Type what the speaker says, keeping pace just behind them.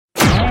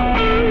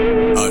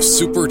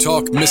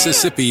SuperTalk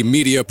Mississippi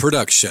media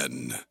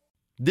production.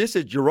 This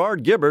is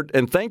Gerard Gibbert,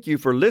 and thank you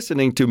for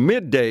listening to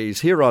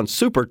Middays here on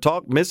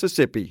SuperTalk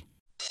Mississippi.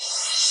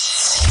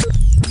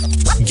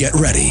 Get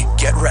ready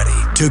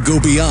to go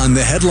beyond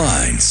the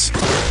headlines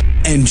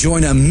and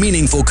join a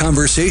meaningful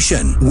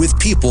conversation with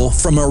people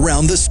from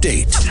around the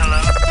state.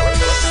 Hello.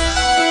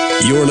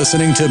 You're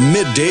listening to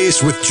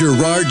Middays with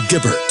Gerard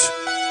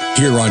Gibbert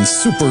here on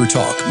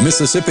SuperTalk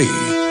Mississippi.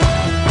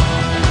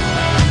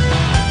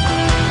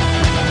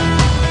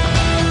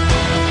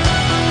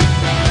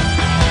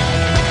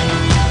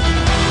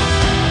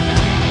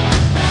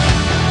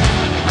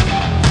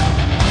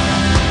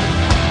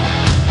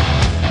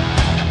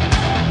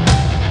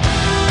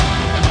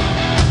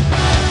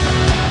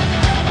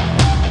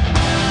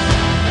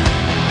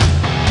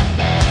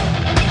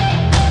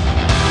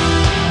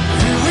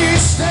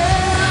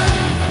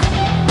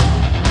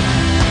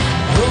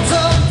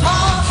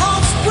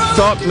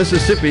 Talk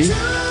Mississippi.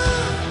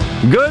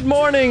 Good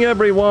morning,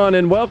 everyone,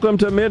 and welcome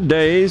to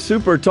Middays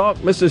Super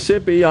Talk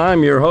Mississippi.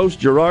 I'm your host,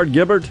 Gerard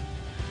Gibbert,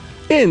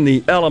 in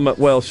the Element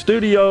Well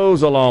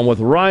Studios, along with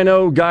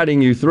Rhino,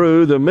 guiding you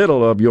through the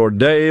middle of your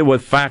day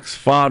with facts,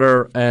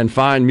 fodder, and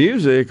fine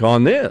music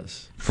on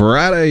this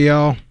Friday,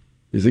 y'all.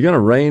 Is it going to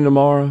rain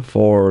tomorrow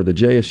for the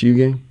JSU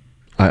game?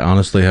 I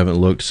honestly haven't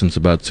looked since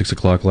about 6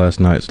 o'clock last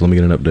night, so let me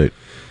get an update.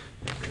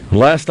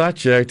 Last I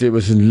checked, it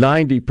was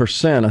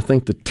 90%. I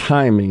think the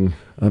timing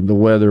of the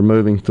weather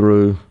moving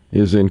through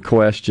is in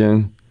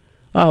question.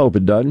 I hope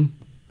it doesn't.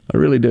 I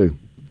really do.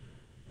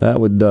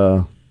 That would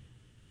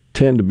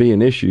tend to be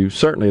an issue.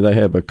 Certainly they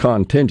have a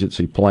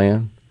contingency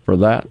plan for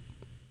that.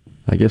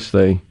 I guess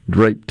they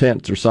drape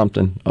tents or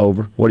something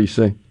over. What do you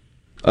see?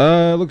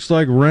 Looks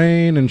like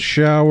rain and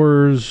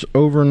showers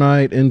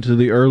overnight into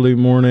the early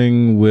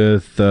morning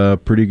with a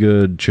pretty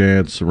good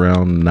chance,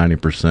 around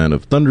 90%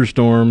 of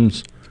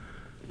thunderstorms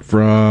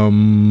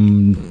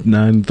from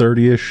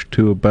 9:30ish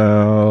to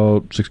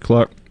about 6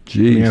 o'clock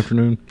in the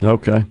afternoon.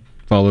 Okay.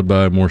 Followed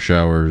by more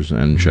showers,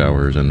 and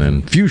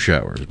then few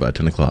showers by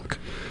 10 o'clock.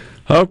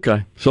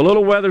 Okay. So a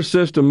little weather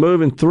system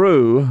moving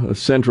through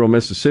central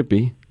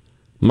Mississippi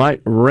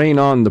might rain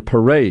on the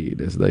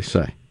parade, as they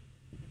say.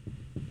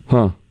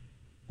 Huh.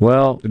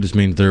 Well, it just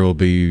means there will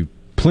be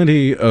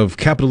plenty of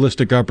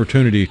capitalistic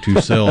opportunity to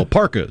sell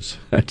parkas.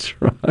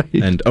 That's right.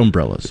 And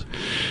umbrellas.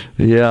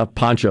 Yeah,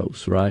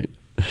 ponchos, right?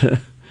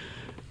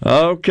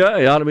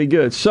 Okay, ought to be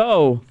good.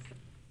 So,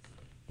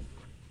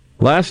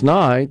 last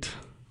night,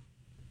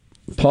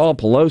 Paul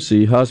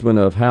Pelosi, husband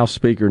of House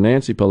Speaker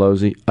Nancy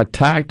Pelosi,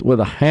 attacked with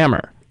a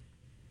hammer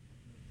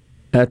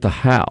at the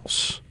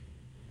house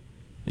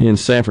in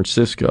San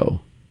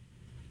Francisco.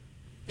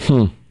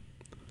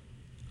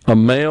 A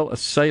male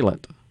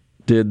assailant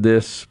did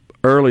this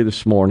early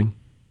this morning.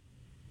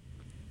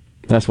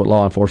 That's what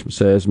law enforcement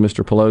says.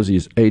 Mr. Pelosi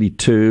is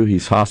 82.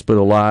 He's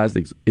hospitalized,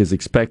 is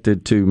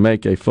expected to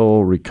make a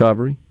full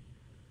recovery.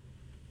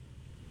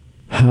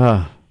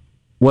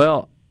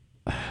 Well,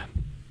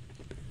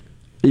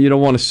 you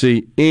don't want to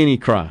see any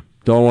crime.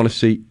 Don't want to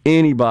see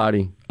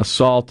anybody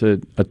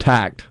assaulted,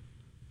 attacked,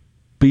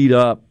 beat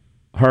up,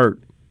 hurt.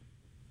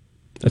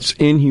 That's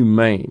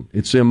inhumane.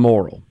 It's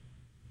immoral.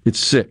 It's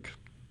sick.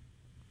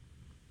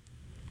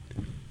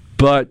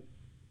 But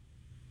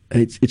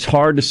it's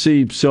hard to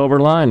see silver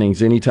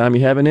linings anytime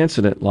you have an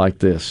incident like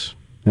this.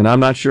 And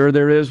I'm not sure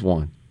there is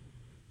one.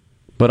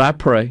 But I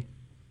pray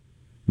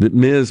that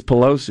Ms.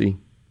 Pelosi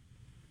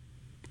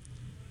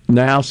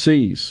now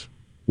sees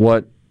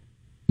what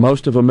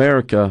most of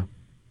America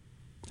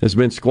has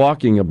been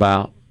squawking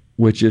about,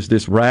 which is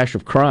this rash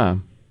of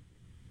crime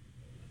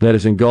that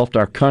has engulfed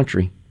our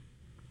country.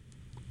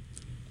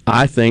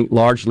 I think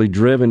largely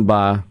driven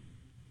by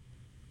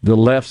the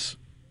left's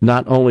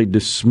not only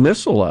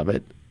dismissal of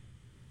it,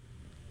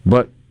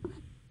 but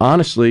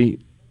honestly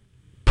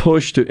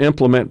push to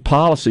implement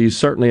policies,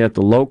 certainly at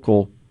the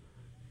local,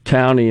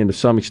 county, and to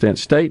some extent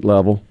state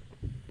level.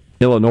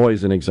 Illinois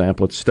is an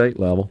example at state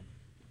level,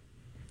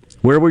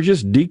 where we're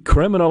just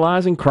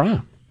decriminalizing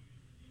crime.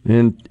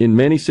 And in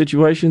many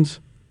situations,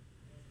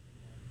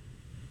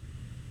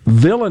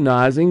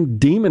 villainizing,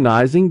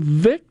 demonizing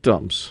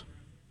victims.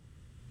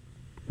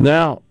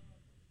 Now,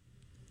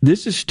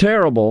 this is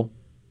terrible,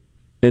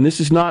 and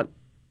this is not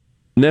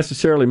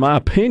necessarily my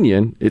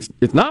opinion.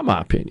 It's not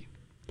my opinion.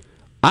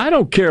 I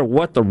don't care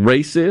what the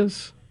race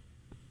is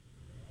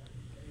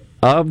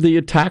of the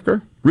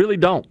attacker. Really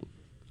don't.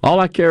 All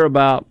I care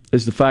about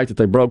is the fact that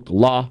they broke the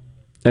law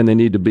and they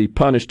need to be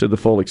punished to the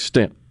full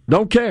extent.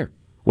 Don't care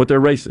what their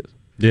race is.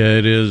 Yeah,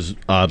 it is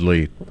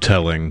oddly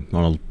telling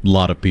on a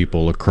lot of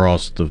people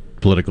across the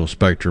political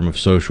spectrum of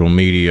social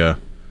media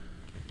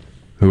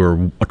who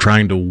are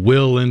trying to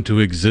will into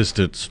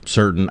existence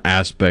certain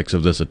aspects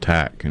of this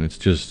attack. And it's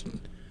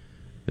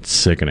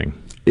sickening.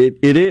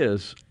 It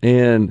is.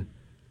 And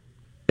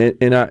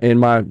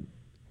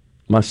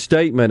my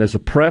statement as a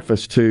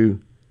preface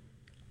to,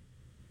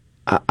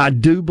 I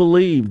do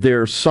believe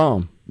there's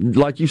some,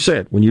 like you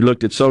said, when you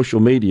looked at social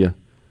media,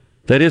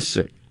 that is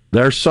sick.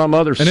 There's some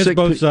other sick... And it's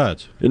both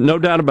sides. No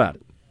doubt about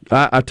it.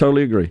 I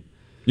totally agree.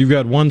 You've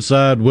got one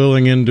side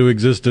willing into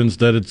existence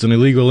that it's an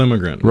illegal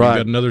immigrant. Right. You've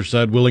got another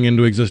side willing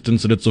into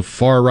existence that it's a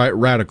far-right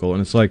radical.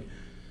 And it's like,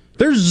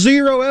 there's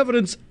zero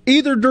evidence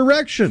either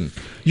direction.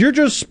 You're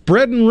just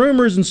spreading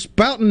rumors and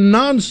spouting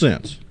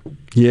nonsense.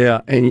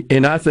 Yeah,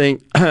 and I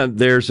think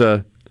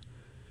there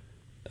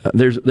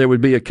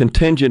would be a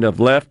contingent of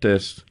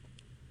leftists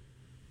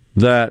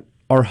that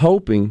are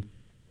hoping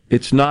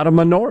it's not a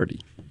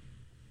minority,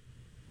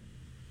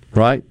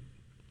 right?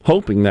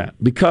 Hoping that,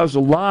 because a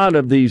lot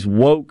of these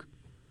woke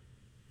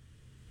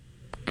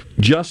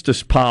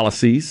justice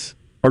policies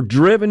are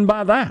driven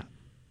by that,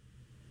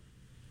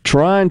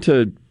 trying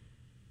to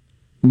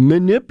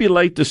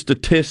manipulate the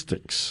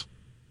statistics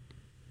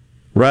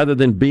rather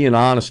than being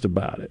honest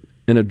about it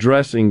and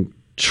addressing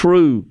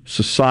true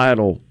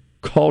societal,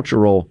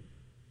 cultural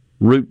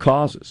root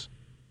causes.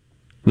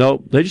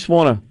 No, they just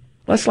want to,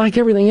 let's like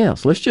everything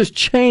else. Let's just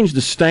change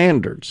the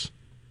standards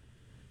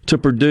to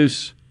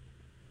produce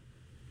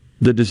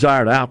the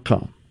desired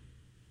outcome.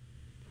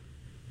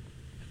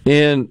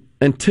 And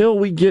until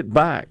we get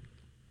back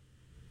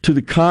to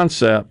the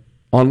concept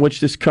on which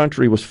this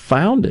country was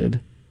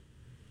founded,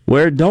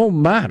 where it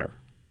don't matter,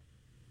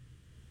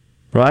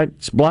 right?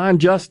 It's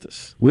blind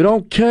justice. We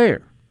don't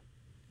care.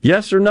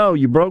 Yes or no,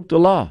 you broke the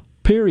law,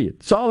 period.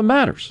 It's all that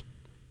matters.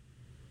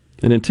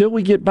 And until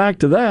we get back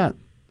to that,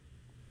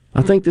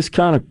 I think this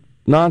kind of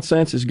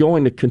nonsense is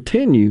going to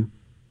continue.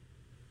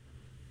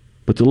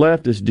 But the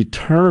left is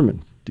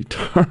determined to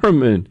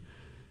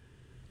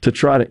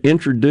try to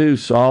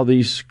introduce all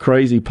these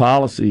crazy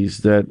policies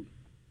that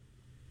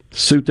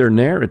suit their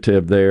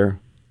narrative there,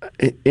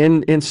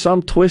 in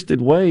some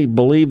twisted way,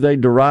 believe they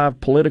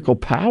derive political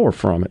power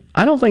from it.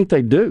 I don't think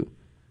they do.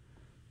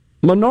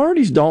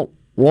 Minorities don't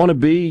want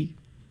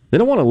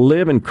to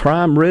live in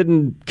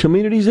crime-ridden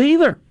communities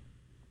either.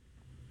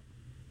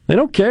 They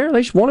don't care.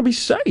 They just want to be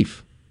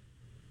safe.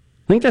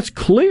 I think that's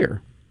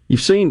clear.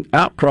 You've seen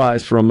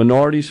outcries from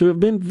minorities who have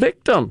been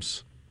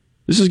victims.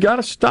 This has got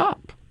to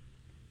stop.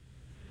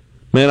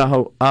 Man,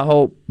 I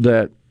hope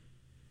that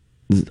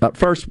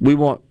first we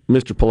want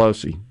Mr.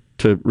 Pelosi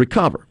to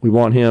recover. We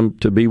want him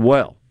to be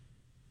well.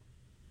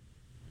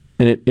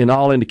 And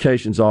all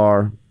indications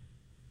are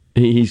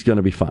he's going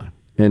to be fine.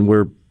 And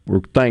we're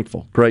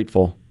thankful,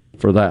 grateful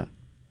for that.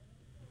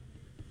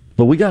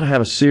 But we got to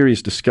have a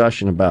serious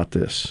discussion about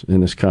this in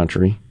this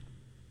country.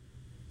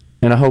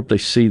 And I hope they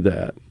see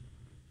that.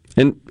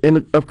 And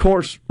of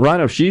course,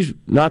 Rhino, she's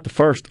not the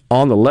first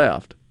on the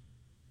left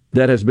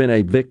that has been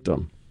a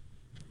victim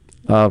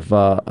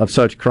of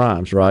such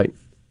crimes, right?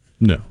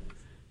 No.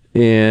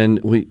 And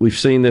we've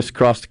seen this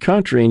across the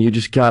country, and you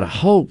just got to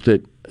hope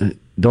that,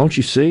 don't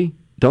you see?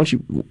 Don't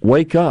you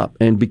wake up?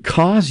 And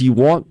because you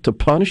want to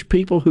punish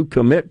people who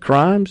commit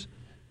crimes,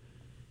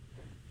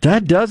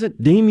 that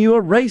doesn't deem you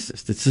a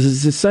racist. It's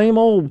the same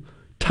old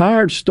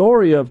tired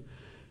story of,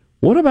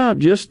 what about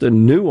just the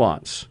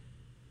nuance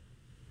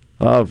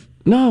of,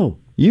 no,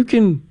 you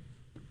can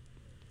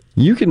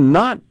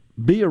not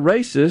be a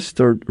racist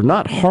or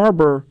not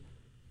harbor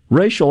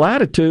racial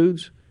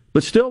attitudes,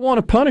 but still want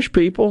to punish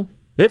people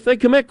if they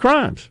commit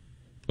crimes.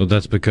 Well,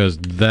 that's because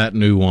that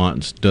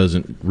nuance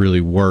doesn't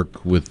really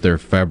work with their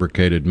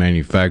fabricated,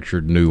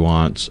 manufactured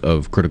nuance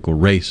of critical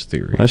race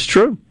theory. That's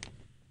true.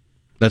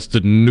 That's the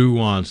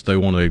nuance they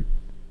want to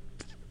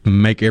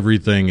make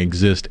everything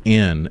exist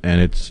in, and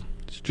it's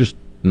just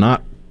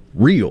not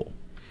real.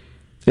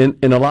 And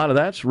a lot of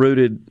that's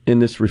rooted in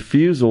this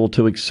refusal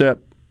to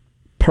accept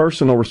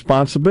personal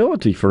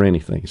responsibility for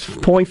anything. It's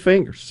point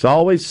fingers. It's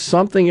always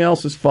something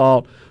else's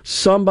fault,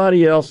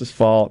 somebody else's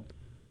fault.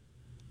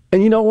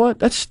 And you know what?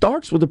 That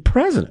starts with the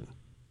president.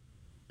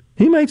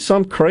 He made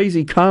some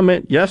crazy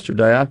comment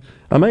yesterday.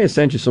 I may have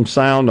sent you some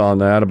sound on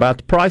that about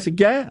the price of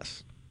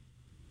gas.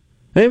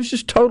 And he was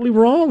just totally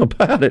wrong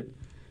about it.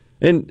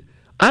 And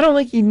I don't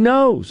think he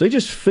knows. They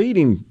just feed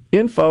him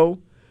info,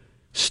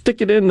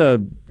 stick it in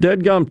the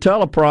deadgum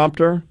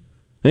teleprompter,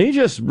 and he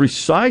just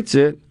recites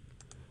it.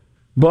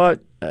 But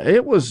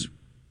it was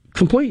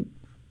complete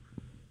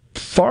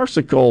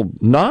farcical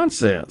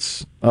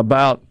nonsense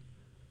about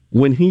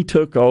when he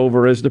took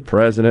over as the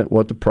president,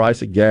 what the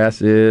price of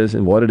gas is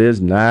and what it is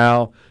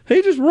now.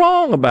 He's just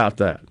wrong about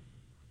that.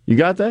 You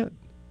got that?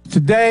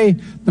 Today,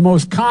 the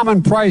most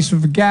common price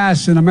of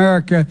gas in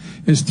America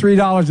is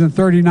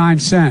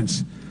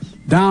 $3.39,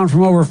 down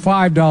from over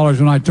 $5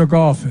 when I took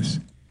office.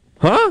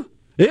 Huh?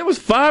 It was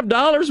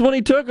 $5 when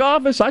he took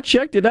office? I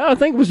checked it out. I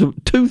think it was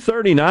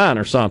 $2.39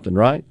 or something,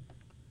 right?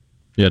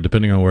 Yeah,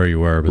 depending on where you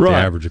were, but right. The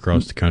average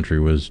across the country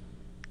was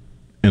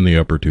in the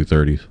upper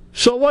 230s.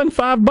 So it wasn't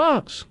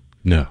 $5.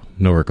 No,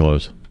 nowhere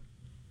close.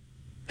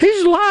 He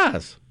just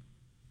lies.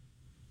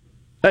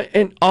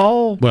 And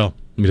all... Well,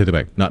 let me take that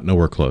back. Not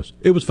nowhere close.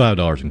 It was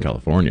 $5 in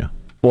California.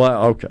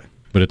 Well, okay.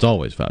 But it's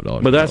always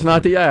 $5. But that's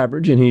not the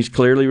average, and he's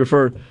clearly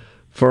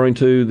referring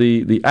to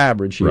the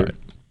average here. Right.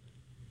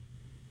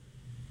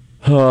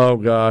 Oh,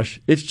 gosh.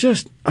 It's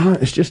just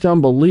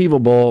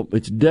unbelievable.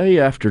 It's day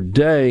after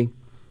day.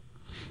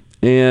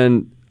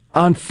 And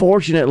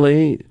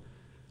unfortunately,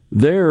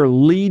 there are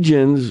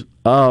legions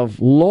of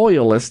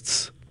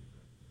loyalists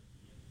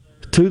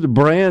to the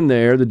brand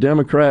there, the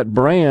Democrat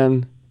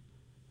brand,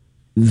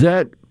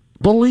 that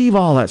believe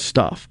all that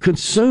stuff,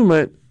 consume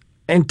it,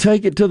 and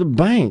take it to the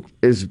bank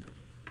as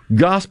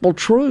gospel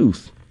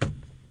truth.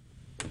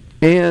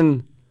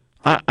 And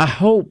I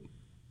hope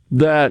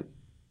that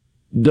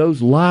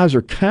those lies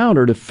are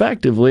countered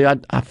effectively.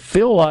 I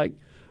feel like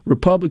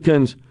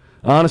Republicans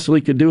honestly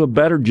could do a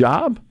better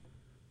job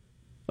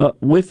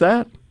with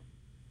that.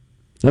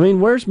 I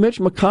mean, where's Mitch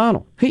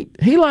McConnell?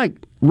 He like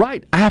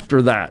right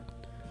after that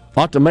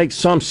ought to make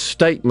some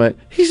statement.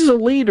 He's the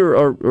leader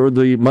or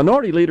the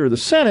minority leader of the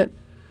Senate.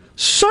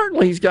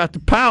 Certainly he's got the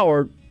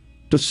power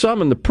to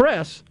summon the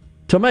press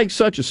to make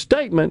such a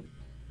statement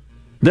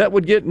that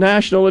would get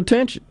national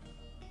attention.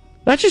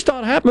 That just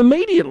ought to happen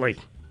immediately.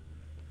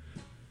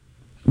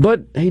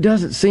 But he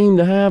doesn't seem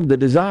to have the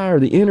desire,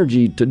 the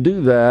energy to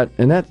do that,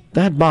 and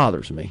that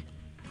bothers me.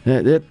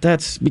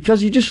 That's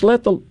because you just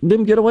let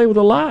them get away with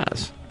the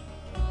lies.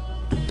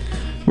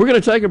 We're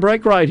going to take a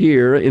break right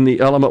here in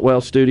the Element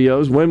Wealth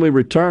studios. When we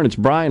return, it's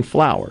Brian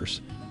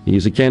Flowers.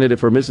 He's a candidate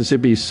for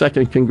Mississippi's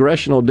 2nd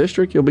Congressional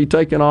District. He'll be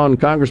taking on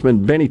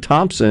Congressman Benny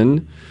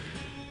Thompson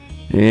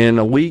in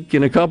a week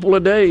and a couple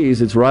of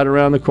days. It's right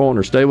around the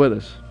corner. Stay with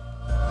us.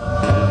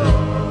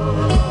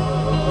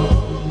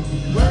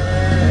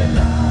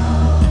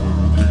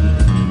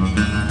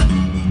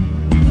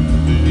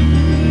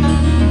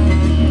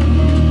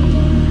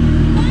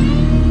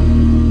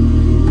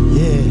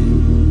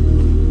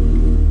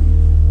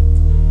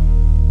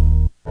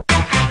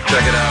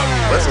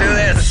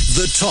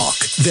 The talk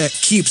that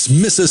keeps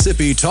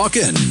Mississippi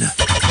talking.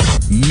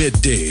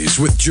 Middays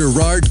with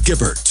Gerard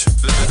Gibbert.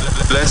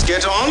 Let's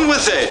get on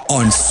with it.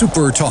 On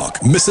Super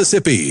Talk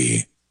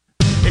Mississippi.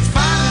 It's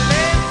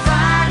finally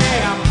Friday,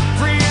 I'm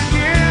free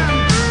again.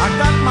 I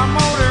got my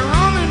motor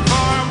running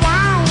for a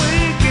wild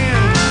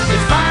weekend.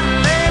 It's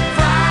finally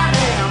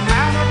Friday, I'm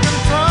out of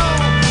control.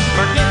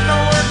 Forget the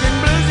working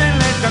blues and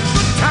let the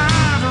good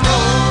times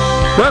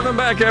roll. Welcome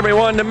back,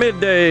 everyone, to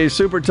Midday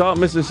Super Talk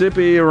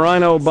Mississippi.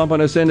 Rhino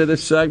bumping us into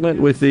this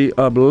segment with the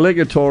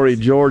obligatory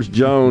George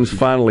Jones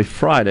Finally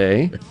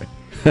Friday.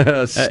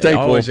 Staple.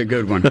 Always a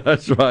good one.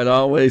 That's right,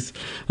 always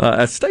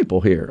a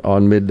staple here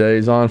on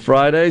Middays on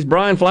Fridays.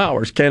 Brian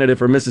Flowers, candidate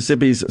for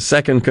Mississippi's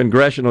 2nd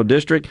Congressional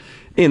District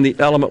in the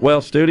Element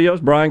Wealth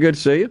studios. Brian, good to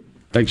see you.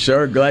 Thanks,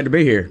 sir. Glad to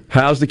be here.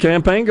 How's the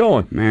campaign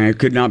going? Man, it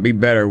could not be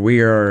better.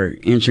 We are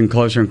inching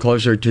closer and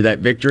closer to that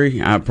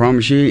victory, I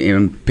promise you.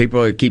 And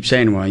people keep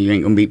saying, well, you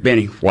ain't going to beat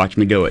Benny. Watch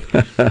me do it.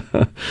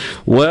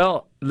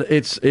 Well,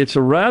 it's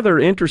a rather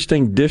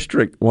interesting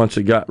district once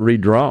it got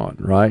redrawn,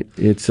 right?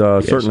 It's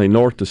certainly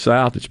north to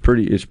south. It's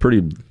pretty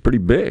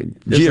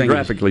big,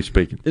 geographically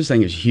speaking. This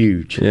thing is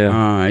huge.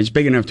 Yeah. It's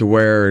big enough to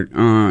where,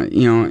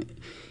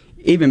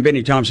 even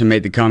Benny Thompson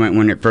made the comment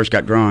when it first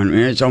got drawn,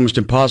 it's almost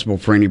impossible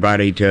for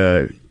anybody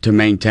to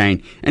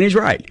maintain. And he's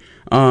right.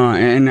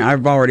 And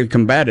I've already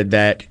combated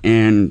that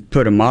and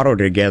put a model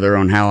together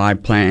on how I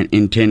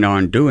intend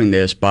on doing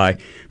this by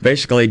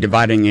basically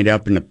dividing it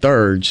up into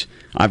thirds.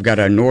 I've got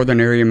a northern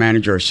area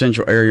manager, a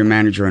central area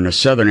manager, and a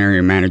southern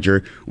area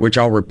manager, which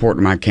I'll report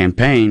to my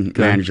campaign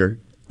manager,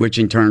 which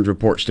in turn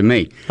reports to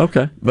me.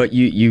 Okay. But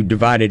you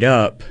divide it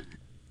up,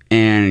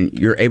 and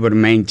you're able to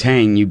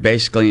maintain. You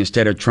basically,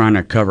 instead of trying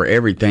to cover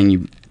everything,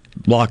 you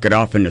block it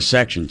off into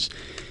sections.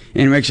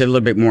 And it makes it a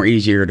little bit more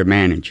easier to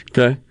manage.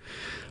 Okay.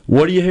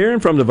 What are you hearing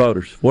from the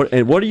voters? What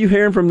are you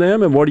hearing from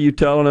them, and what are you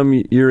telling them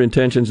your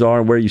intentions are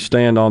and where you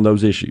stand on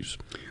those issues?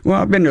 Well,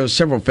 I've been to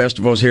several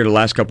festivals here the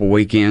last couple of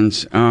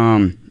weekends,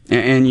 and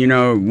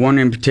one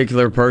in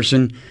particular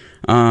person,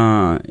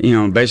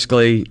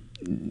 basically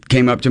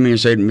came up to me and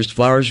said, Mr.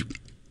 Flowers,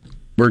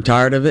 we're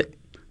tired of it.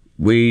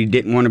 We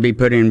didn't want to be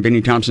put in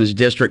Benny Thompson's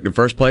district in the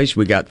first place.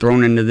 We got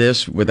thrown into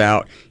this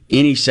without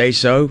any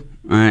say-so,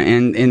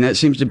 and that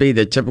seems to be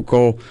the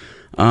typical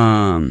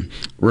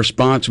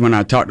response when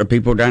I talk to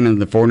people down in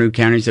the 4 new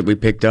counties that we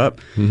picked up.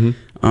 Mm-hmm.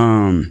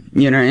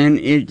 And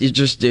it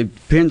just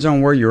depends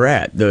on where you're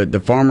at.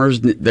 The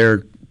farmers,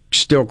 they're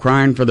still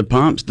crying for the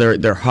pumps.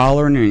 They're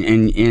hollering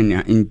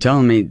and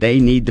telling me they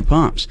need the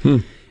pumps.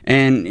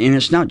 And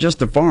it's not just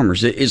the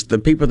farmers. It's the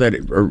people that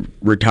are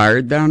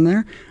retired down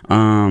there,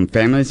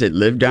 families that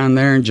live down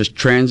there and just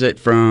transit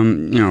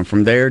from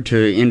there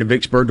to into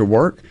Vicksburg to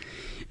work.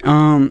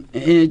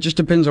 It just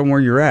depends on where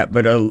you're at.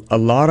 But a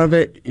lot of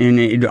it, and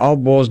it all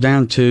boils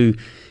down to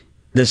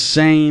the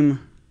same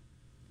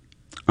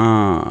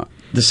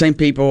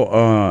people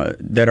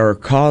that are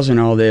causing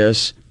all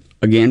this.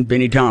 Again,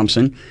 Benny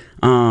Thompson,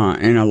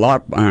 and a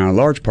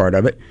large part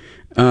of it.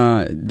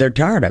 They're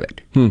tired of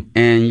it.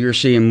 And you're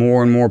seeing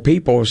more and more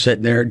people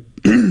sitting there,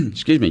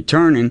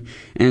 turning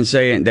and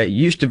saying that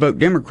used to vote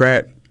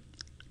Democrat.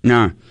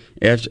 No,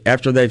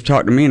 after they've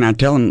talked to me and I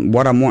tell them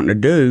what I'm wanting to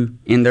do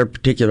in their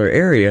particular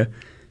area,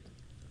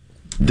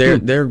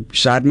 they're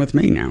siding with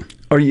me now.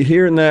 Are you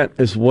hearing that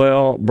as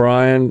well,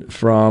 Brian,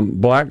 from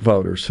black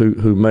voters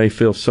who may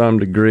feel some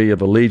degree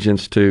of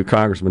allegiance to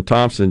Congressman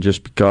Thompson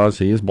just because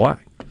he is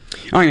black?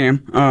 I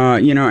am.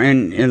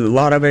 And a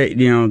lot of it,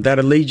 that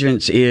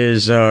allegiance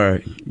is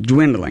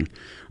dwindling.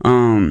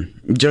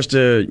 Just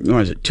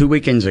 2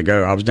 weekends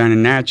ago, I was down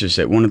in Natchez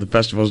at one of the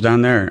festivals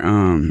down there,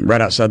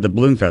 right outside the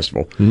Balloon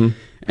Festival. Mm-hmm.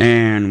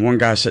 And one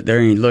guy sat there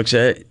and he looks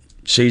at it,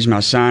 sees my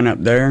sign up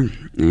there,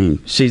 and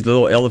he sees the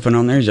little elephant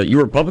on there. He's like, "You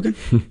Republican?"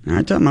 And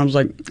I told him, I was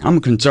like, "I'm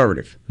a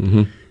conservative."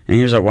 Mm-hmm. And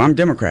he was like, "Well, I'm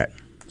Democrat."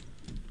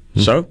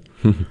 Mm-hmm. So,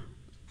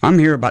 I'm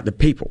here about the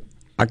people.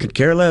 I could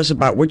care less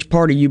about which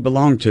party you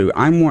belong to.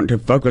 I want to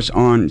focus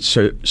on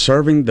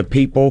serving the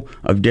people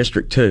of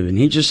District 2. And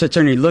he just sits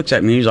there and he looks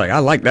at me. He's like, "I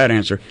like that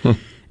answer."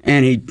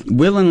 And he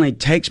willingly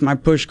takes my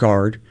push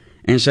card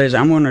and says,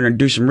 "I'm going to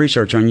do some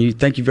research on you.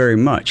 Thank you very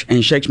much." And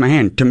he shakes my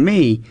hand. To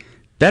me,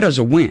 that is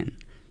a win.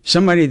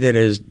 Somebody that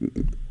is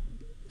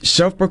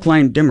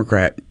self-proclaimed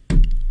Democrat,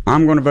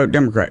 I'm going to vote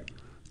Democrat.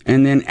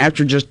 And then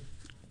after just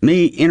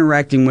me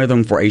interacting with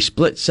them for a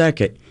split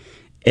second,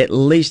 at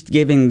least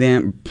giving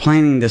them,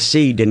 planting the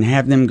seed and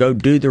have them go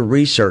do the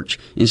research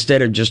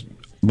instead of just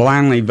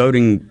blindly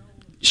voting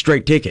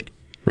straight ticket.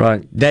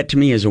 Right. That to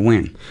me is a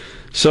win.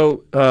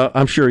 So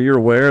I'm sure you're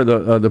aware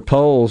the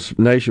polls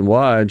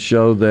nationwide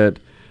show that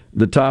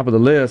the top of the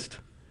list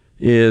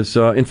is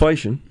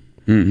inflation.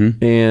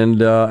 Mm-hmm. And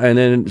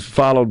then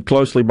followed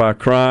closely by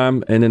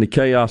crime, and then the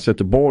chaos at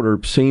the border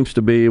seems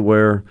to be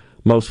where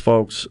most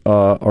folks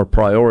are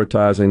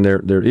prioritizing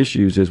their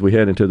issues as we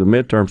head into the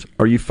midterms.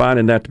 Are you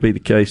finding that to be the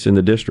case in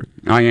the district?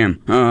 I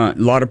am. A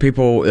lot of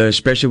people,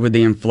 especially with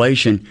the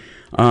inflation,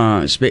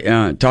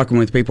 talking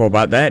with people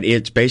about that,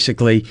 it's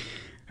basically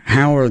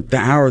how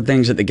are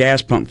things at the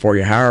gas pump for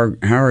you? How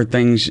are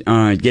things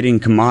getting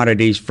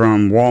commodities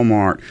from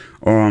Walmart?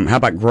 How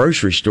about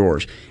grocery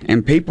stores?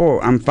 And people,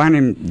 I'm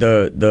finding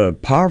the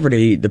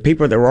poverty, the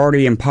people that were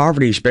already in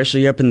poverty,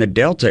 especially up in the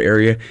Delta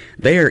area,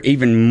 they are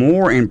even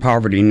more in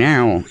poverty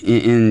now,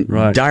 in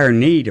right. dire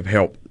need of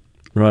help.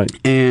 Right.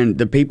 And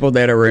the people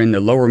that are in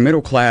the lower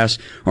middle class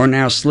are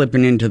now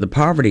slipping into the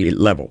poverty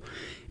level.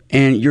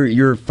 And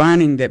you're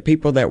finding that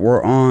people that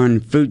were on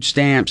food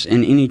stamps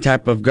and any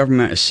type of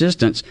government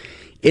assistance,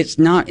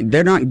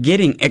 they're not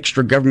getting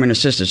extra government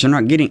assistance. They're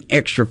not getting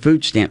extra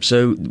food stamps.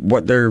 So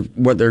what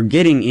they're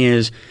getting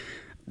is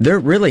they're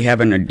really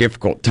having a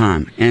difficult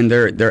time, and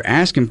they're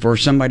asking for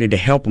somebody to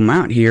help them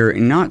out here,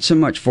 and not so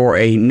much for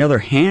another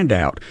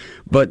handout,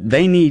 but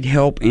they need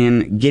help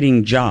in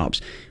getting jobs,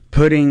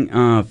 putting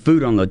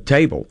food on the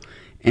table.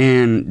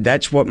 And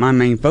that's what my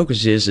main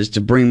focus is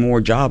to bring more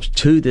jobs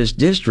to this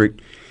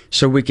district,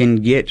 so we can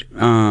get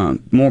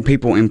more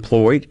people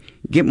employed,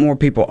 get more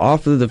people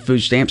off of the food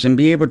stamps, and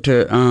be able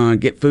to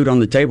get food on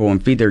the table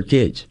and feed their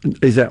kids.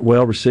 Is that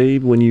well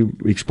received when you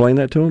explain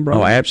that to them, Brian?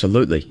 Oh,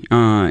 absolutely.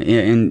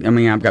 And I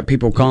mean, I've got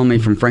people calling me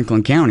from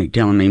Franklin County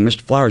telling me,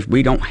 "Mr. Flowers,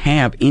 we don't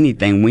have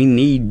anything. We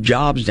need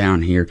jobs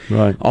down here.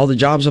 Right. All the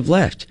jobs have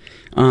left."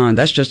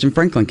 That's just in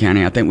Franklin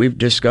County. I think we've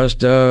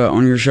discussed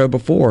on your show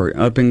before,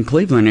 up in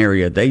Cleveland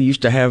area, they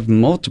used to have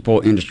multiple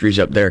industries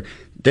up there.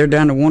 They're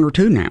down to one or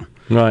two now.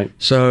 Right.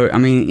 So, I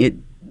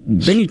mean,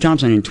 Benny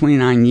Thompson in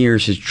 29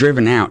 years has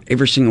driven out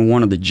every single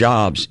one of the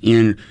jobs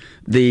in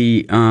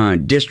the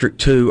District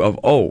 2 of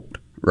old,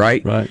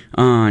 right? Right.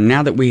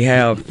 Now that we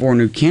have 4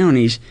 new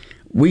counties,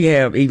 we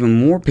have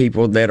even more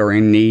people that are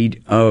in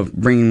need of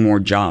bringing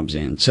more jobs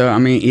in. So, I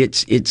mean,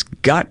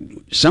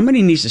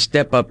 somebody needs to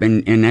step up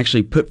and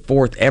actually put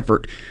forth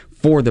effort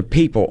for the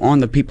people, on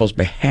the people's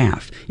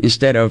behalf,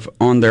 instead of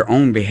on their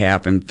own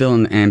behalf and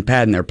filling and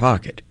padding their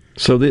pocket.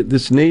 So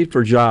this need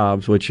for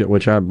jobs,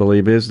 which I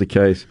believe is the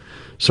case,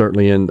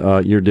 certainly in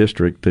your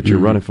district that you're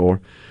Mm-hmm. running for,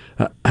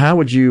 how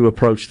would you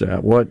approach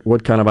that?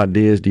 What kind of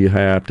ideas do you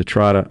have to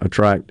try to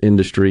attract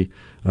industry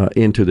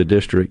into the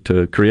district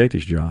to create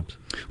these jobs?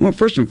 Well,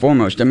 first and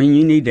foremost, I mean,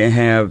 you need to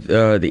have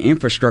the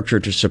infrastructure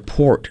to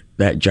support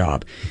that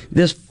job.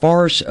 This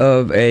farce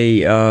of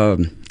a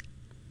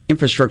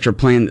infrastructure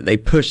plan that they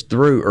pushed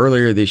through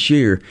earlier this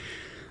year,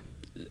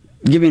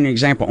 give you an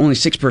example, only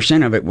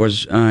 6% of it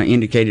was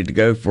indicated to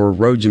go for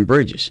roads and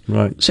bridges.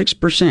 Right.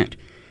 6%.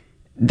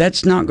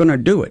 That's not going to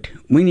do it.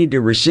 We need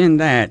to rescind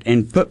that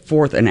and put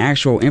forth an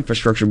actual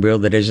infrastructure bill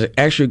that is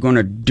actually going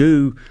to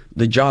do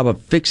the job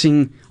of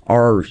fixing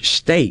our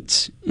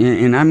states,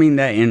 and I mean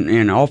that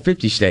in all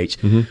 50 states.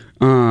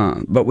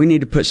 Mm-hmm. But we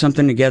need to put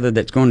something together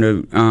that's going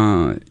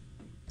to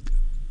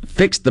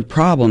fix the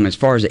problem as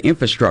far as the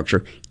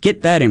infrastructure,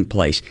 get that in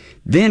place.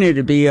 Then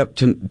it'd be up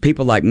to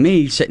people like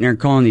me sitting there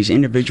calling these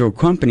individual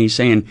companies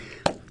saying,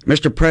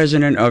 "Mr.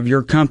 President of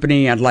your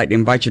company, I'd like to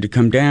invite you to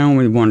come down.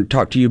 We want to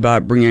talk to you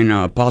about bringing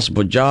a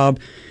possible job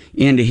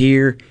into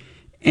here."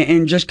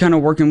 And just kind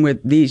of working with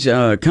these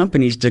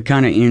companies to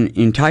kind of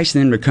entice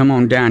them to come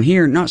on down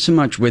here, not so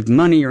much with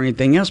money or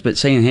anything else, but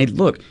saying, "Hey,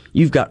 look,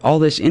 you've got all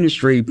this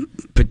industry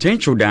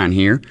potential down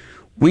here.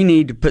 We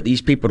need to put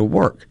these people to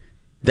work."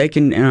 they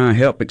can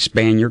help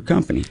expand your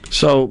company.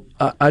 So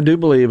I do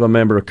believe a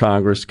member of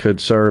Congress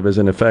could serve as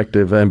an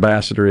effective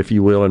ambassador, if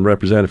you will, and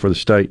representative for the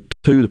state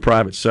to the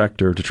private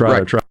sector to try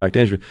to attract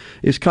industry.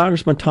 Is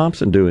Congressman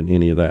Thompson doing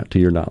any of that, to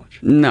your knowledge?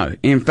 No.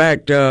 In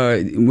fact,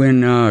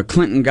 when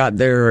Clinton got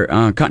their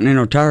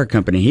Continental Tire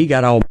Company, he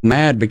got all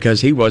mad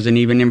because he wasn't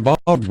even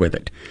involved with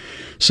it.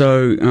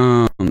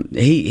 So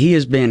he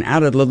has been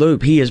out of the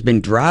loop. He has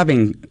been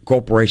driving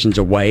corporations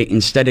away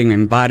instead of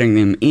inviting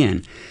them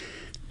in.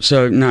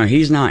 So, no,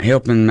 he's not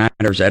helping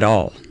matters at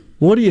all.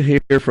 What do you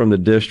hear from the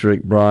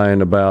district,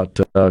 Brian, about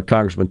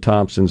Congressman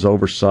Thompson's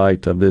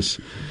oversight of this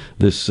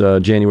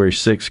January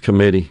 6th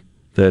committee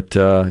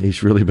that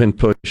he's really been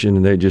pushing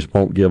and they just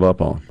won't give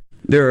up on?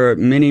 There are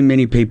many,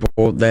 many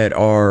people that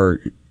are,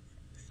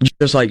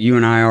 just like you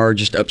and I are,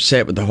 just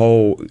upset with the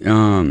whole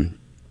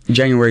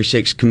January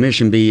 6th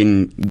commission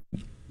being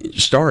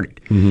started.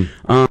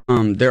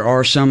 Mm-hmm. There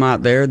are some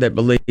out there that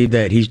believe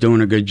that he's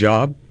doing a good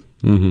job.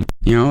 Mm-hmm.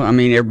 You know, I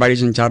mean,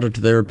 everybody's entitled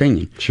to their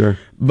opinion. Sure.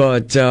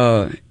 But,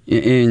 for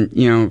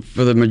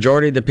the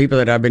majority of the people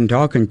that I've been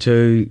talking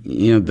to,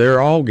 they're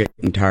all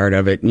getting tired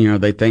of it.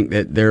 They think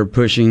that they're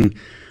pushing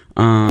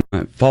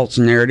false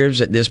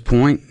narratives at this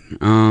point.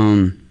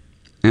 And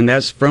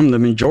that's from the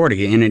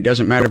majority, and it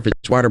doesn't matter if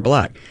it's white or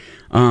black.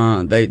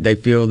 They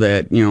feel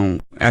that,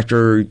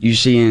 after you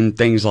seeing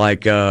things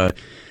like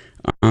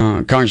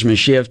Congressman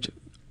Schiff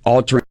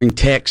altering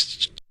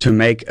text to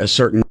make a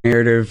certain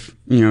narrative,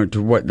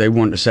 to what they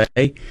want to say,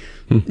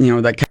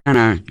 that kind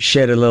of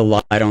shed a little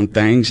light on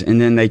things.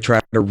 And then they try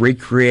to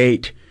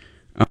recreate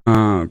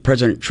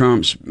President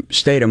Trump's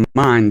state of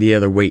mind the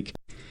other week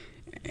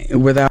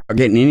without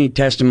getting any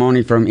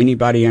testimony from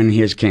anybody on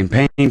his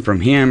campaign,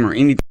 from him or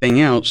anything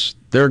else.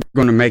 They're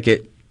going to make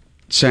it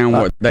sound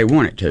what they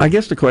want it to. I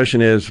guess the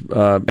question is,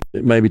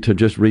 maybe to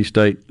just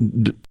restate,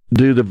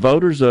 do the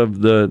voters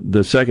of the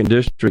 2nd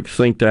District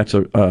think that's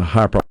a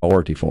high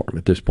priority for them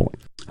at this point?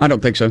 I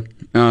don't think so.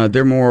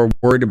 They're more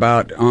worried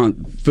about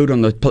food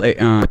on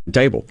the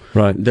table.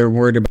 Right. They're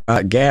worried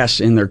about gas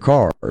in their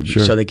car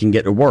so they can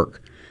get to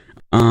work.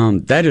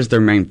 That is their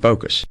main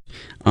focus.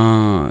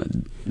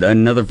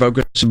 Another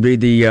focus would be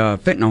the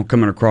fentanyl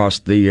coming across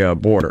the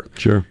border.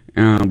 Sure.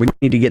 We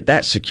need to get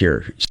that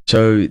secure.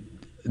 So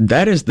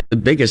that is the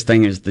biggest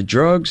thing, is the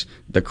drugs,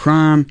 the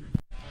crime,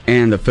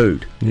 and the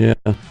food. Yeah.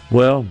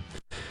 Well,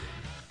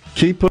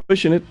 keep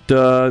pushing it,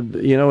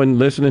 and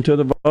listening to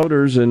the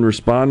voters and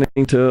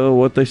responding to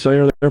what they say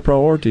are their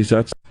priorities.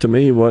 That's, to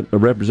me, what a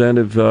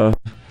representative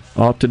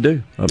ought to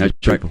do. That's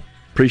people. right.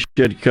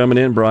 Appreciate you coming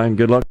in, Brian.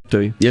 Good luck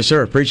to you. Yes,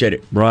 sir. Appreciate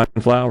it. Brian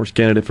Flowers,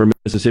 candidate for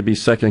Mississippi's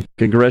 2nd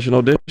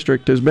Congressional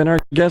District, has been our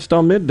guest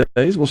on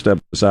Middays. We'll step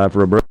aside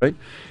for a break.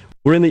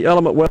 We're in the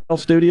Element Well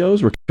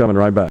studios. We're coming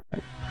right back.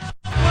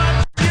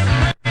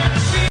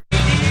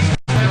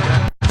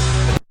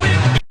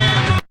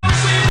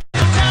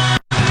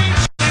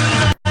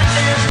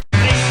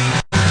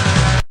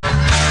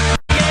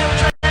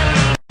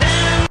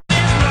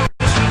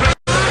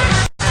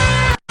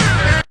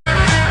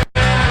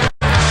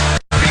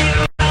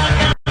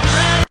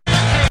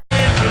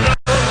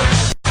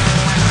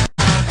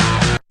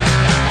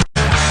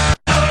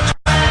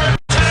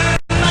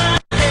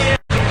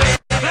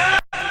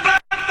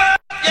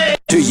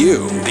 To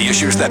you, the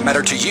issues that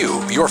matter to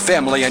you, your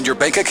family, and your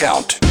bank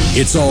account.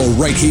 It's all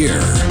right here.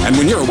 And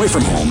when you're away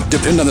from home,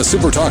 depend on the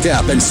SuperTalk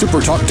app and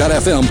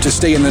supertalk.fm to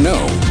stay in the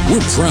know.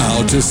 We're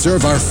proud to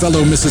serve our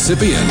fellow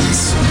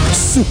Mississippians.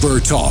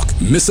 SuperTalk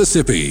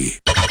Mississippi.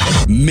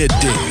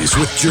 Middays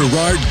with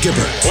Gerard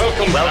Gibbert.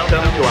 Welcome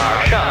to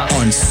our show.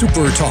 On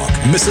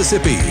SuperTalk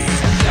Mississippi.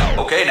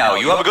 Okay, now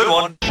you have a good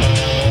one.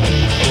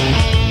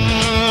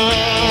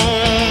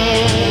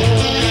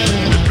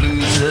 The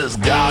blues has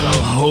got a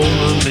hold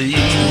of me.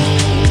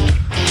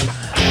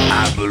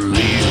 I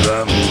believe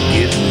I'm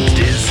getting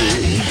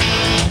dizzy.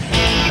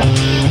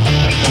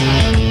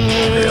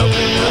 Help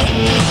me now.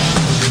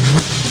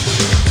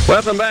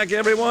 Welcome back,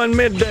 everyone.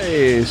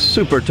 Midday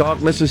Super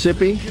Talk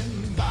Mississippi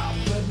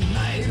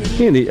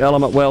in the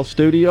Element Well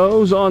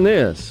studios on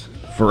this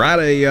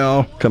Friday,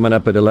 y'all. Coming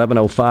up at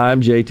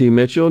 11:05, JT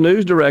Mitchell,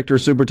 News Director,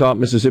 Super Talk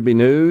Mississippi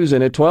News,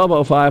 and at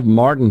 12:05,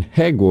 Martin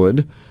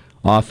Hegwood,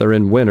 author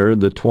and winner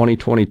of the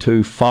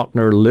 2022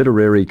 Faulkner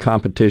Literary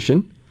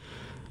Competition.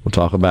 We'll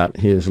talk about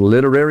his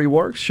literary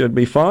works. Should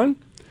be fun.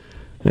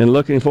 And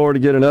looking forward to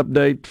get an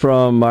update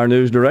from our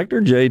news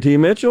director, J.T.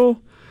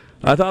 Mitchell.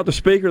 I thought the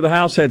Speaker of the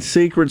House had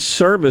Secret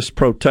Service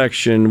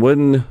protection.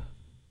 Wouldn't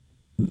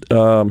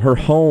her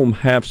home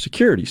have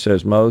security,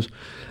 says Mose.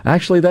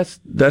 Actually,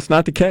 that's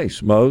not the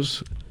case,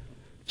 Mose.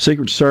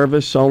 Secret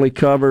Service only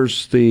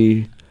covers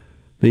the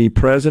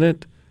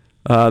president,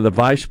 the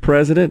vice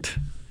president,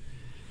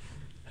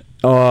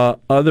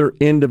 other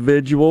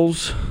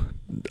individuals,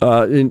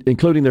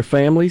 including their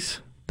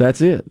families.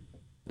 That's it.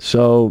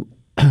 So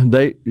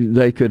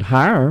they could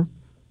hire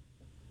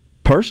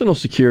personal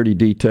security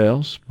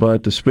details,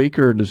 but the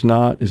Speaker is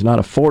not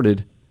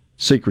afforded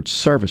Secret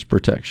Service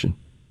protection.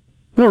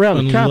 Well,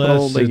 around the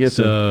Capitol, they get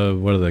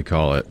what do they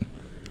call it?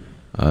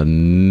 A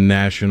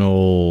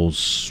national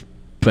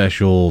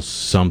special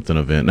something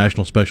event,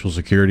 national special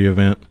security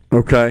event.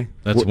 Okay.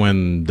 That's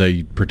when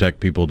they protect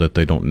people that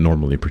they don't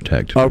normally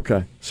protect.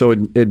 Okay. So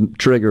it'd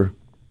trigger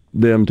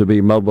them to be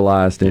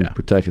mobilized in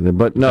protecting them.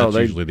 But no,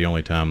 that's usually the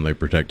only time they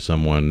protect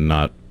someone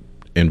not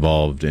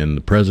involved in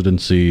the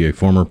presidency, a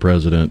former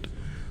president,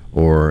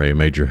 or a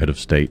major head of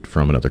state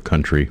from another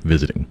country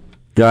visiting.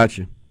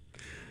 Gotcha.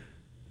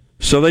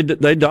 So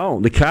they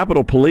don't. The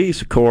Capitol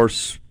Police, of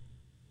course,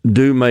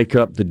 do make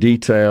up the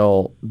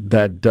detail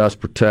that does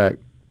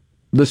protect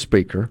the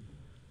speaker.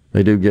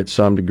 They do get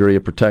some degree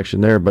of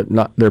protection there, but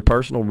not their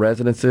personal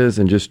residences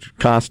and just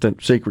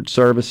constant Secret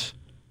Service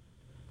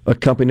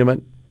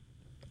accompaniment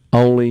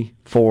only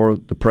for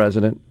the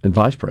president and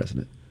vice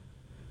president.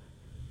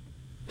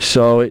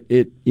 So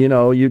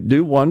you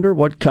do wonder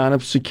what kind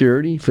of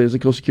security,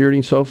 physical security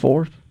and so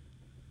forth,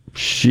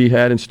 she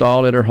had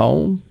installed at her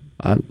home.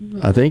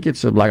 I think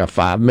it's like a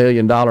 $5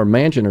 million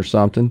mansion or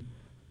something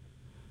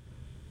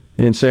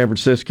in San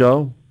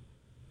Francisco.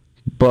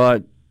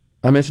 But,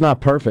 I mean, it's not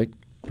perfect,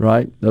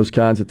 right? Those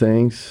kinds of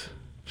things.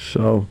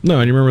 So no,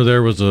 and you remember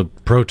there was a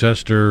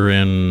protester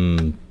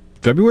in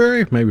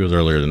February? Maybe it was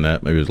earlier than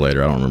that. Maybe it was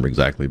later. I don't remember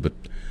exactly. But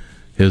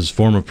his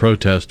form of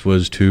protest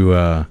was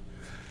to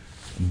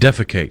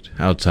defecate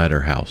outside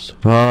her house.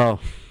 Oh,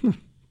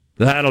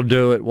 that'll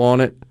do it,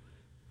 won't it?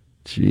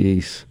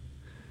 Jeez.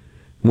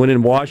 When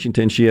in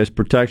Washington, she has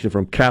protection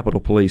from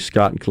Capitol Police,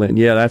 Scott and Clinton.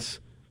 Yeah,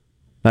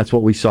 that's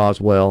what we saw as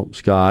well,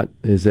 Scott,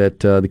 is that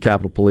the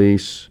Capitol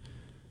Police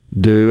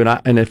do.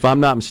 And if I'm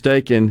not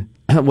mistaken,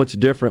 what's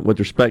different with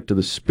respect to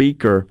the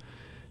speaker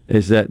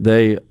is that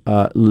they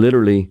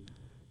literally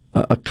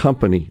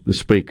accompany the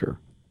speaker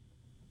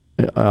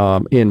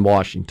in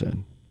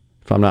Washington,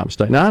 if I'm not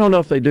mistaken. Now, I don't know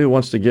if they do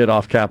once they get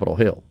off Capitol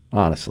Hill,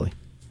 honestly.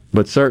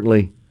 But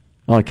certainly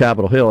on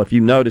Capitol Hill, if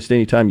you noticed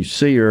anytime you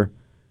see her,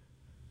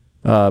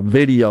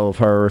 video of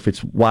her, if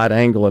it's wide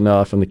angle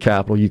enough in the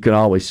Capitol, you can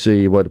always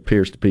see what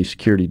appears to be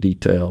security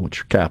detail,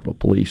 which are Capitol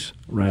Police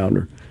around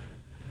her.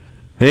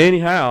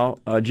 Anyhow,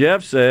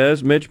 Jeff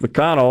says Mitch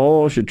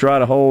McConnell should try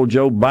to hold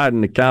Joe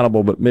Biden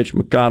accountable, but Mitch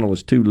McConnell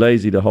is too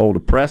lazy to hold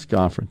a press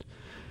conference.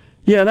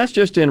 Yeah, that's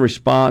just in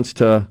response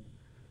to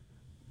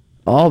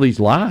all these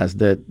lies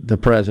that the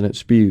president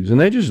spews, and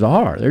they just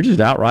are. They're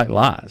just outright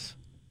lies.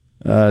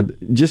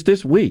 Just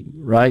this week,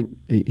 right,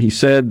 he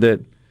said that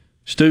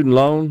student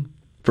loan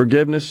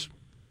forgiveness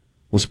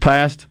was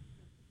passed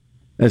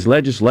as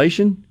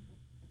legislation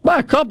by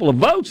a couple of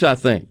votes, I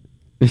think.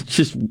 It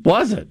just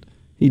wasn't.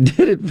 He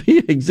did it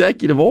via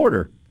executive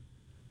order.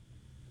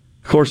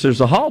 Of course,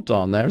 there's a halt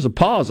on that. There's a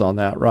pause on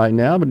that right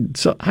now. But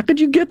so how could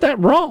you get that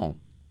wrong?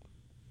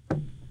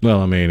 Well,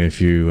 I mean, if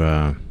you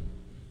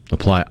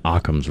apply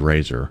Occam's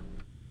razor.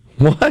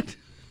 What?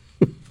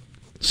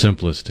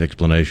 Simplest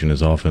explanation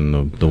is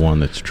often the one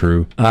that's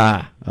true.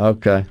 Ah,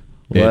 okay.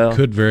 Well, it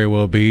could very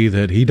well be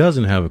that he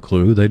doesn't have a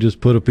clue. They just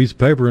put a piece of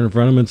paper in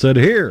front of him and said,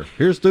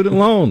 here's student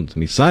loans.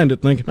 And he signed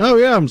it thinking, oh,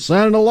 yeah, I'm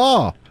signing a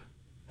law.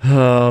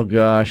 Oh,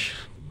 gosh.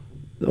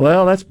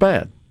 Well, that's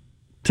bad.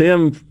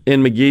 Tim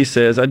in McGee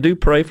says, I do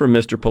pray for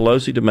Mr.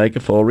 Pelosi to make a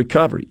full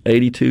recovery.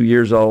 82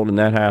 years old, and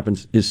that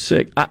happens, is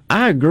sick.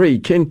 I agree.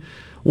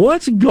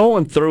 What's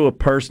going through a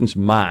person's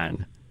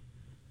mind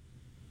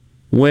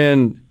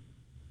when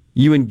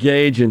you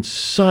engage in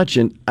such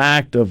an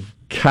act of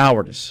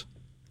cowardice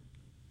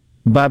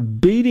by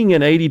beating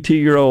an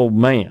 82-year-old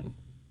man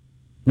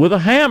with a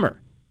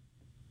hammer?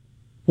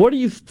 What are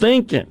you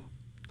thinking?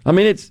 I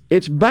mean,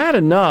 it's bad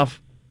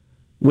enough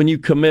when you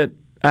commit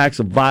acts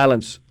of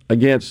violence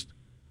against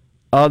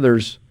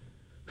others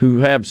who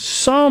have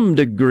some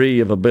degree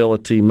of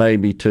ability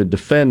maybe to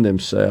defend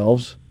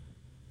themselves,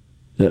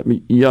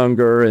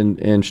 younger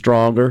and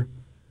stronger.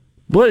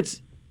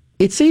 But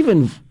it's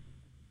even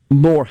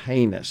more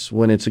heinous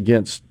when it's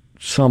against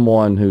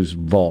someone who's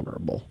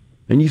vulnerable.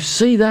 And you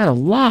see that a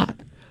lot.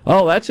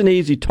 Oh, that's an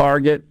easy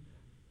target.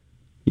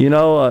 You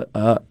know,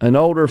 an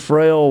older,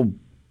 frail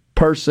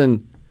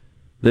person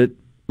that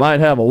might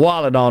have a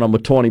wallet on them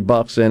with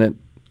 $20 in it.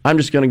 I'm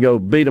just going to go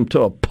beat them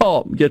to a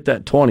pulp and get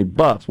that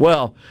 $20.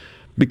 Well,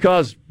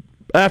 because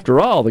after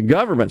all, the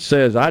government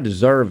says I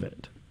deserve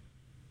it.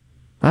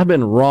 I've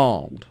been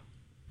wronged.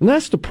 And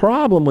that's the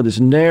problem with this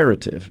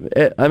narrative.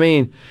 I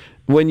mean,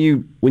 when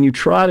you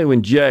try to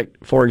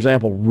inject, for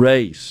example,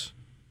 race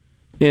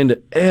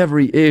into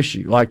every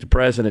issue, like the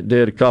president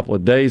did a couple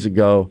of days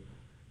ago,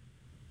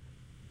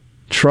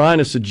 trying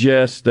to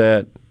suggest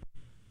that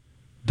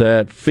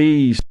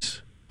fees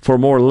for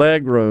more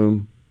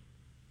legroom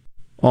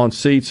on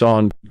seats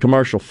on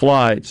commercial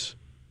flights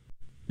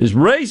is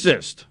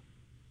racist.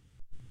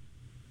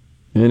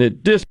 And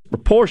it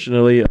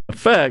disproportionately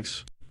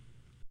affects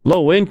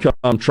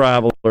low-income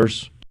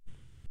travelers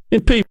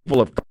and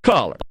people of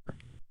color.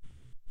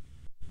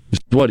 Is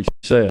what he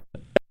said.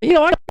 You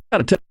know, I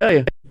got to tell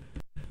you,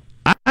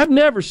 I've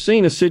never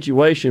seen a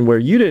situation where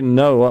you didn't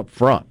know up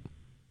front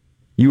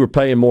you were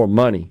paying more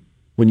money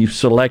when you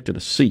selected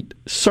a seat.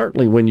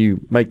 Certainly when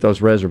you make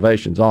those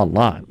reservations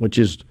online, which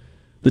is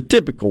the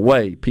typical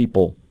way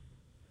people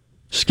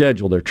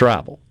schedule their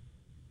travel.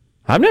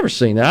 I've never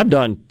seen that. I've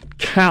done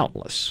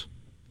countless.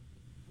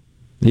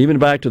 Even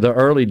back to the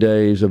early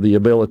days of the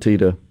ability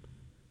to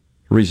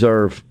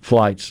reserve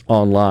flights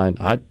online.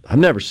 I've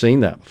never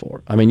seen that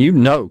before. I mean, you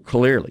know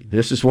clearly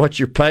this is what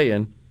you're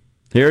paying.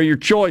 Here are your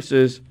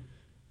choices.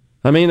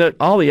 I mean,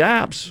 all the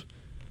apps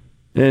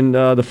and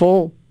the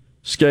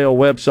full-scale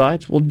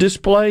websites will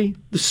display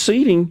the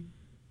seating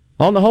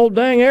on the whole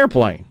dang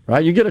airplane,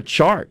 right? You get a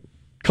chart,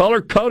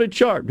 color-coded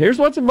chart. Here's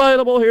what's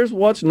available. Here's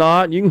what's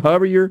not. You can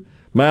hover your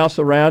mouse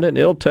around it, and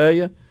it'll tell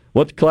you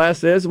what the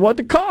class is and what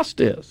the cost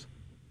is.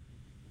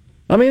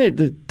 I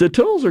mean, the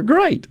tools are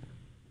great,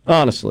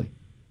 honestly.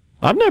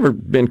 I've never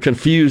been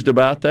confused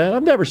about that.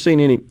 I've never seen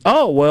any,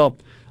 oh, well,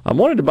 I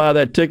wanted to buy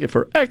that ticket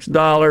for X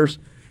dollars,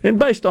 and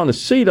based on the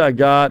seat I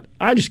got,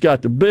 I just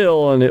got the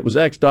bill, and it was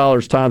X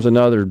dollars times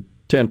another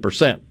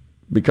 10%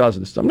 because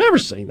of this. I've never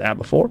seen that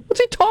before. What's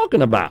he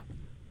talking about?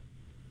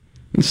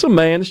 And some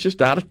man that's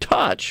just out of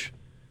touch.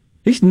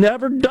 He's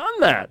never done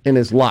that in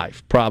his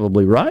life,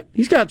 probably, right?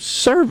 He's got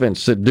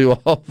servants that do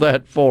all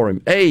that for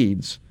him,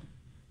 aides.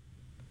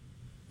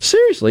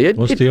 Seriously.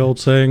 What's the old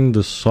saying?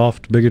 The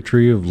soft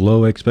bigotry of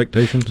low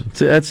expectations?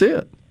 That's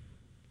it.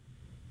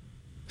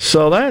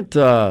 So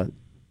that,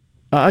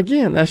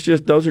 again,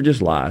 those are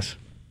just lies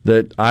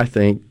that I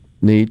think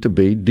need to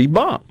be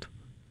debunked.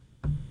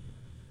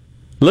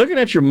 Looking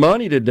at your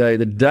money today,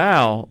 the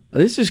Dow,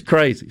 this is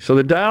crazy. So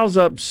the Dow's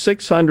up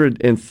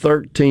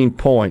 613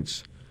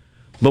 points.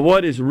 But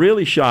what is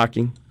really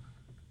shocking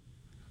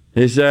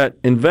is that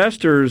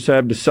investors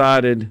have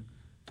decided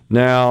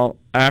now,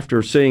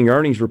 after seeing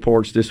earnings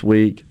reports this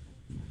week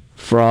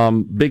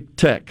from big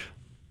tech,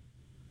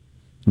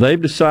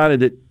 they've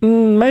decided that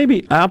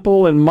maybe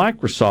Apple and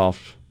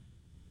Microsoft,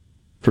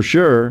 for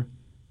sure,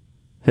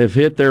 have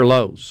hit their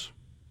lows.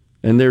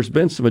 And there's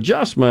been some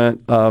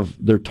adjustment of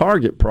their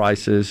target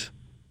prices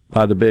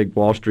by the big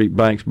Wall Street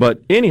banks.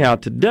 But anyhow,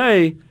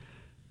 today,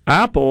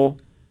 Apple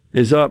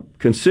is up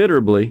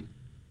considerably,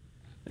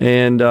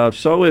 and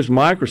so is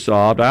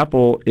Microsoft.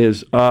 Apple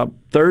is up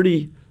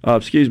 10%,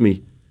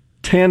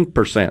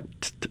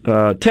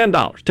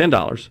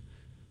 $10,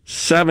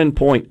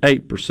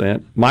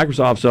 7.8%.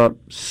 Microsoft's up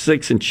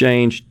 6 and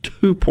change,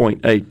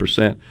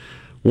 2.8%.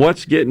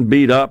 What's getting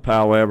beat up,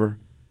 however,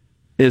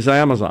 is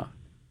Amazon.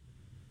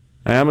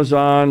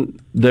 Amazon,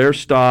 their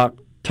stock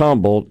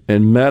tumbled,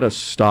 and Meta's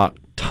stock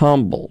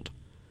tumbled.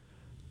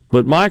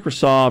 But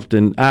Microsoft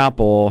and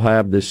Apple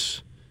have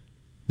this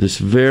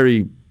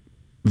very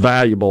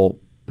valuable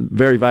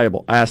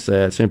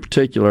assets, in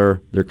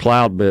particular their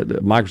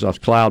Microsoft's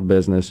cloud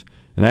business.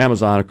 And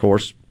Amazon, of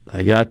course,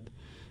 they got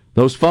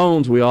those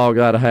phones we all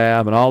got to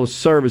have, and all the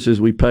services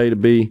we pay to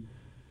be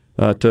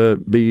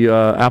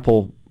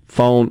Apple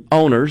phone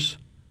owners.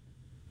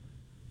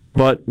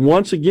 But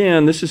once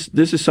again, this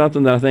is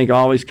something that I think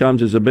always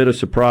comes as a bit of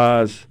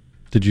surprise.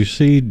 Did you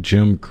see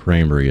Jim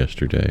Cramer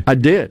yesterday? I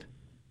did.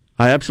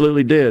 I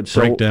absolutely did.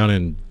 Break down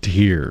in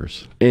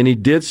tears. And he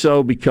did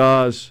so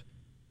because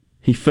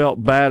he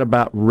felt bad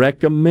about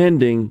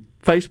recommending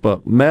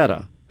Facebook,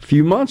 Meta, a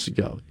few months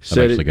ago. I've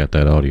actually got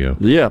that audio.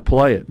 Yeah,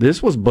 play it.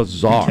 This was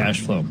bizarre.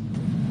 Cash flow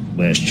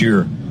last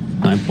year,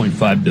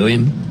 $9.5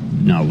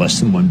 billion, now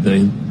less than $1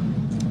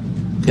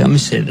 billion. Yeah, let me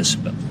say this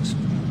about this.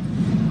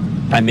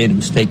 I made a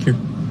mistake here.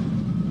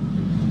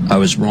 I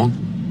was wrong.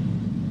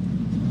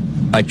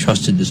 I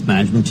trusted this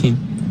management team.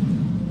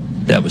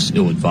 That was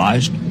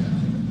ill-advised.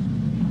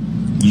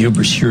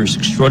 Hubris here is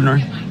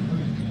extraordinary.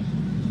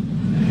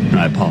 And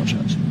I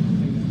apologize.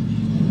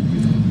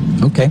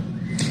 Okay.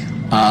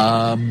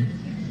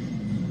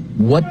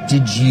 What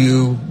did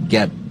you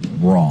get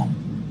wrong?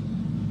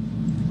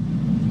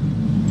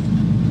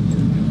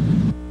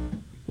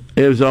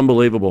 It was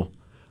unbelievable.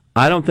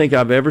 I don't think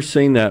I've ever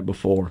seen that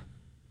before.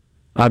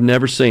 I've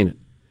never seen it.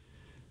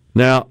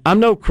 Now, I'm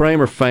no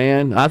Cramer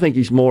fan. I think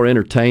he's more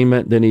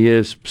entertainment than he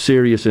is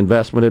serious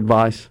investment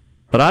advice.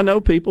 But I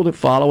know people that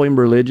follow him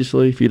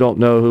religiously. If you don't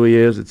know who he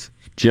is, it's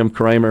Jim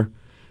Cramer.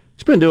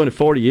 He's been doing it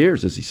 40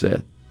 years, as he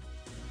said.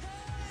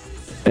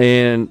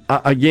 And,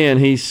 again,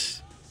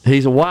 he's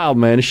a wild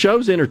man. The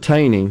show's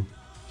entertaining,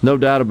 no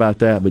doubt about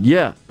that. But,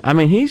 yeah, I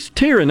mean, he's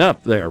tearing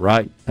up there,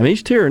 right? I mean,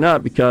 he's tearing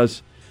up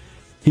because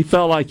he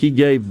felt like he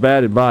gave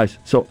bad advice.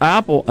 So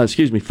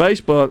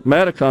Facebook,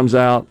 Meta comes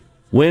out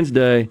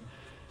Wednesday,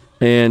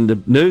 and the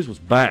news was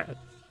bad.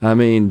 I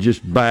mean,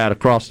 just bad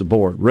across the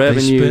board.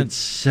 Revenue. They spent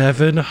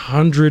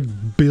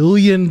 $700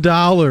 billion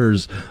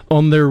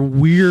on their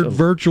weird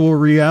virtual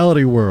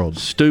reality world.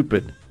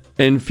 Stupid.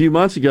 And a few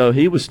months ago,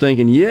 he was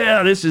thinking,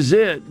 yeah, this is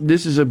it.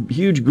 This is a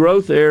huge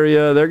growth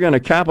area. They're going to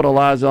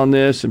capitalize on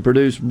this and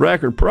produce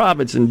record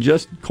profits, and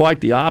just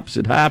quite the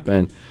opposite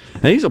happened.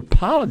 And he's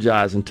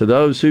apologizing to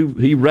those who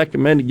he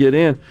recommended get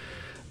in.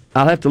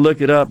 I'll have to look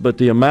it up, but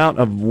the amount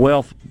of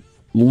wealth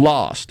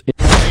lost.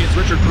 Hey, it's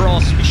Richard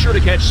Cross. Be sure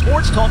to catch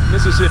Sports Talk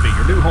Mississippi,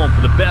 your new home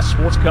for the best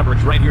sports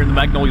coverage right here in the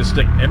Magnolia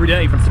State. Every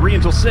day from 3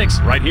 until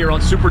 6, right here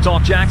on Super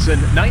Talk Jackson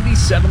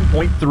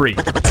 97.3.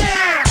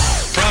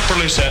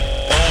 Properly set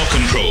all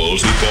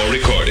controls before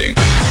recording.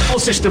 All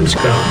systems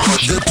go.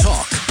 The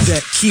Talk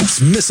that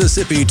keeps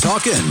Mississippi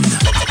talking.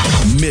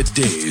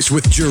 Middays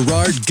with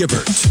Gerard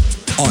Gibbert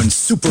on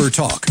Super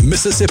Talk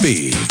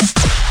Mississippi.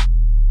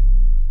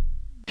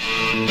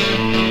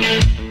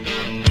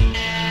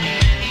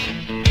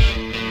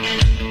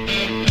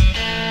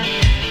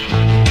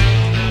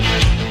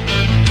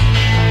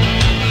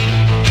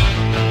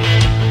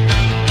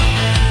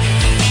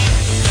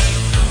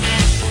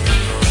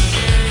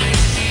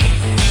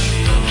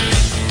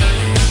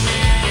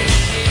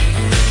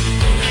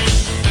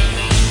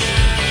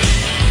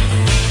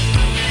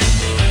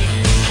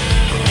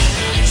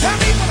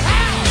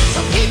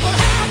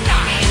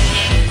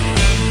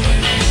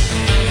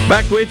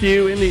 Back with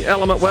you in the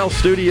Element Wealth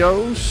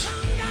Studios.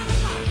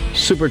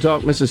 Super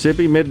Talk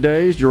Mississippi,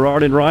 middays,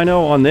 Gerard and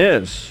Rhino on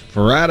this.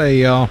 Friday,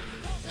 y'all.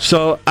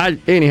 So,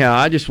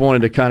 I just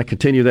wanted to kind of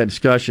continue that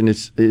discussion.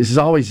 It's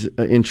always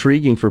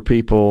intriguing for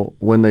people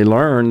when they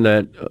learn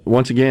that,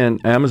 once again,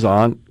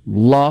 Amazon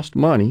lost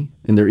money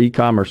in their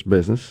e-commerce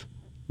business.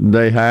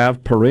 They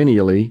have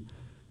perennially,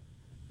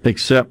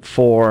 except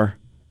for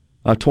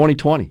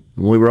 2020,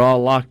 when we were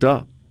all locked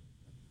up.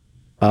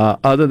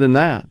 Other than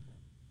that,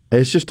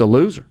 it's just a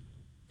loser.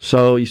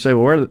 So you say,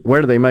 well,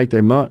 where do they make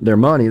their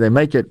money? They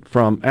make it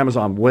from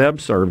Amazon Web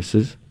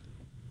Services.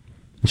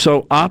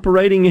 So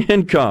operating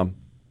income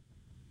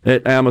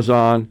at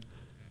Amazon,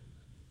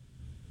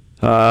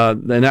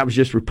 and that was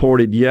just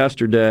reported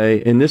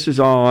yesterday, and this is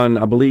on,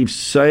 I believe,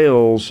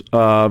 sales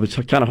of, it's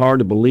kind of hard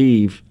to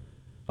believe,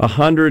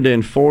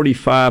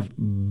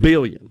 $145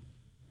 billion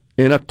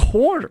in a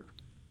quarter.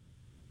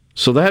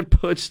 So that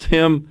puts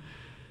them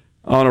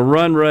on a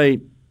run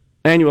rate,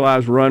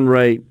 annualized run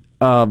rate,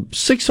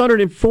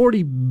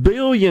 $640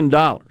 billion.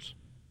 So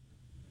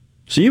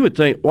you would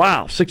think,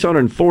 wow,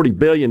 $640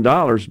 billion,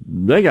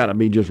 they got to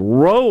be just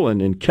rolling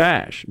in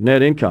cash,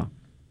 net income.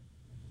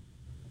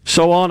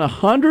 So on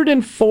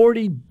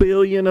 $140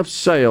 billion of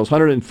sales,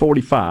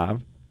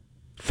 $145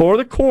 for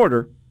the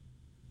quarter,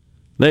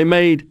 they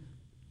made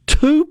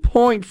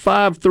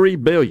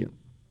 $2.53 billion.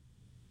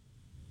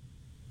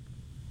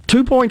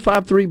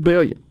 $2.53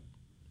 billion.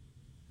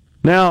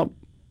 Now,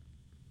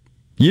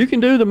 you can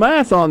do the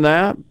math on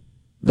that.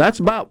 That's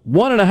about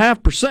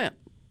 1.5%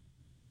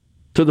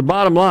 to the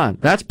bottom line.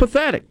 That's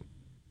pathetic.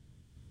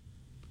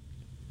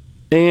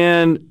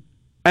 And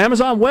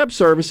Amazon Web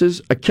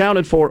Services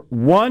accounted for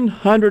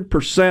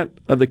 100%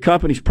 of the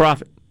company's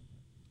profit.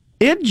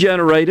 It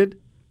generated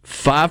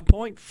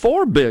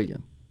 $5.4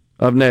 billion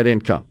of net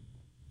income.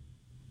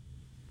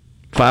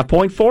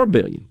 $5.4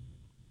 billion.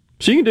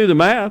 So you can do the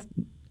math.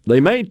 They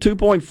made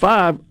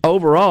 2.5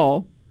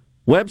 overall.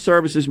 Web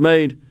Services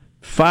made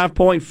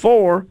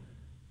 5.4.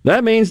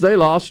 That means they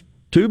lost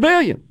 $2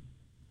 billion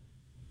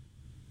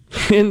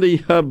in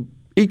the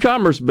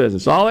e-commerce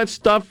business. All that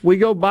stuff we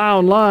go buy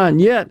online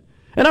yet.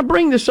 And I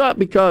bring this up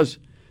because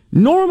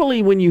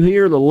normally when you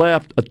hear the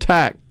left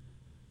attack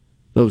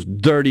those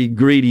dirty,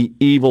 greedy,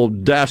 evil,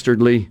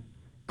 dastardly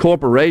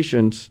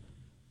corporations,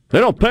 they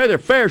don't pay their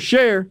fair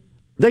share.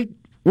 They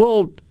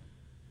will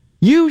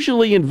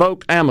usually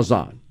invoke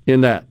Amazon in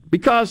that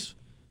because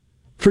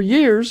for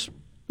years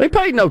they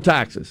paid no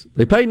taxes.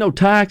 They paid no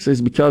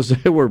taxes because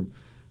they were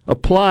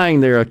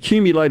applying their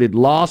accumulated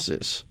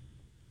losses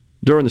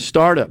during the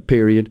startup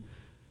period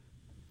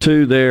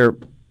to their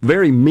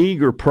very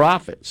meager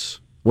profits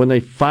when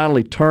they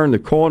finally turned the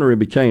corner and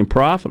became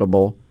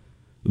profitable.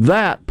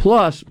 That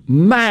plus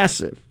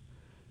massive,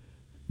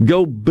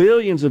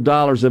 billions of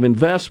dollars of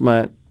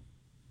investment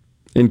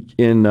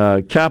in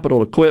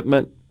capital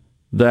equipment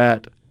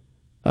that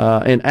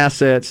and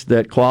assets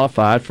that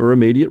qualified for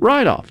immediate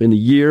write-off in the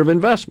year of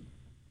investment.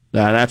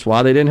 Now, that's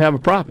why they didn't have a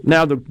profit.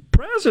 Now, the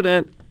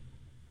president,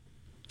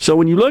 so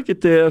when you look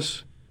at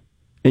this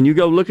and you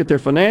go look at their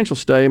financial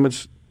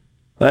statements,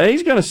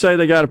 he's going to say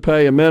they got to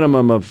pay a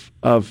minimum of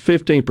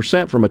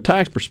 15% from a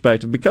tax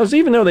perspective because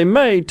even though they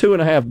made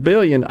 $2.5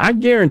 billion, I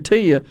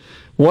guarantee you,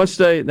 once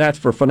that's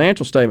for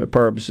financial statement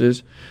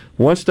purposes,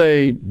 once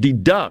they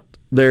deduct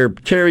their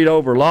carried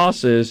over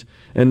losses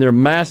and their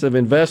massive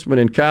investment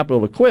in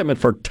capital equipment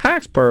for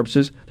tax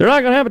purposes, they're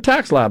not going to have a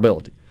tax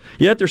liability.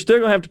 Yet they're still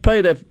going to have to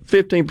pay that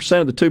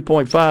 15% of the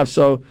 2.5,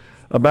 so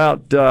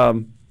about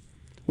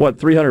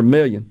 $300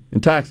 million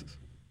in taxes.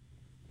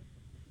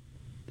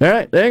 All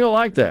right, they ain't gonna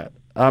like that.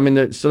 I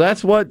mean, so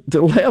that's what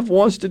the left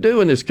wants to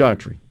do in this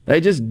country.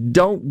 They just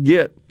don't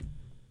get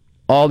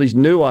all these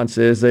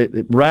nuances. They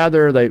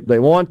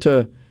want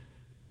to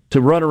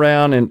run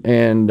around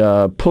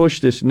and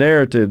push this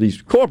narrative.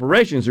 These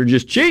corporations are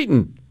just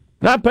cheating,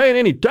 not paying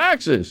any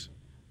taxes,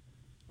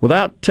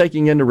 without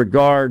taking into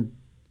regard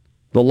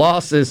the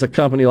losses a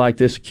company like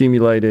this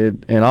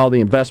accumulated and all the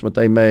investment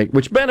they make,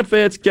 which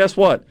benefits, guess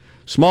what?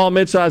 Small,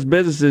 mid-sized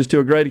businesses to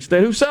a great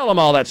extent who sell them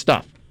all that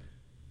stuff.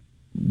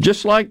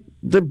 Just like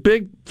the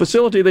big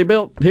facility they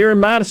built here in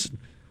Madison.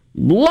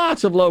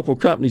 Lots of local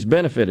companies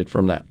benefited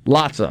from that.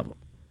 Lots of them.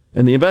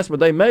 And the investment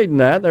they made in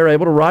that, they're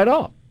able to write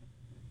off.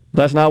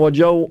 That's not what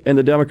Joe and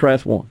the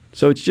Democrats want.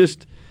 So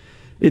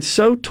it's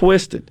so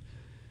twisted.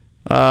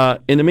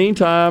 In the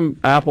meantime,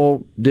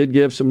 Apple did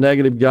give some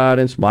negative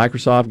guidance.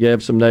 Microsoft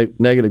gave some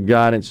negative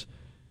guidance.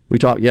 We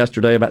talked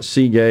yesterday about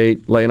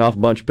Seagate laying off a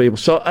bunch of people.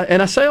 So,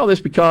 and I say all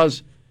this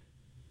because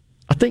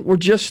I think we're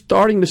just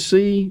starting to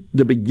see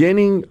the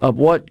beginning of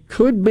what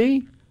could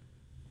be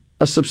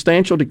a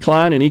substantial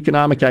decline in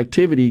economic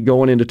activity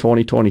going into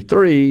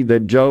 2023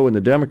 that Joe and the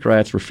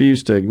Democrats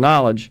refuse to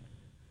acknowledge.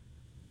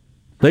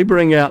 They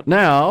bring out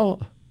now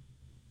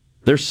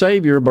their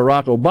savior,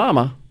 Barack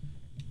Obama.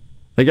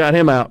 They got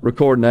him out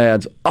recording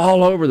ads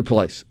all over the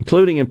place,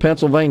 including in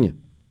Pennsylvania.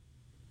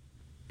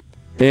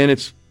 And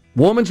it's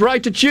woman's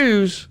right to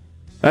choose.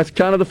 That's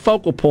kind of the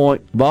focal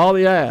point of all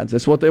the ads.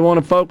 That's what they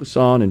want to focus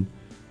on. And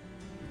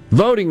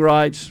voting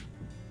rights,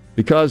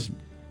 because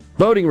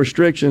voting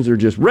restrictions are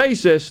just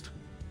racist.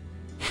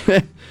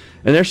 And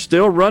they're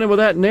still running with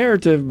that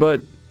narrative.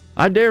 But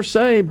I dare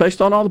say,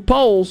 based on all the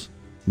polls,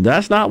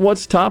 that's not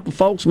what's top of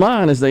folks'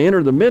 mind as they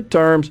enter the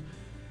midterms.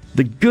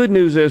 The good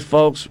news is,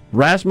 folks,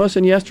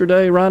 Rasmussen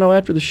yesterday, Rhino,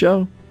 after the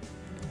show,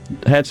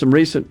 had some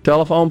recent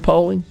telephone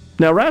polling.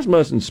 Now,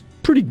 Rasmussen's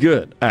pretty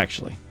good,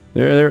 actually.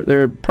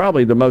 They're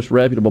probably the most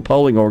reputable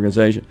polling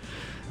organization.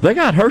 They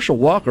got Herschel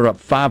Walker up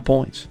 5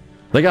 points.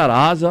 They got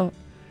Oz up.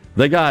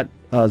 They got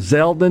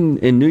Zeldin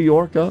in New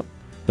York up.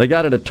 They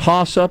got it a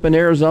toss-up in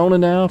Arizona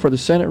now for the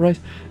Senate race.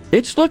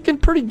 It's looking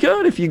pretty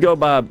good if you go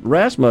by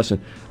Rasmussen.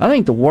 I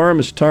think the worm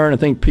has turned. I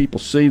think people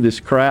see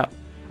this crap.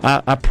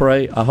 I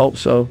pray. I hope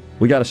so.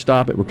 We got to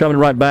stop it. We're coming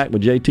right back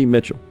with JT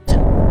Mitchell.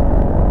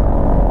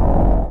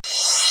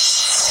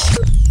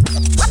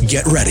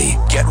 Get ready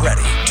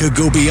to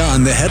go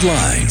beyond the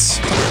headlines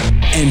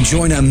and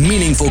join a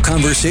meaningful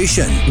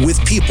conversation with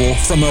people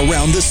from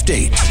around the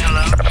state.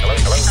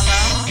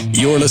 Hello?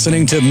 You're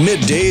listening to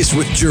Middays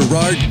with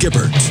Gerard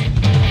Gibbert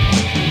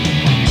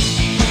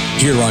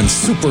here on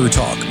Super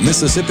Talk,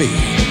 Mississippi.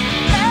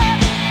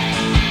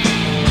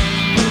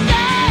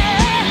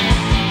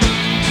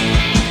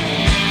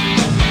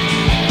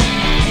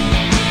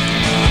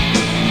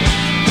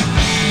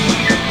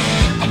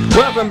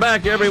 Welcome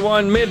back,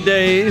 everyone.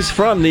 Middays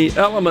from the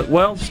Element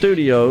Wealth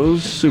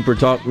Studios, Super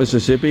Talk,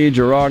 Mississippi.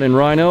 Gerard and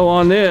Rhino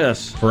on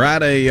this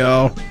Friday,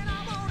 y'all.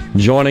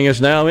 Joining us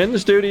now in the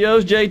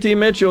studios, JT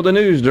Mitchell, the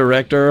news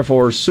director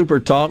for Super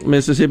Talk,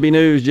 Mississippi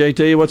News.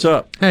 JT, what's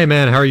up? Hey,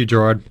 man. How are you,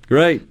 Gerard?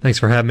 Great. Thanks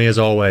for having me, as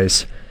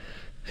always.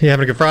 You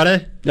having a good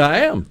Friday? I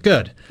am.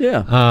 Good.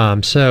 Yeah.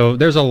 So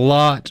there's a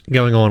lot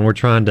going on. We're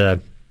trying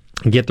to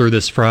get through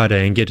this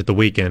Friday and get to the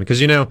weekend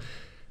because, you know,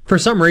 for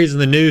some reason,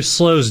 the news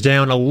slows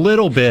down a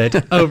little bit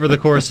over the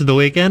course of the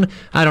weekend.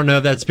 I don't know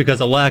if that's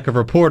because of lack of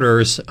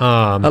reporters.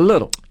 A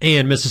little.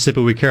 In Mississippi,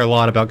 we care a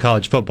lot about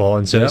college football,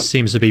 and so It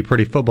seems to be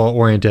pretty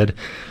football-oriented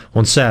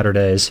on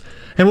Saturdays.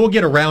 And we'll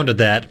get around to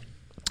that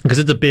because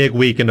it's a big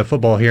weekend of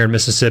football here in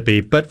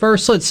Mississippi. But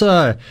first, let's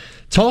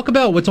talk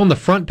about what's on the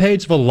front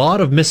page of a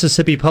lot of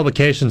Mississippi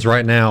publications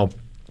right now.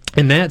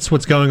 And that's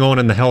what's going on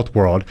in the health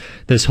world.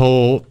 This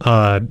whole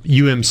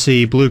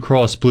UMC, Blue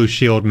Cross Blue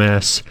Shield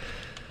mess.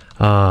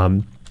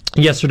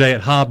 Yesterday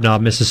at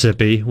Hobnob,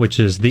 Mississippi, which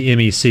is the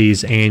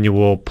MEC's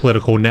annual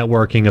political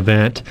networking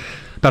event,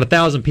 about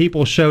 1,000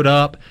 people showed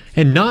up,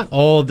 and not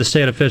all of the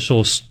state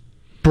officials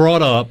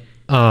brought up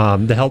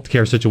the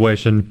healthcare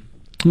situation,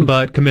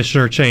 but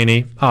Commissioner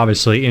Cheney,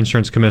 obviously,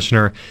 insurance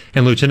commissioner,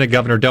 and Lieutenant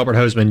Governor Delbert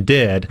Hosemann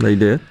did. They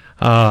did.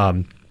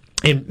 And,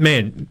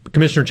 man,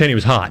 Commissioner Cheney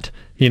was hot.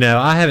 You know,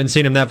 I haven't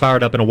seen him that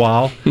fired up in a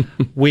while.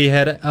 We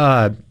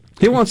had...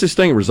 he wants this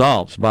thing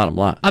resolved, bottom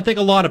line. I think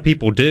a lot of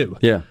people do.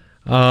 Yeah.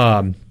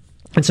 And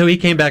so he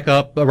came back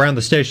up around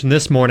the station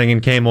this morning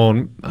and came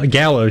on a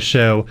Gallo's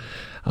show.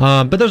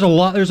 But there's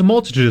a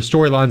multitude of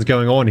storylines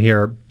going on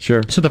here.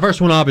 Sure. So the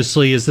first one,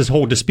 obviously, is this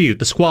whole dispute,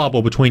 the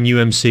squabble between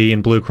UMC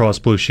and Blue Cross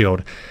Blue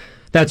Shield.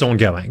 That's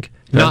ongoing.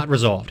 Not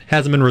resolved.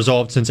 Hasn't been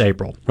resolved since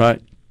April.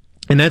 Right.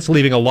 And that's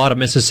leaving a lot of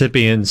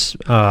Mississippians,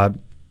 out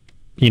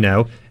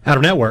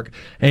of network.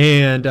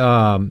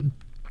 And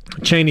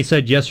Cheney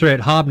said yesterday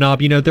at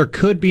Hobnob, there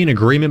could be an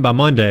agreement by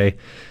Monday.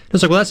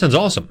 It's like, well, that sounds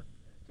awesome.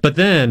 But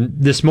then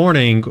this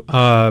morning,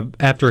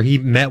 after he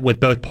met with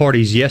both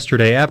parties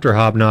yesterday after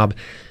Hobnob,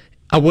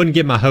 I wouldn't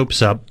get my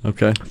hopes up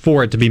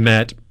for it to be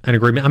met, an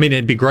agreement. I mean,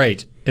 it'd be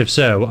great if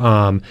so.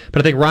 But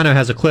I think Rhino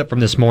has a clip from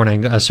this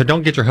morning, so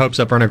don't get your hopes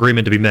up for an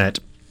agreement to be met.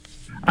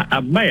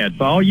 I'm mad,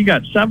 Paul. You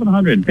got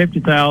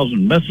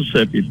 750,000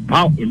 Mississippi,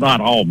 not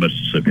all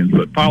Mississippians,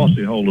 but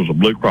policyholders of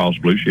Blue Cross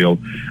Blue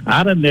Shield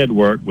out of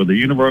network with the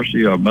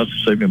University of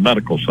Mississippi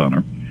Medical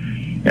Center.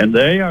 And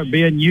they are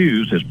being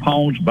used as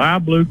pawns by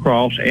Blue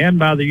Cross and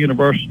by the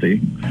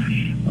university.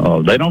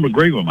 They don't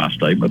agree with my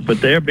statement,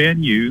 but they're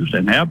being used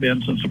and have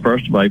been since the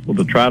 1st of April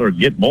to try to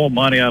get more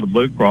money out of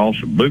Blue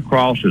Cross. And Blue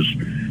Cross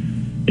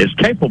is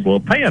capable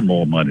of paying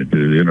more money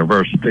to the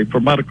university for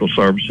medical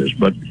services,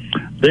 but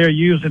they're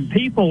using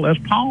people as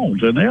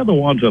pawns, and they're the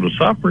ones that are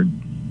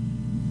suffering.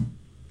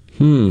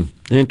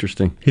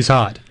 Interesting. He's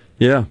hot.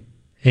 Yeah.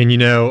 And,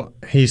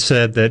 he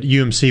said that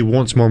UMC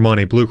wants more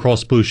money. Blue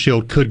Cross Blue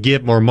Shield could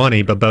give more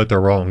money, but both are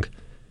wrong.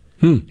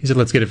 He said,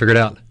 let's get it figured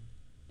out.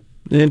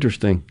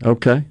 Interesting.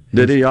 Okay.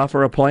 Did he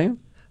offer a plan?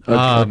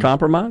 a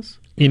compromise?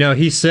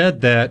 He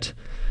said that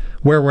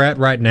where we're at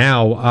right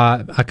now,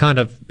 I kind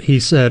of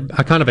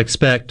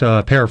expect,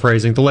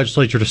 paraphrasing, the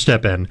legislature to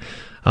step in.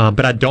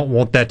 But I don't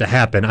want that to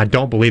happen. I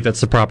don't believe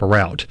that's the proper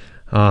route.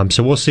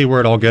 So we'll see where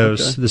it all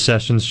goes. Okay. The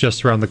session's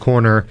just around the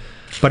corner.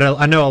 But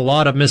I know a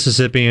lot of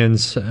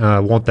Mississippians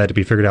want that to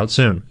be figured out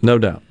soon. No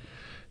doubt.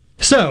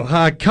 So,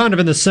 kind of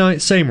in the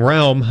same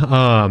realm,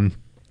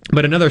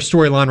 but another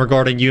storyline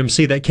regarding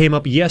UMC that came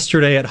up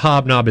yesterday at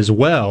Hobnob as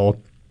well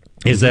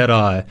is that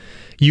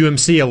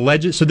UMC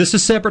alleged. So this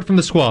is separate from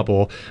the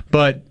squabble,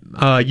 but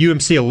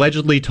UMC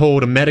allegedly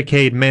told a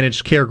Medicaid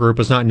managed care group,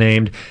 was not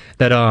named,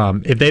 that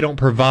if they don't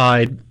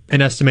provide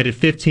an estimated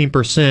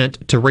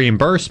 15% to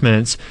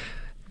reimbursements,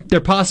 they're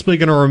possibly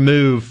going to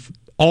remove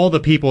all the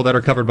people that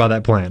are covered by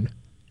that plan.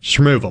 Just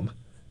remove them.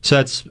 So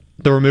that's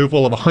the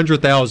removal of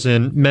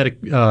 100,000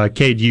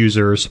 Medicaid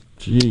users,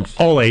 Jeez.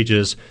 All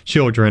ages,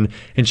 children,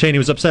 and Cheney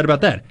was upset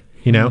about that.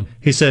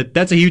 He said,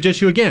 that's a huge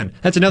issue again.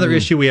 That's another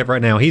issue we have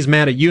right now. He's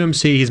mad at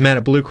UMC, he's mad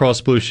at Blue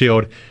Cross Blue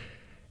Shield,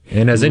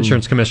 and as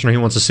insurance commissioner, he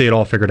wants to see it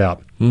all figured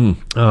out.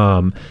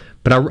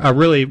 But I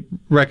really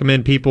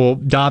recommend people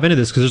dive into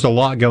this because there's a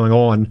lot going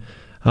on.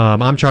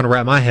 I'm trying to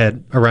wrap my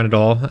head around it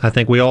all. I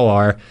think we all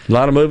are. A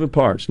lot of moving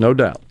parts, no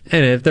doubt.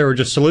 And if there were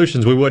just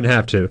solutions, we wouldn't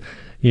have to.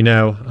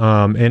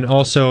 And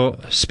also,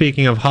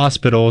 speaking of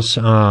hospitals,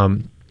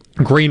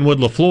 Greenwood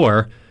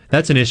LaFleur,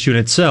 that's an issue in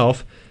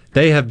itself.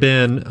 They have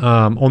been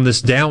on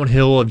this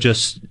downhill of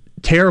just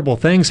terrible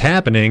things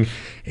happening,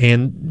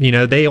 and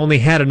they only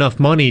had enough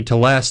money to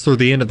last through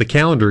the end of the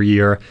calendar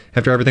year.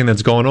 After everything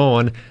that's gone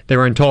on, they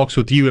were in talks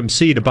with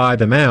UMC to buy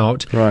them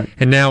out, right?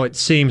 And now it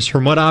seems,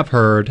 from what I've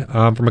heard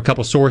from a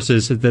couple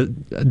sources,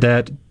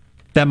 that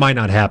might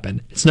not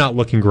happen. It's not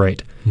looking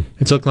great.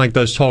 It's looking like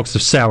those talks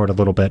have soured a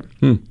little bit,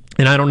 and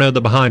I don't know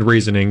the behind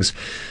reasonings,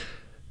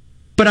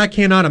 but I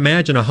cannot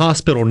imagine a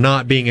hospital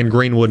not being in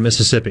Greenwood,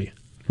 Mississippi.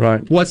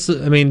 Right.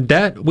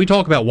 That we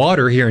talk about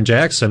water here in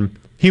Jackson,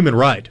 human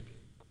right.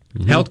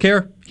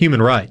 Healthcare,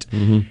 human right.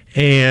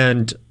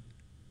 And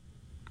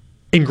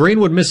in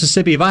Greenwood,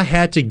 Mississippi, if I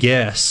had to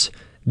guess,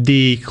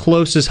 the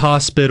closest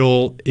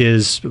hospital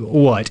is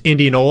what,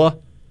 Indianola?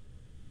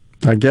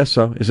 I guess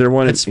so. Is there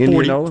one in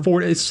Indianola?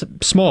 40, it's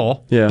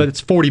small, yeah, but it's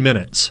 40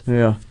 minutes.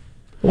 Yeah.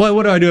 Well,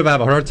 what do I do if I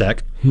have a heart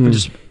attack?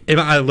 If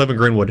I live in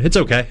Greenwood, it's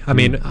okay. I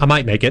mean, I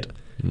might make it.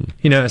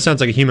 It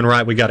sounds like a human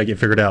right we got to get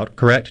figured out,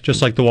 correct?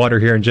 Just like the water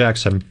here in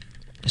Jackson.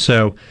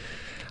 So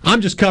I'm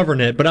just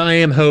covering it, but I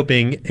am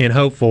hoping and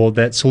hopeful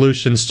that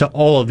solutions to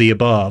all of the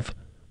above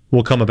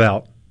will come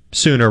about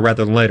sooner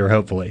rather than later,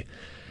 hopefully.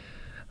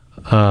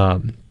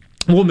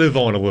 We'll move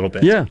on a little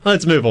bit. Yeah.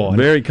 Let's move on.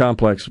 Very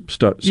complex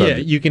subject. Yeah,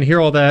 you can hear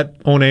all that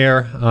on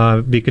air,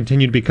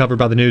 continue to be covered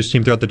by the news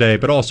team throughout the day,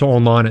 but also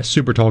online at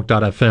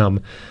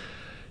supertalk.fm.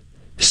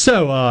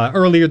 So,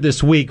 earlier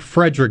this week,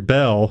 Frederick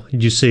Bell,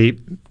 did you see,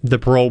 the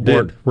parole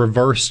board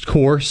reversed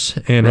course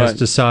and has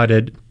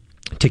decided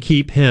to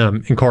keep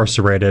him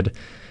incarcerated.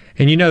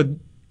 And,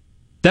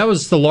 that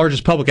was the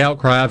largest public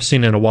outcry I've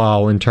seen in a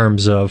while in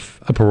terms of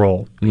a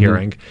parole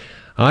hearing.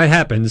 It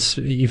happens.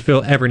 You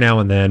feel every now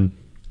and then.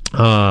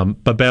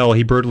 But Bell,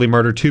 he brutally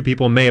murdered 2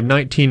 people in May of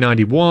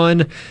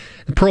 1991.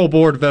 The parole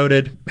board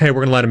voted, hey,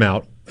 we're going to let him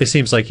out. It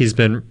seems like he's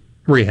been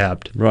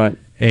rehabbed. Right.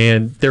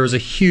 And there was a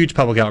huge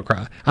public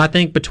outcry. I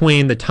think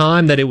between the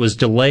time that it was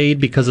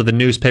delayed because of the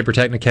newspaper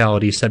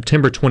technicality,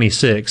 September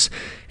 26,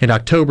 and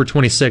October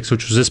 26,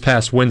 which was this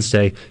past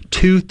Wednesday,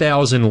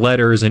 2,000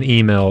 letters and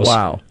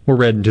emails were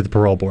written to the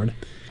parole board.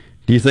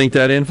 Do you think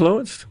that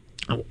influenced?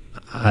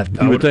 I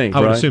would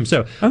assume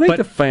so. I think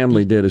the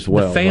family did as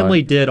well. The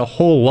family did a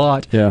whole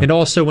lot, and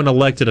also when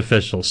elected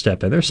officials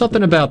step in. There's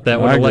something about that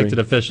when elected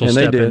officials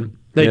step in.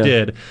 They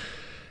did.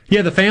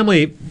 Yeah, the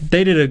family,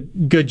 they did a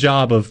good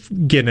job of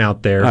getting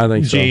out there. I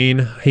think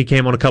Gene, he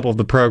came on a couple of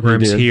the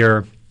programs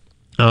here,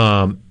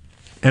 and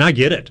I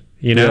get it.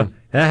 That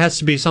has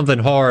to be something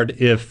hard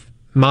if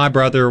my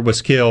brother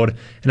was killed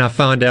and I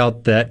find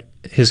out that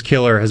his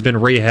killer has been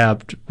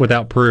rehabbed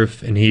without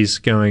proof and he's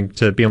going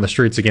to be on the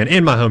streets again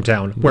in my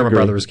hometown where my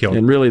brother was killed.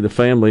 And really the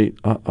family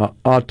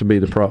ought to be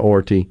the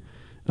priority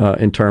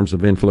in terms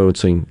of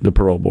influencing the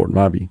parole board, in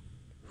my view.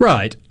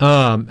 Right.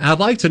 I'd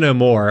like to know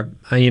more,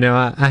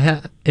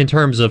 in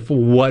terms of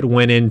what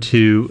went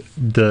into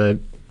the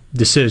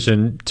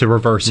decision to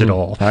reverse it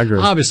all. I agree.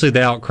 Obviously,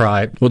 the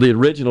outcry. Well, the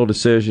original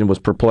decision was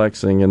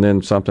perplexing, and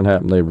then something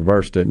happened. They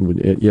reversed it, and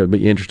it'd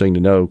be interesting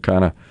to know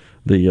kind of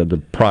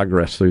the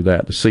progress through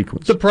that, the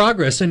sequence. The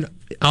progress, and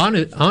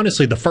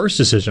honestly, the first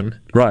decision.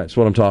 Right. That's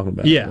what I'm talking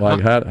about. Yeah.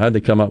 Like, how'd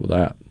they come up with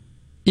that?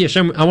 Yeah,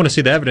 I want to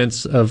see the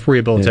evidence of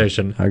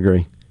rehabilitation. Yeah, I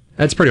agree.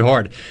 That's pretty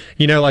hard.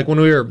 Like when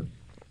we were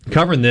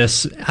covering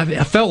this,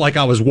 I felt like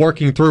I was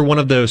working through one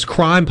of those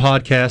crime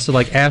podcasts that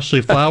like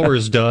Ashley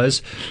Flowers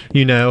does.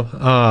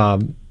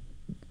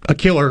 A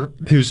killer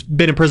who's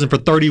been in prison for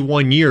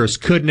 31 years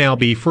could now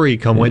be free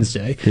come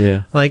Wednesday.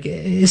 Yeah. Like,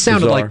 it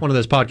sounded like one of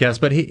those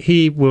podcasts, but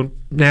he will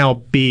now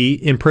be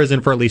in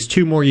prison for at least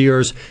 2 more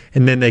years,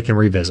 and then they can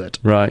revisit.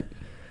 Right.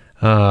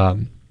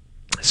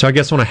 So I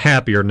guess on a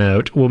happier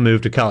note, we'll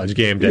move to College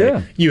Game Day.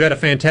 Yeah. You had a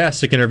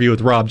fantastic interview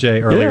with Rob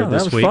J. earlier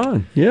this that was week.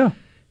 fun. Yeah.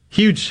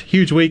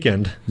 Huge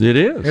weekend. It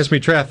is. Here's me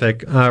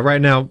traffic.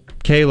 Right now,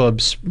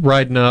 Caleb's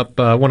writing up,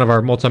 one of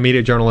our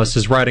multimedia journalists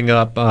is writing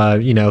up,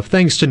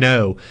 things to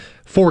know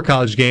for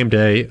College Game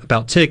Day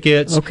about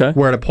tickets,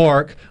 where to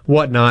park,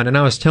 whatnot. And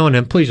I was telling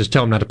him, please just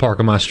tell him not to park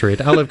on my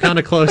street. I live kind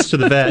of close to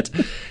the vet.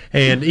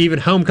 And even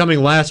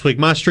homecoming last week,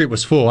 my street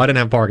was full. I didn't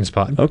have a parking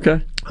spot. Okay.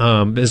 It's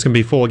going to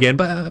be full again.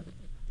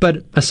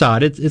 But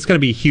aside, it's going to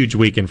be a huge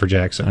weekend for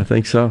Jackson. I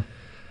think so.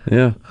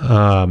 Yeah.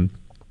 And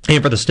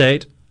for the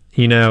state,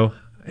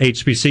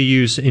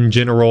 HBCUs in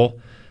general.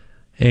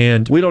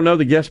 And we don't know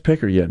the guest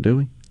picker yet, do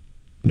we?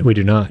 We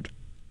do not.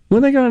 When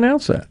are they going to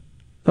announce that?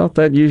 I thought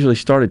that usually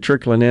started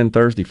trickling in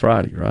Thursday,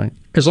 Friday, right?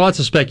 There's lots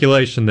of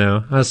speculation,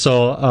 though. I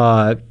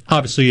saw,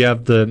 obviously, you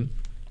have the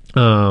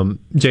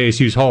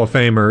JSU's Hall of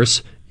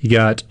Famers. You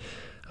got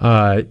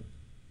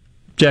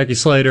Jackie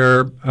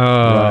Slater.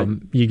 Right.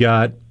 You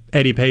got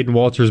Eddie Payton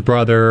Walter's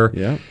brother.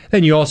 Yeah.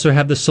 And you also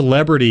have the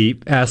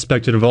celebrity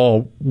aspect of it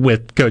all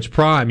with Coach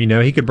Prime.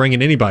 He could bring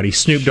in anybody.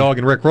 Snoop Dogg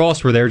and Rick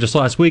Ross were there just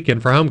last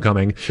weekend for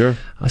homecoming. Sure.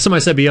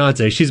 Somebody said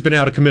Beyonce. She's been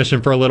out of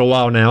commission for a little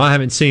while now. I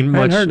haven't seen much.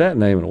 I haven't heard that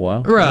name in a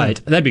while. Right.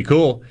 That'd be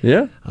cool.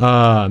 Yeah.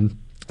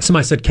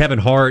 Somebody said Kevin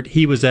Hart.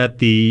 He was at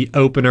the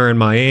opener in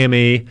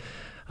Miami.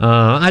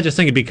 I just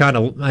think it'd be kind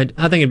of. I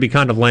think it'd be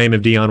kind of lame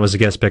if Dion was a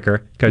guest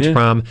picker. Coach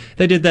Prime.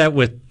 They did that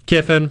with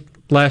Kiffin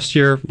last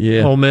year.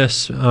 Yeah. Ole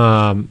Miss.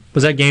 Was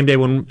that game day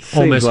when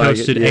Ole Miss like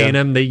hosted it, yeah.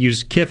 A&M? They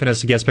used Kiffin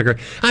as a guest picker.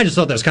 I just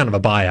thought that was kind of a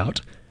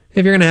buyout.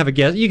 If you're going to have a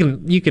guest,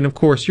 you can of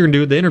course you're going to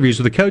do the interviews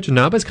with the coach and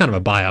not, but it's kind of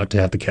a buyout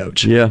to have the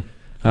coach. Yeah,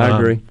 I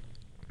agree.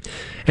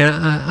 And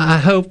I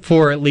hope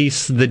for at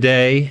least the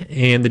day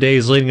and the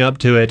days leading up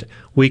to it,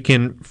 we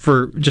can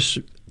just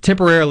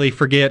temporarily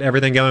forget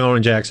everything going on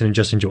in Jackson and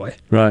just enjoy.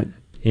 Right.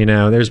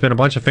 There's been a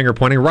bunch of finger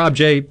pointing. Rob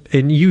J.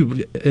 and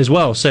you as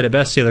well said it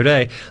best the other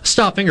day.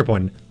 Stop finger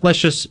pointing. Let's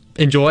just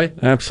enjoy.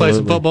 Absolutely. Play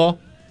some football.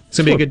 It's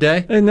going to be a good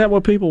day. Isn't that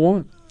what people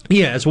want?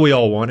 Yeah, it's what we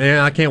all want.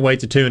 And I can't wait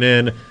to tune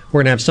in. We're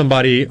going to have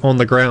somebody on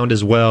the ground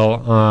as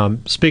well.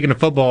 Speaking of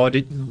football,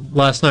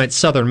 last night,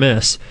 Southern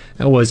Miss,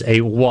 that was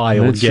a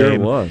wild game. Sure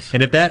was.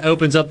 And if that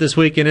opens up this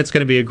weekend, it's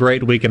going to be a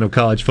great weekend of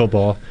college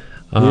football.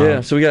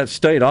 So we got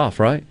State off,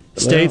 right?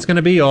 State's going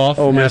to be off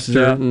Ole Miss is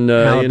after out in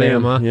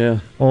Alabama. A&M, yeah.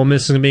 Ole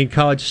Miss is going to be in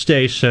College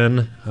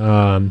Station.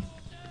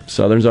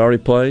 Southern's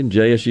already played.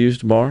 JSU's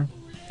tomorrow.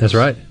 That's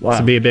right. Wow. It's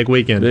going to be a big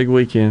weekend. Big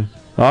weekend.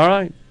 All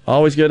right.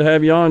 Always good to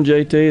have you on,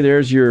 JT.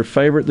 There's your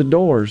favorite, The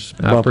Doors.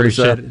 I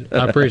appreciate it.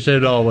 I appreciate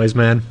it always,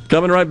 man.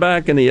 Coming right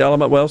back in the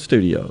Element Wealth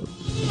Studios.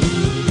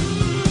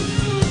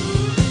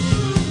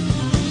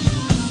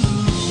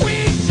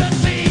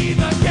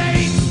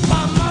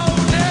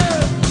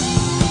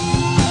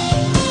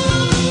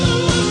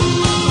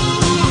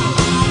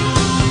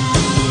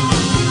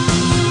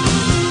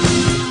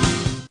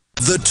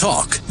 The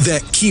talk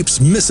that keeps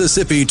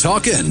Mississippi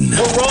talking. We're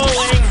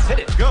rolling. Hit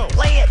it. Go.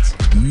 Play it.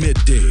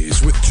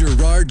 Middays with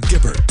Gerard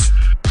Gibbert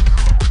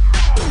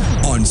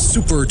on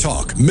Super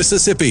Talk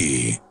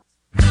Mississippi.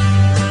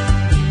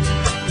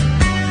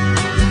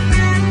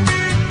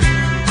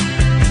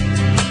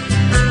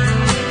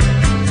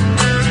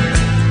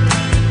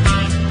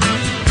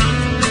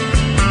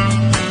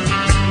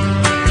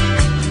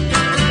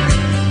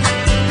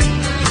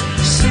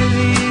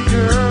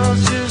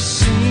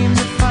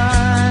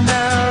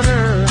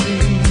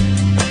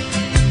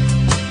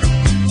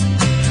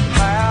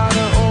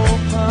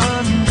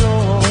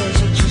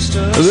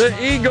 The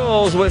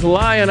Eagles with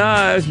Lion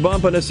Eyes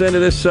bumping us into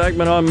this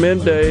segment on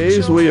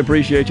middays. We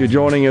appreciate you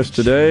joining us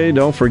today.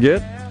 Don't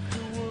forget,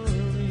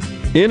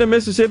 in a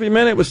Mississippi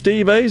Minute with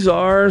Steve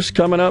Azars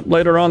coming up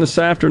later on this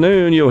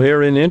afternoon, you'll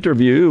hear an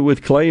interview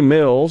with Clay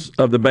Mills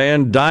of the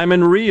band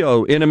Diamond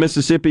Rio. In a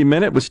Mississippi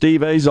Minute with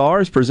Steve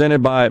Azars,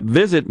 presented by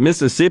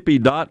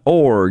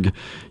visitmississippi.org.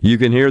 You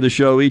can hear the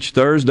show each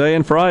Thursday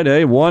and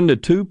Friday, 1 to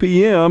 2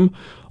 p.m.,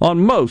 on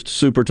most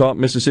SuperTalk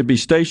Mississippi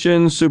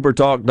stations,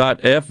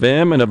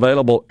 supertalk.fm, and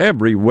available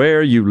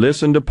everywhere you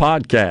listen to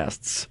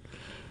podcasts.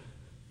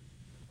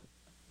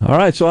 All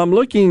right, so I'm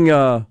looking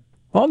on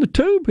the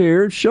tube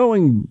here,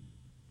 showing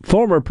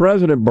former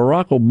President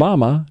Barack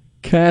Obama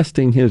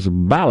casting his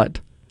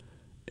ballot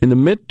in the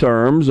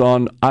midterms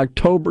on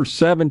October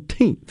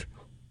 17th.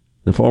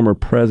 The former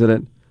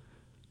president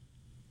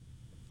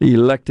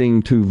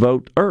electing to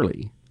vote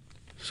early.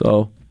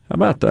 So, how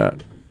about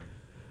that?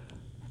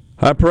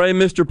 I pray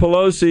Mr.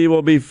 Pelosi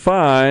will be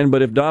fine,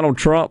 but if Donald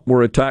Trump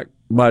were attacked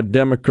by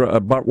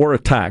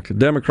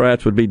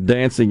Democrats would be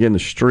dancing in the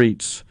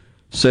streets,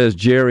 says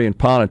Jerry in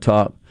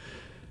Pontotoc.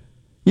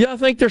 Yeah, I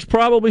think there's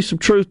probably some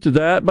truth to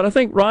that, but I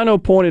think Rhino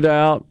pointed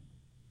out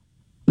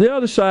the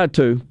other side,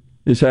 too,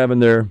 is having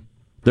their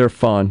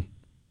fun,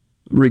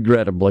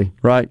 regrettably,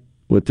 right,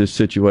 with this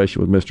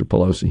situation with Mr.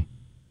 Pelosi.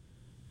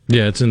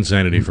 Yeah, it's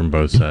insanity from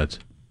both sides.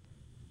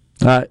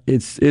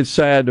 It's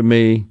sad to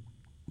me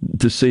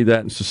to see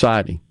that in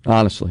society,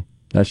 honestly.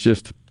 That's a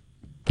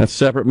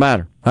separate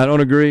matter. I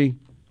don't agree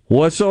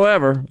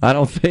whatsoever, I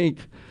don't think,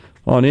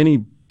 on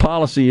any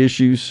policy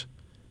issues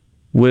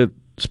with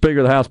Speaker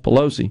of the House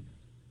Pelosi,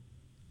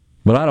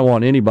 but I don't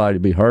want anybody to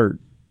be hurt,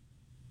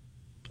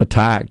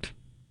 attacked,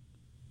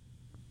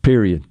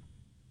 period.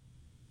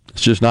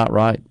 It's just not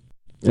right.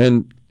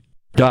 And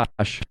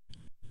gosh,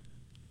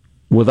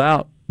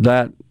 without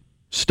that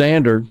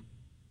standard,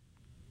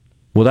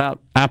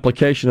 without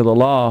application of the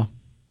law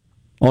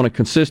on a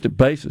consistent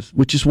basis,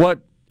 which is what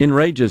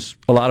enrages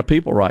a lot of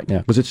people right now,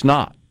 because it's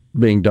not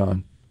being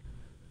done,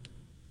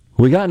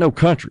 we got no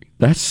country.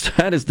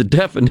 That is the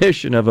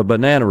definition of a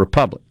banana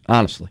republic,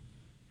 honestly.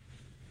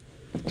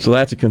 So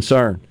that's a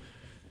concern.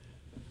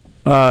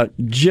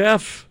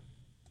 Jeff,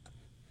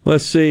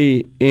 let's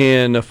see,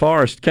 in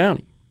Forest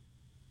County,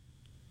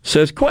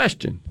 says,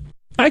 question,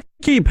 I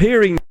keep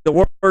hearing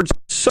the words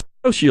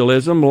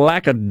socialism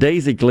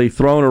lackadaisically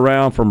thrown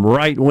around from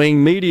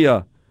right-wing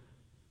media.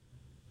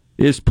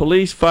 Is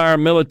police, fire,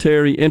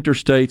 military,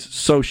 interstates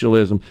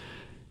socialism?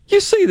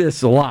 You see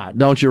this a lot,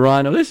 don't you,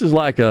 Rhino? This is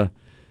like a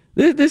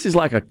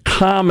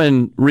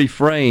common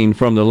refrain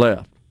from the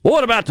left.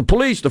 What about the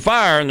police, the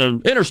fire, and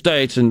the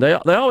interstates? And they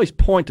always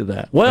point to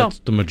that. Well, that's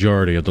the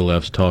majority of the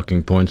left's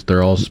talking points.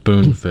 They're all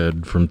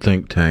spoon-fed from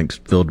think tanks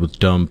filled with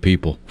dumb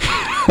people.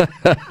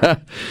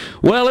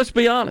 Well, let's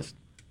be honest,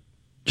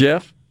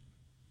 Jeff.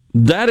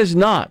 That is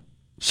not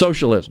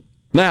socialism.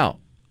 Now,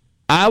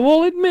 I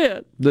will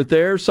admit that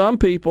there are some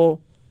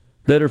people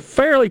that are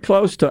fairly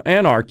close to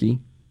anarchy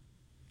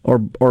or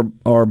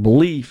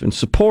belief in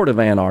support of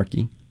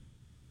anarchy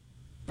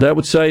that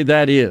would say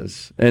that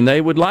is. And they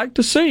would like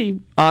to see,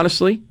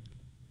 honestly,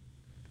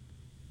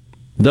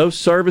 those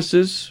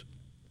services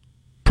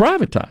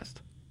privatized.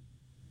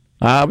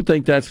 I would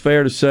think that's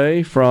fair to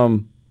say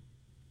from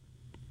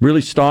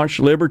really staunch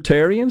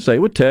libertarians. They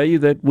would tell you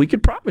that we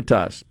could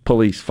privatize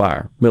police,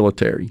 fire,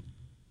 military,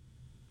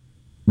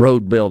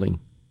 road building,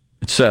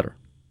 etc.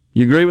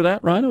 You agree with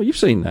that, Rhino? You've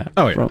seen that.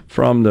 Oh, yeah.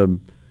 From the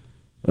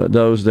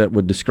those that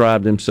would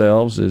describe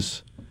themselves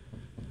as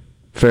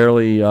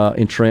fairly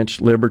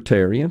entrenched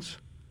libertarians.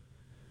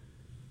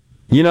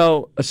 You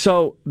know,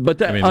 so, but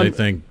that... I mean, they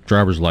think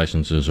driver's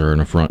licenses are an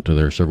affront to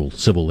their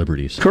civil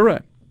liberties.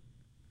 Correct.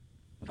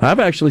 I've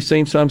actually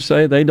seen some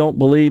say they don't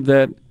believe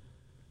that,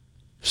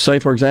 say,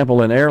 for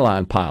example, an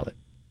airline pilot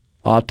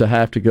ought to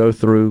have to go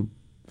through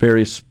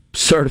various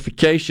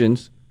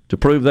certifications to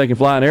prove they can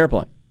fly an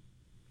airplane,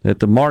 that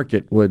the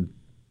market would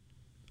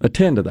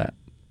attend to that.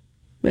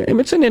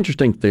 It's an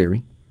interesting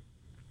theory.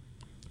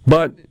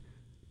 But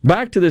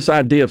back to this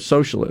idea of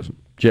socialism,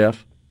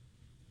 Jeff,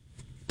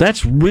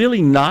 that's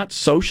really not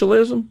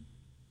socialism.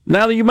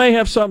 Now, you may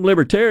have some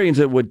libertarians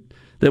that would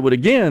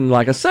again,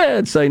 like I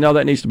said, say, no,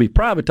 that needs to be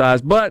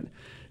privatized, but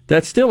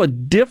that's still a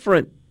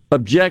different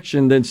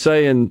objection than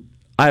saying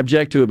I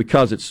object to it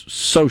because it's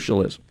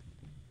socialism.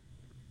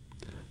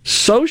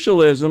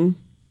 Socialism,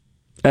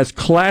 as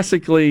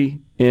classically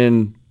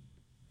and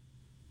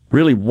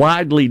really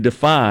widely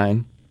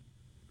defined,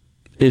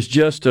 is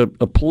just a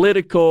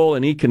political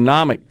and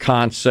economic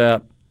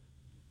concept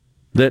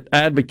that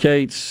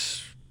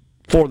advocates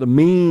for the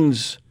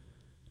means,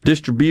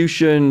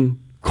 distribution,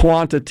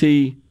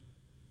 quantity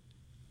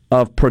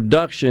of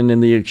production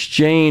and the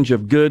exchange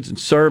of goods and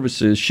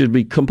services should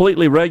be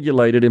completely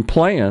regulated and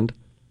planned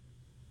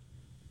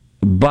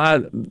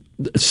by,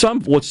 some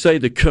would say,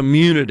 the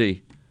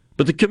community.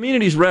 But the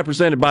community is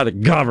represented by the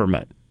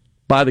government.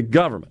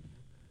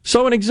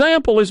 So an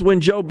example is when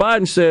Joe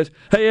Biden says,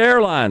 hey,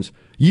 airlines,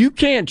 you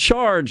can't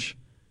charge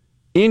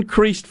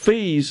increased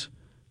fees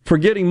for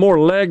getting more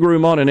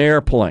legroom on an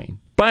airplane.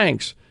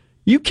 Banks,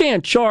 you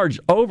can't charge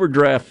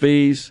overdraft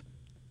fees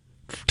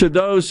to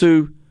those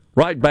who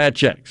write bad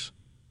checks.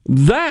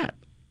 That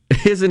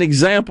is an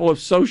example of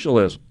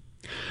socialism.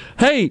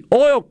 Hey,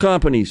 oil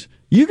companies,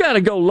 you got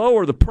to go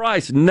lower the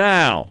price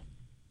now.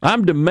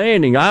 I'm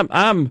demanding,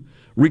 I'm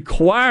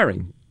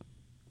requiring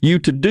you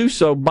to do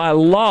so by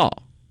law.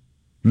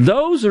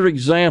 Those are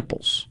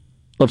examples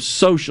of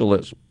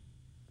socialism.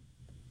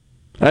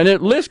 And the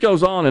list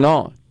goes on and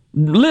on.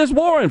 Liz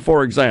Warren,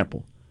 for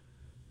example,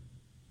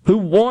 who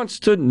wants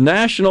to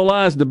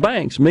nationalize the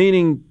banks,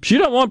 meaning she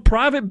don't want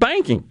private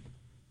banking.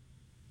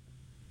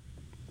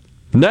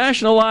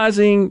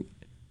 Nationalizing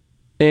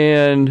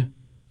and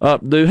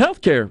the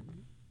healthcare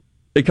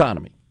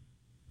economy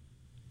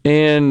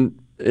and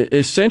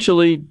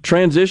essentially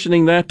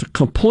transitioning that to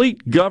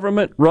complete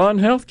government-run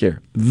healthcare.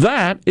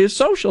 That is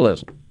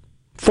socialism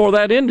for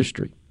that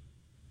industry.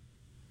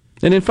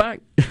 And in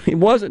fact, it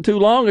wasn't too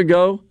long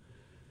ago,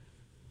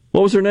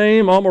 what was her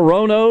name?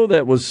 Omarono,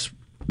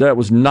 that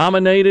was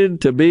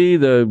nominated to be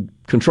the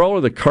controller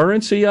of the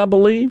currency, I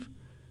believe.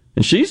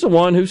 And she's the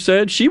one who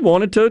said she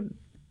wanted to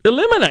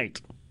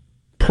eliminate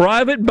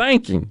private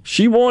banking.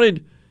 She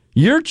wanted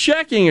your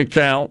checking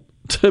account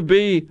to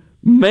be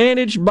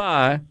managed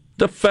by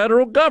the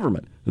federal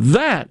government.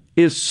 That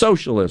is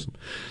socialism.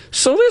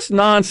 So this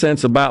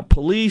nonsense about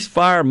police,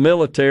 fire,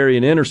 military,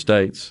 and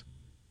interstates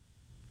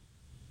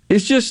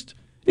is just,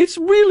 it's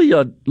really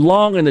a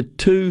long in the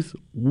tooth,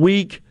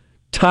 weak,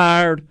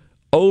 tired,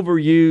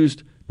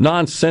 overused,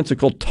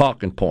 nonsensical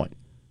talking point.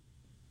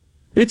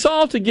 It's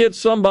all to get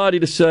somebody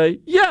to say,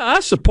 yeah, I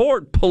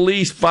support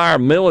police, fire,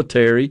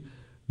 military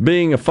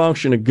being a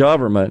function of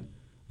government.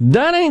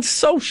 That ain't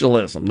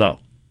socialism, no.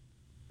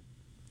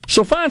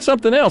 So find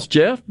something else,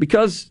 Jeff,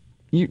 because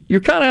you're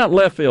kind of out in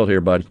left field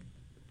here, buddy.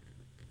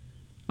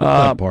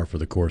 Not par for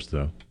the course,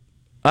 though.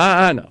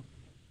 I know.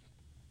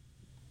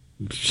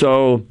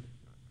 So,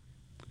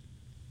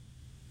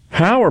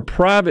 how are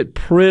private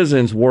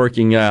prisons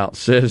working out,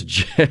 says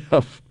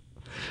Jeff.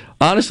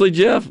 Honestly,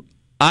 Jeff,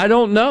 I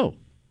don't know.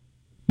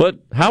 But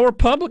how are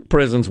public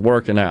prisons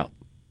working out?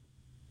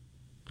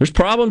 There's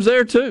problems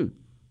there, too.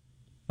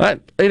 And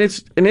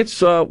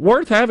it's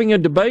worth having a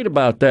debate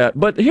about that.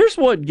 But here's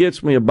what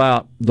gets me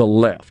about the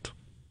left.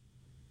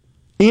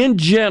 In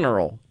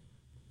general,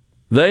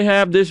 they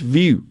have this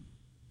view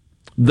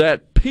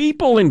that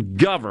people in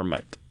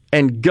government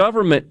and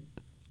government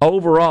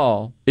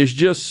overall is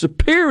just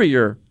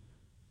superior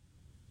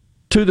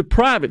to the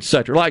private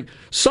sector. Like,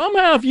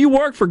 somehow if you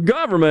work for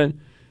government,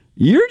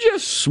 you're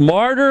just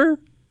smarter,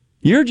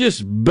 you're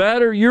just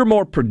better, you're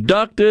more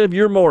productive,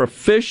 you're more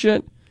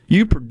efficient,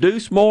 you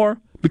produce more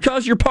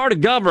because you're part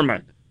of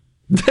government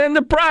than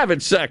the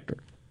private sector.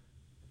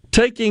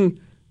 Taking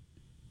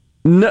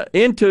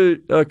into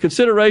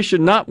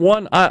consideration not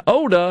one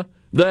iota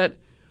that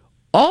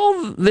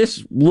all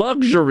this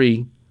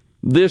luxury,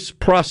 this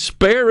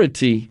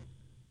prosperity,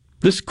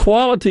 this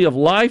quality of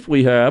life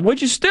we have,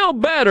 which is still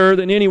better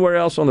than anywhere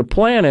else on the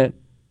planet,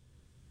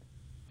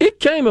 it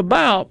came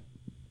about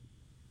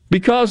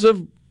because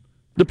of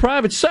the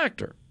private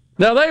sector.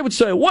 Now, they would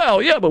say,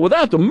 well, yeah, but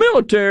without the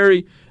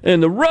military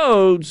and the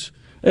roads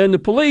and the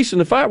police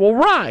and the fire, well,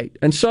 right.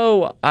 And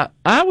so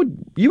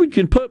you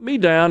can put me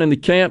down in the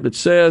camp that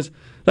says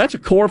that's a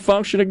core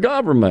function of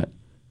government.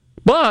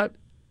 But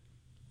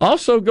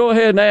also go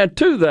ahead and add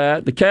to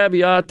that the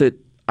caveat that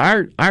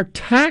our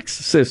tax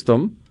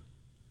system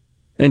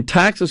and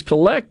taxes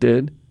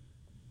collected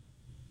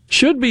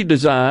should be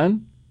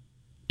designed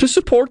to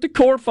support the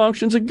core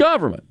functions of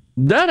government.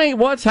 That ain't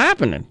what's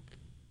happening.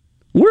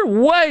 We're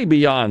way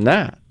beyond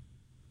that.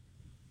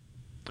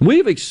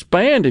 We've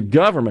expanded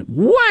government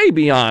way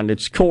beyond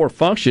its core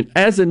function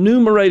as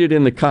enumerated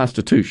in the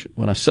Constitution.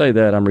 When I say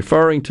that, I'm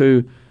referring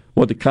to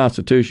what the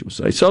Constitution would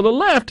say. So the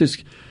left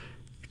has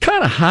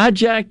kind of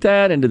hijacked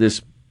that into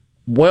this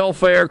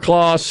welfare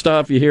clause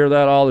stuff. You hear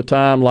that all the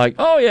time, like,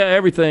 oh, yeah,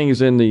 everything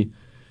is in the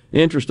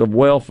interest of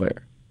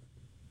welfare.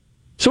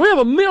 So we have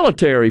a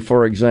military,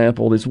 for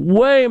example, that's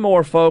way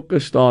more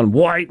focused on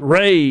white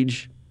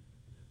rage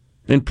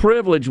and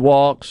privilege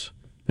walks.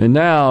 And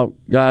now,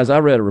 guys, I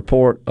read a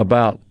report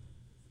about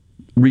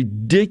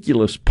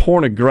ridiculous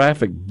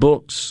pornographic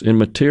books and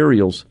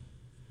materials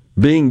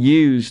being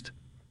used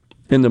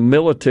in the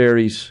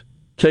military's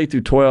K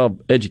through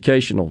 12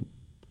 educational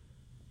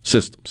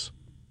systems.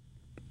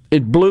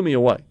 It blew me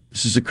away.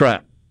 This is the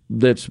crap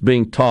that's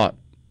being taught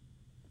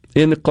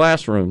in the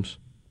classrooms.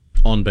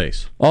 On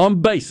base. On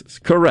bases,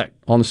 correct.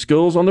 On the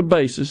schools, on the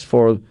bases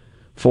for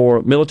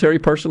military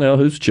personnel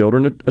whose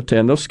children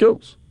attend those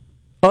schools.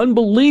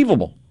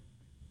 Unbelievable.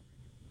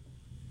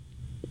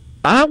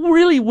 I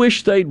really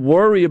wish they'd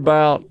worry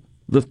about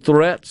the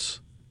threats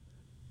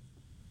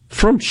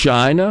from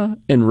China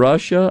and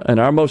Russia and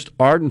our most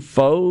ardent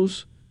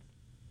foes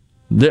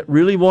that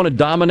really want to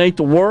dominate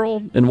the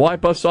world and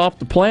wipe us off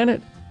the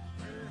planet.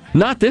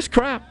 Not this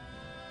crap.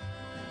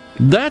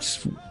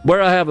 That's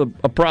where I have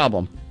a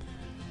problem.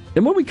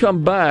 And when we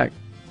come back,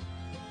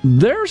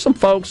 there are some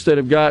folks that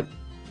have got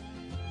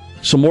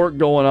some work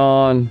going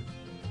on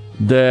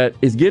that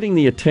is getting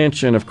the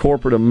attention of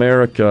corporate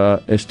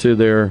America as to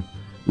their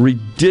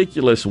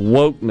ridiculous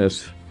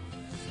wokeness.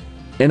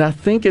 And I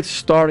think it's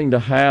starting to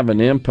have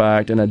an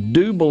impact. And I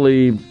do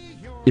believe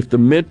if the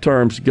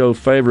midterms go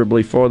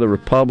favorably for the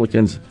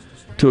Republicans,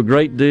 to a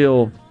great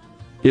deal,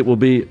 it will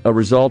be a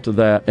result of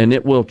that. And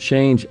it will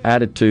change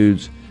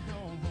attitudes.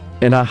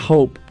 And I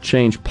hope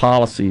change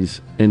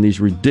policies in these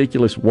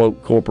ridiculous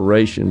woke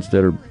corporations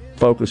that are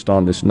focused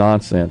on this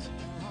nonsense.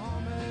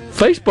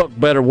 Facebook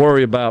better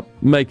worry about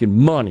making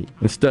money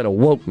instead of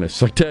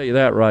wokeness. I tell you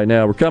that right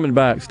now. We're coming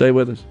back. Stay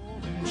with us.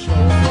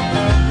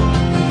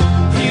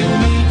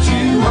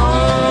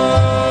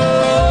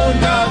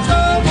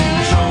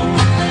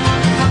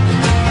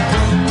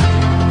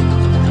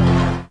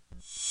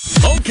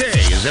 Okay,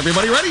 is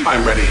everybody ready?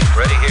 I'm ready.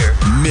 Ready here.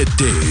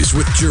 Middays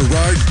with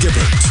Gerard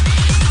Gibbert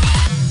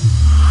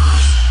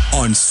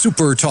on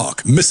Super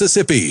Talk,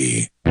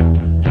 Mississippi.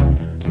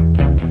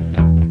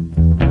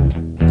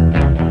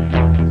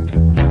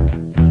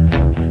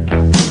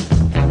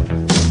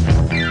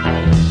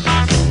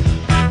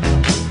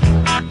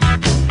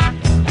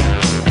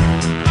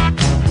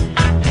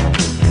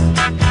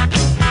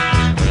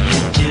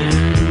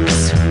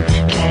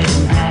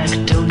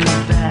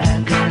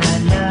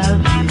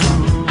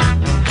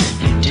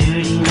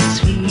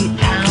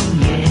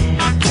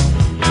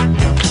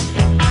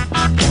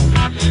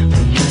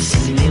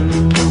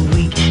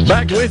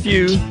 Back with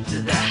you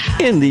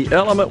in the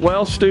Element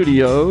Well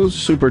Studios,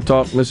 Super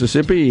Talk,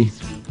 Mississippi.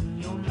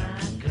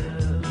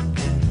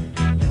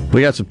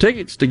 We got some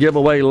tickets to give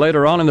away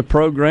later on in the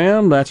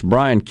program. That's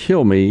Brian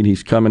Kilmeade.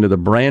 He's coming to the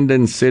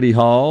Brandon City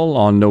Hall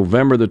on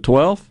November the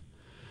 12th.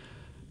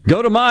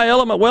 Go to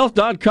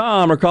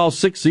myelementwealth.com or call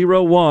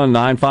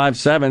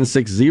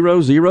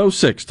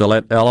 601-957-6006 to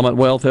let Element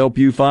Wealth help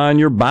you find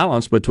your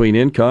balance between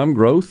income,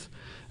 growth,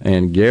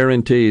 and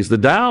guarantees. The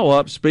Dow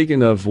up,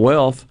 speaking of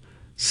wealth,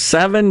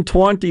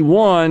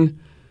 721.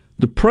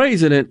 The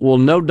president will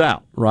no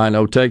doubt,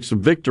 Rhino, take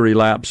some victory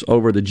laps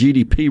over the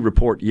GDP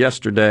report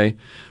yesterday,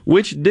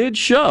 which did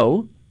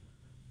show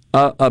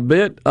a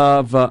bit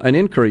of an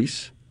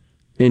increase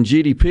in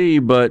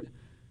GDP, but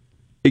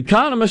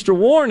economists are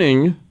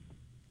warning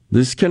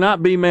this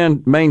cannot be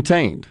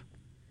maintained.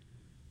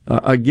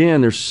 Again,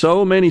 there's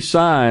so many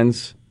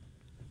signs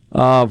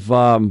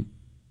of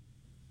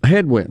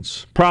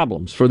headwinds,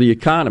 problems for the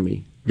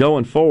economy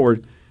going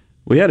forward.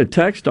 We had a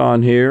text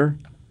on here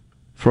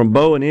from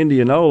Bo in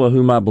Indianola,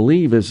 whom I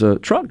believe is a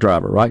truck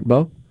driver, right,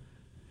 Bo?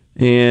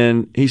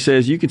 And he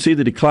says you can see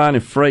the decline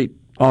in freight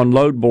on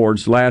load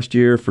boards last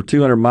year. For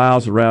 200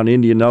 miles around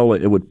Indianola,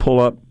 it would pull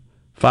up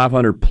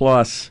 500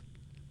 plus.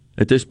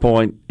 At this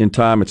point in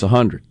time, it's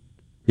 100.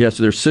 Yes,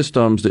 so there's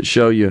systems that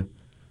show you,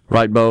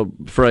 right, Bo,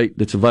 freight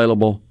that's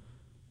available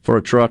for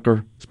a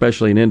trucker,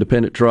 especially an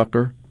independent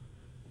trucker,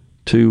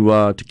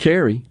 to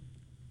carry.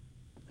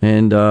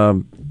 And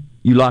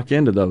you lock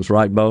into those,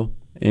 right, Bo?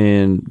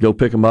 And go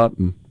pick them up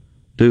and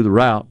do the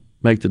route,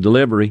 make the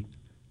delivery.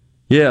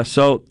 Yeah,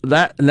 so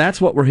that's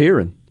what we're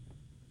hearing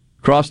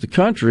across the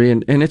country,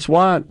 and it's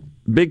why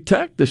big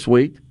tech this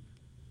week,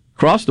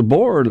 across the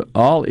board,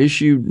 all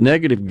issued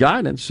negative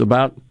guidance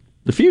about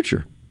the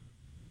future.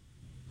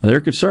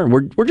 They're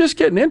concerned. We're just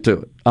getting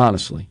into it,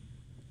 honestly.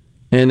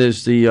 And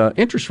as the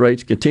interest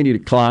rates continue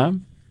to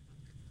climb,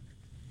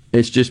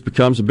 it just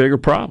becomes a bigger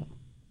problem.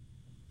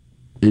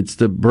 It's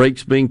the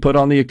brakes being put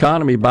on the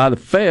economy by the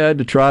Fed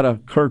to try to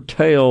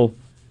curtail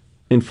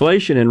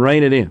inflation and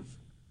rein it in.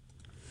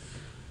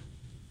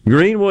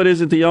 Greenwood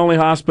isn't the only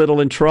hospital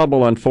in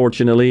trouble,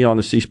 unfortunately, on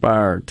the C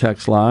Spire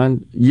text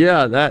line.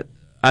 Yeah,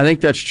 I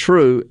think that's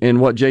true, and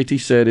what JT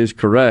said is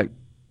correct.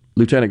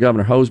 Lieutenant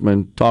Governor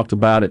Hosemann talked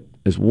about it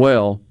as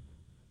well,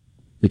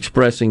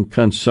 expressing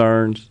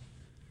concerns.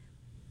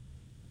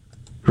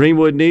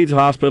 Greenwood needs a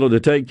hospital to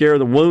take care of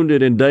the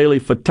wounded and daily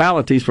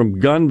fatalities from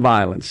gun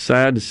violence.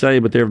 Sad to say,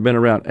 but there have been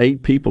around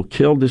 8 people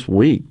killed this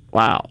week.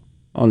 Wow.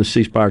 On the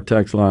C Spire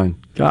text line.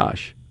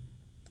 Gosh.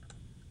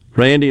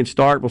 Randy in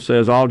Starkville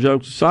says, all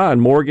jokes aside,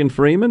 Morgan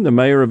Freeman, the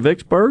mayor of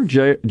Vicksburg,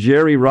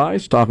 Jerry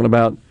Rice, talking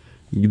about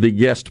the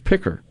guest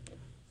picker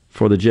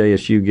for the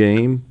JSU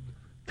game,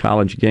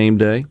 college game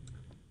day.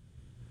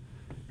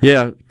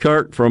 Yeah,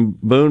 Kurt from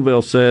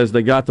Boonville says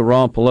they got the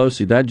wrong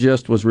Pelosi. That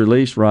just was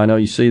released, Rhino.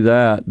 You see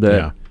that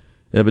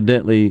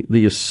evidently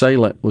the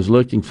assailant was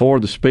looking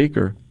for the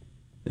speaker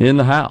in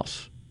the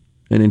House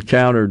and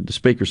encountered the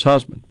speaker's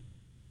husband.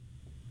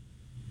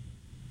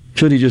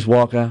 Should he just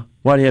walk out?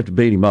 Why do you have to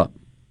beat him up?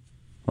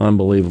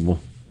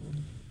 Unbelievable.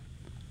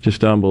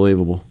 Just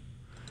unbelievable.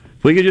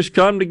 If we could just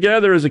come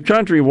together as a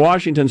country,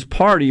 Washington's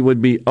party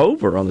would be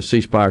over on the C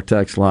Spire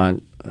text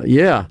line.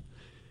 Yeah.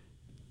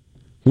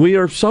 We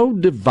are so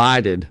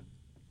divided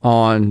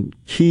on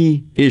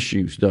key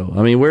issues, though.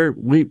 I mean,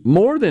 we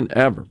more than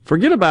ever.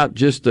 Forget about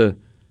just the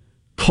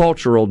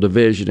cultural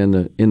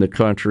division in the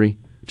country.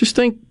 Just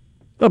think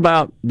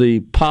about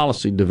the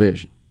policy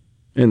division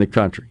in the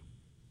country.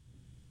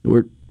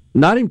 We're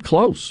not even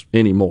close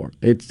anymore.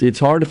 It's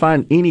hard to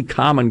find any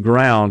common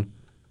ground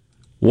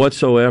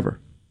whatsoever.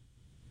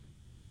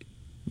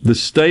 The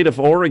state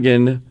of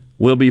Oregon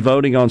will be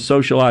voting on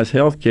socialized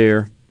health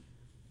care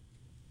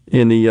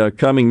in the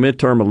coming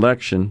midterm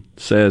election,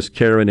 says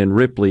Karen and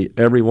Ripley.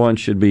 Everyone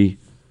should be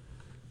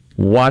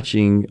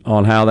watching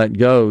on how that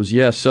goes.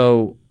 Yes,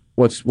 so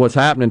what's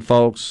happening,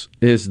 folks,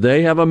 is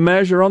they have a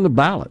measure on the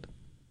ballot.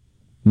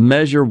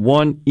 Measure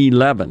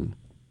 111.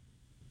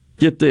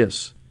 Get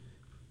this.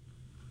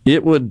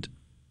 It would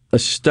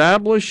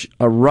establish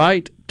a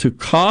right to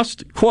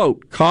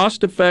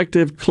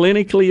cost-effective,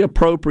 clinically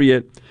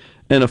appropriate,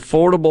 and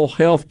affordable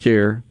health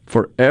care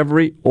for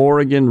every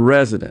Oregon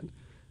resident.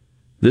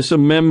 This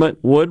amendment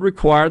would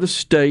require the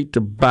state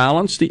to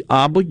balance the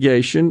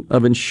obligation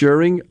of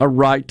ensuring a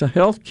right to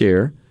health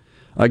care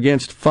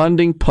against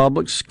funding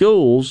public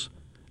schools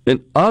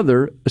and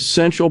other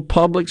essential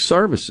public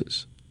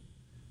services.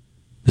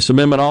 This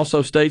amendment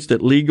also states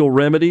that legal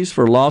remedies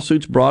for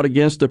lawsuits brought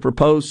against the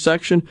proposed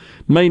section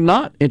may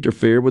not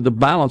interfere with the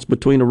balance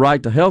between a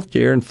right to health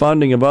care and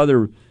funding of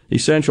other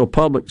essential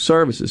public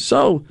services.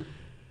 So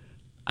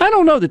I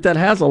don't know that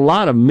has a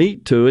lot of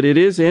meat to it. It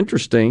is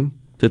interesting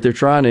that they're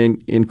trying to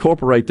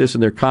incorporate this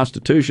in their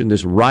Constitution,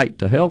 this right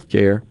to health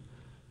care.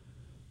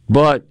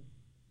 But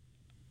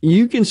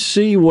you can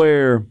see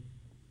where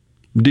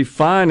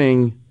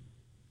defining,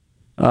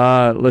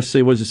 let's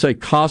see, what does it say,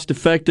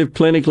 cost-effective,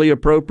 clinically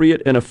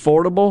appropriate, and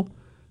affordable,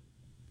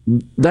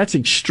 that's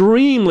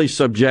extremely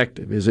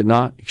subjective, is it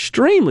not?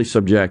 Extremely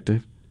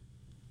subjective.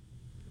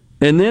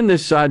 And then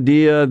this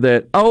idea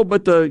that,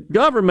 but the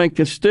government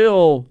can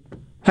still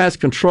has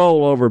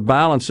control over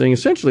balancing.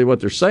 Essentially what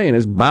they're saying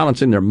is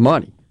balancing their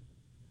money,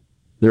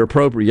 their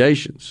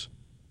appropriations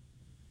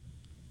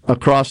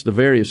across the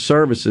various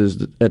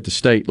services at the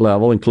state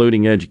level,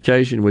 including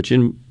education, which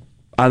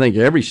I think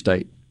every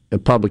state,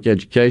 public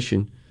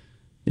education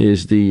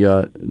is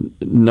the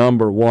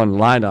number one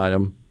line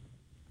item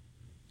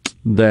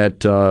that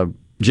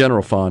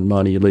general fund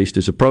money, at least,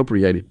 is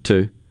appropriated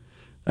to.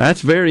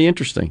 That's very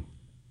interesting.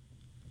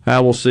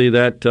 How we'll see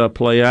that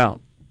play out.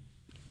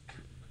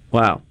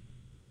 Wow.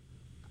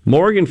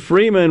 Morgan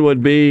Freeman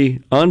would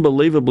be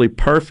unbelievably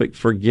perfect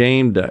for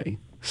game day,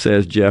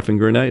 says Jeff in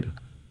Grenada.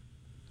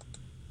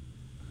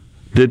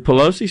 Did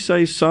Pelosi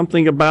say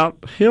something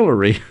about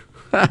Hillary?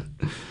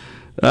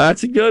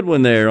 That's a good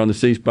one there on the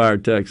C Spire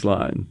text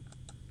line.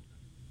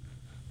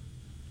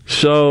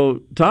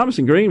 So Thomas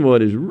in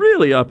Greenwood is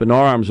really up in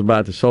arms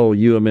about this whole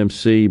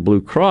UMMC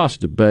Blue Cross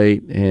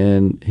debate,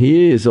 and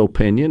his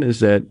opinion is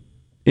that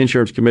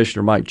Insurance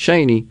Commissioner Mike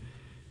Cheney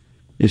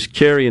is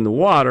carrying the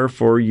water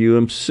for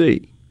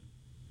UMC.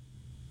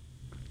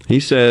 He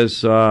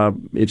says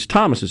it's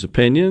Thomas's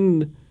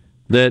opinion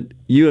that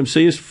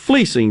UMC is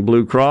fleecing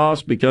Blue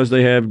Cross because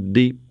they have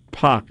deep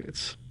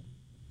pockets.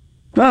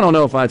 I don't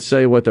know if I'd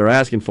say what they're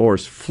asking for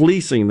is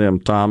fleecing them,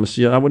 Thomas.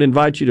 I would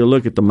invite you to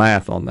look at the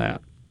math on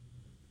that.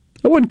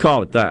 I wouldn't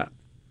call it that.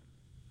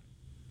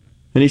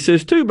 And he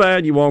says, too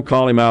bad you won't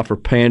call him out for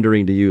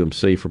pandering to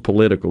UMC for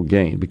political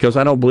gain, because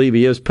I don't believe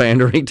he is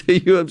pandering to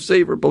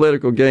UMC for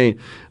political gain.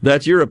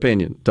 That's your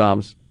opinion,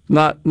 Thomas,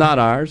 not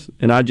ours.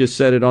 And I just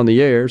said it on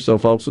the air so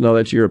folks will know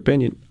that's your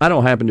opinion. I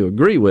don't happen to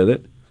agree with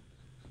it.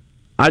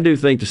 I do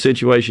think the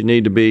situation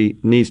needs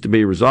to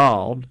be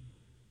resolved.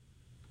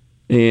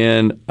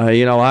 And,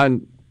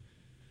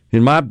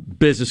 in my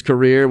business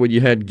career, when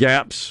you had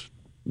gaps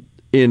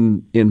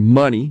in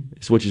money,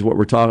 which is what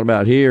we're talking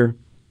about here,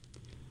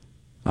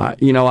 I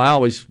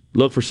always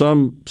look for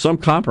some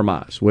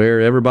compromise where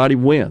everybody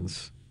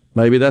wins.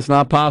 Maybe that's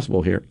not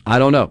possible here. I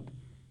don't know.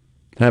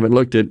 Haven't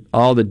looked at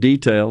all the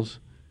details,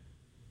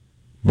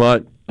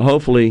 but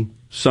hopefully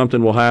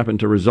something will happen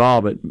to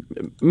resolve it,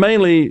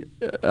 mainly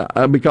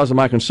because of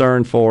my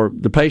concern for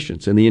the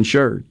patients and the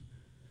insured.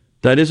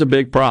 That is a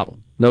big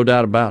problem, no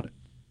doubt about it.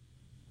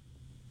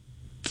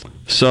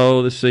 So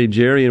let's see.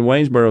 Jerry in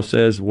Waynesboro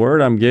says,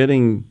 word I'm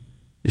getting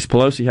is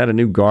Pelosi had a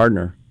new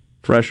gardener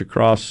fresh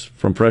across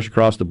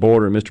the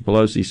border, and Mr.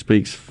 Pelosi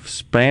speaks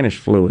Spanish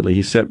fluently.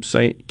 He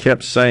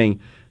kept saying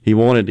he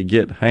wanted to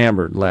get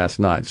hammered last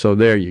night. So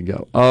there you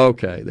go.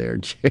 Okay, there,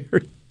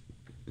 Jerry.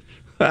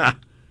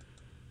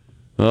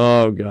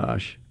 Oh,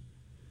 gosh.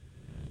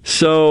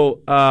 So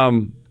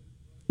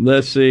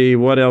let's see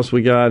what else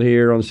we got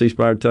here on the C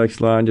Spire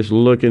text line. Just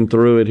looking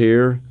through it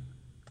here.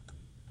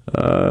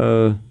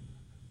 All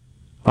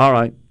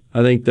right.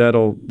 I think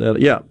that'll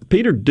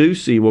Peter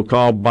Ducey will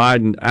call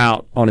Biden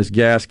out on his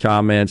gas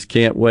comments.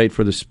 Can't wait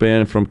for the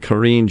spin from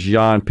Karine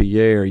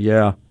Jean-Pierre.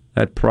 Yeah,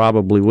 that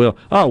probably will.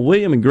 Oh,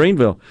 William in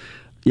Greenville.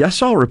 Yeah, I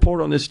saw a report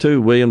on this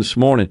too, William, this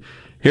morning.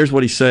 Here's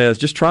what he says.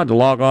 Just tried to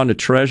log on to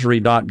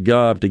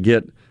treasury.gov to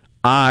get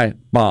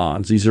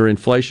I-bonds. These are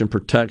inflation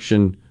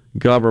protection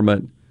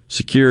government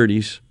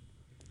securities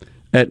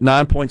at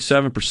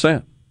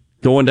 9.7%,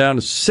 going down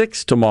to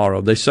 6% tomorrow.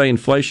 They say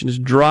inflation is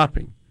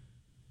dropping.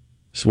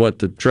 It's what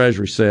the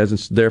Treasury says,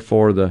 and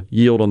therefore the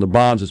yield on the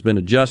bonds has been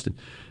adjusted.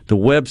 The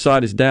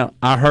website is down.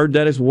 I heard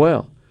that as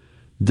well,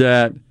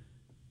 that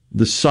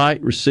the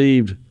site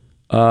received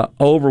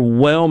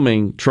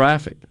overwhelming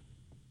traffic.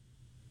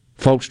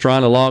 Folks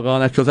trying to log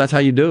on, because that's how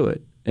you do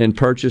it, and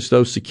purchase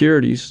those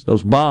securities,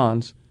 those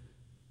bonds,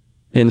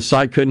 and the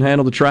site couldn't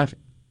handle the traffic.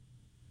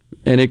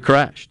 And it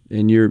crashed,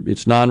 and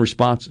it's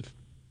non-responsive.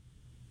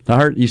 I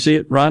heard, you see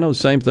it, Rhino, the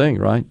same thing,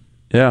 right?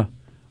 Yeah.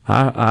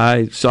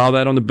 I saw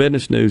that on the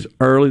business news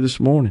early this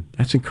morning.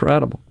 That's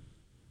incredible.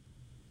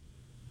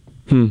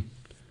 Did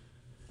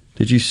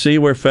you see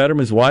where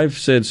Fetterman's wife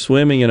said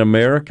swimming in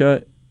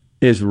America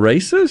is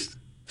racist?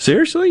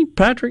 Seriously?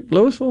 Patrick,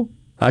 Louisville?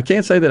 I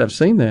can't say that I've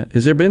seen that.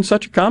 Has there been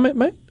such a comment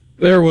made?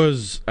 There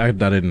was, I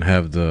didn't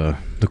have the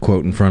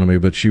quote in front of me,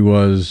 but she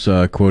was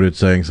quoted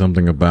saying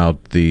something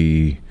about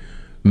the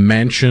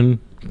mansion,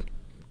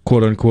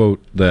 quote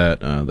unquote, that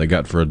they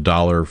got for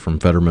 $1 from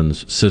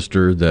Fetterman's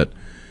sister that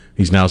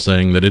he's now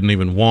saying they didn't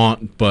even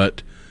want,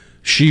 but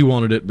she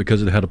wanted it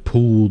because it had a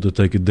pool that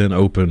they could then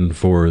open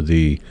for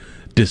the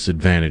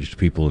disadvantaged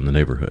people in the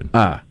neighborhood.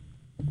 Ah.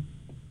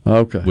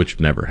 Okay. Which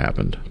never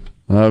happened.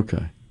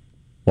 Okay.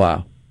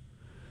 Wow.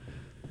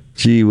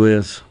 Gee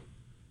whiz.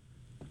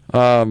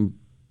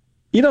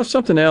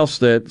 Something else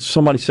that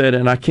somebody said,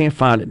 and I can't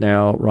find it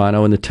now,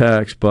 Rhino, in the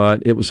text,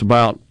 but it was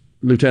about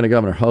Lieutenant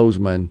Governor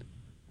Hosemann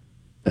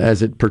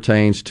as it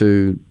pertains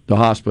to the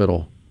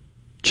hospital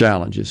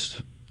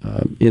challenges.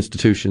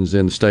 Institutions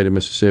in the state of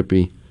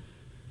Mississippi.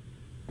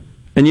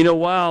 And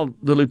while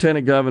the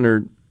lieutenant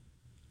governor,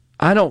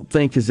 I don't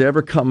think has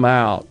ever come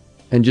out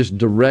and just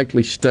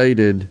directly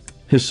stated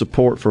his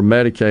support for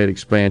Medicaid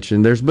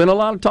expansion, there's been a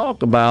lot of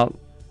talk about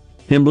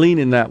him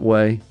leaning that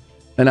way,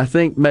 and I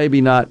think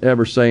maybe not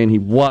ever saying he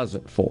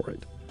wasn't for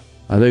it.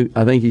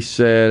 I think he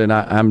said, and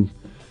I'm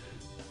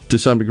to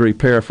some degree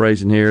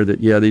paraphrasing here,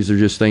 that these are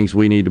just things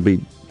we need to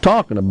be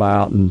talking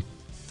about, and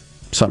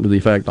something to the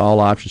effect all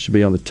options should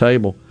be on the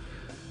table.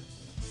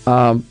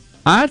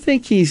 I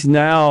think he's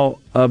now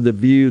of the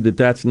view that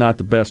that's not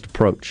the best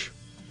approach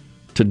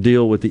to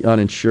deal with the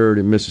uninsured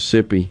in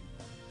Mississippi.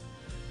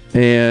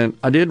 And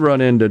I did run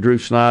into Drew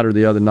Snyder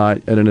the other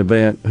night at an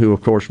event, who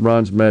of course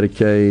runs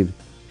Medicaid.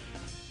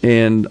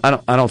 And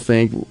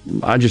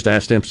I just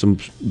asked him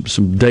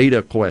some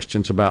data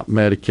questions about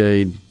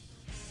Medicaid.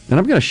 And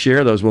I'm going to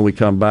share those when we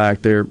come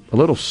back. They're a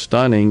little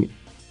stunning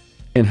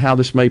in how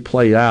this may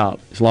play out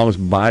as long as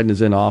Biden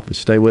is in office.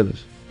 Stay with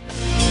us.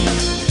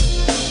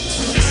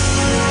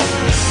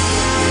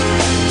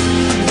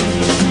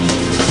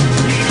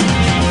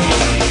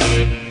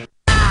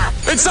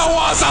 It's so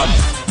awesome!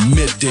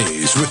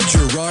 Middays with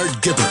Gerard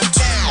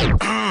Gibbert.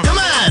 Come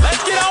on,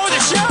 let's get on with the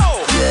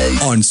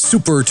show! On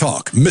Super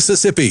Talk,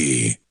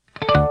 Mississippi.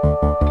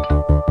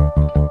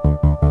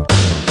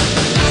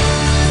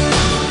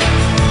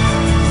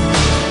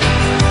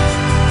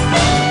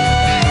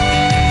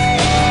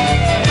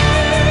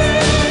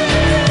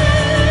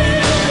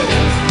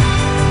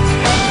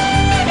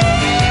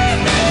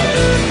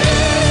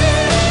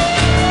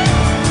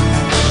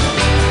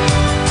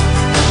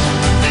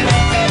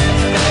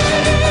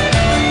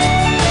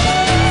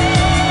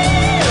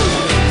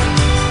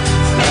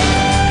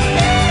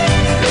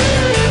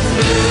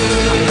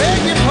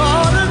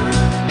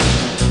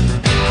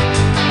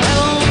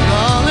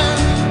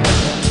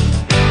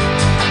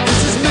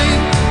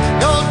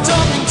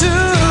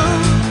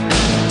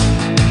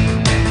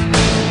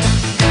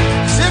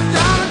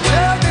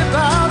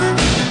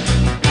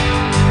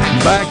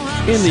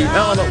 In the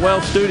Element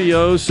Wealth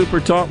Studios,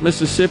 Super Talk,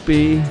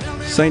 Mississippi,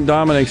 St.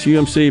 Dominic's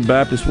UMC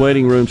Baptist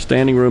Waiting Room,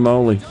 standing room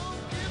only.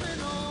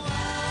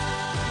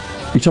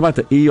 You talking about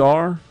the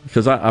ER?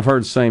 Because I've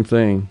heard the same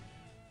thing.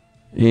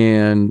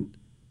 And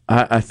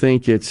I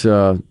think it's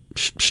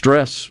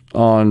stress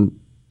on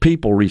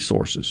people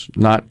resources,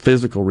 not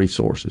physical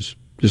resources.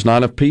 Just not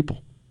enough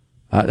people.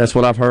 That's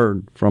what I've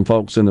heard from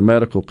folks in the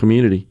medical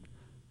community.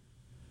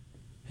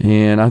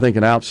 And I think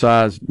an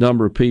outsized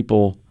number of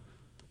people,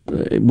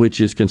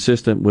 which is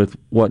consistent with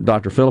what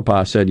Dr.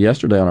 Philippi said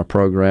yesterday on our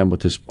program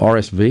with this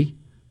RSV.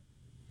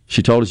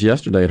 She told us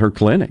yesterday at her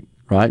clinic,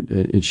 right?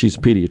 And she's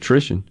a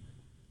pediatrician.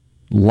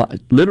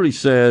 Literally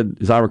said,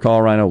 as I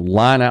recall, Rhino,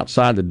 line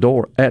outside the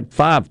door at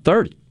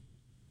 5:30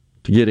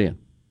 to get in.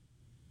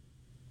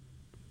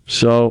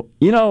 So,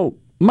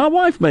 my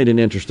wife made an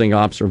interesting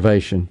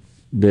observation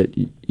that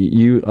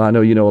I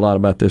know you know a lot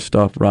about this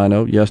stuff,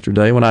 Rhino,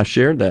 yesterday when I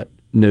shared that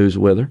news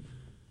with her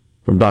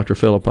from Dr.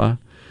 Philippi.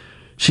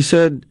 She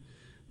said,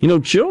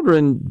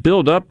 children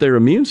build up their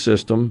immune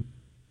system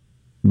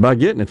by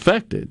getting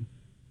infected.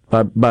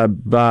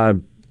 By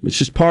it's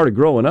just part of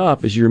growing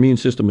up as your immune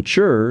system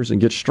matures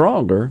and gets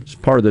stronger. It's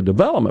part of the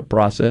development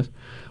process.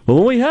 But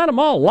when we had them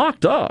all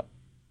locked up,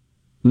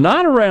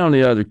 not around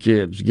the other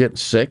kids getting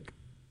sick,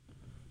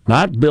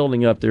 not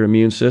building up their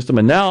immune system,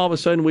 and now all of a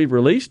sudden we've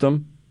released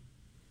them,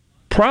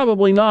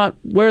 probably not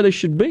where they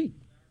should be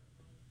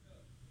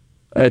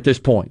at this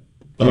point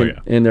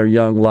in their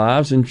young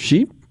lives. And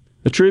she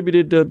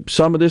attributed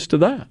some of this to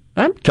that.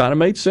 That kind of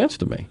made sense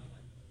to me.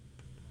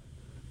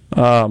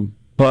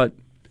 But,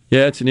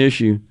 it's an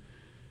issue.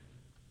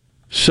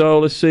 So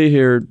let's see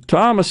here.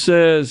 Thomas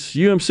says,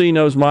 UMC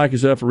knows Mike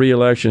is up for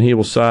re-election. He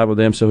will side with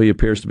them, so he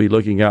appears to be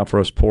looking out for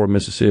us poor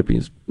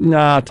Mississippians.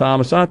 Nah,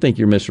 Thomas, I think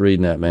you're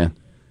misreading that, man.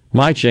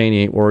 Mike Chaney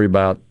ain't worried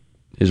about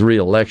his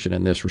re-election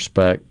in this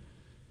respect.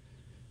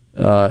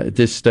 At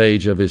this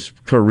stage of his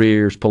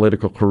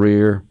political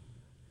career.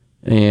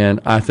 And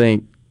I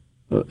think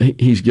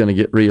he's going to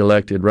get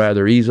reelected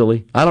rather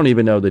easily. I don't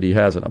even know that he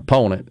has an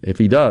opponent. If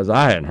he does,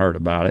 I hadn't heard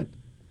about it.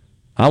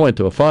 I went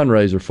to a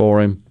fundraiser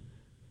for him.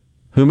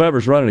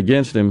 Whomever's running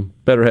against him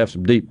better have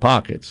some deep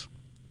pockets.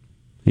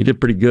 He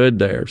did pretty good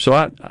there. So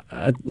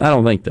I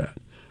don't think that.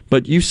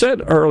 But you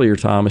said earlier,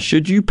 Thomas,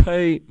 should you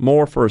pay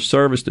more for a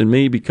service than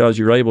me because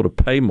you're able to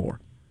pay more?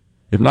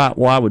 If not,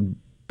 why would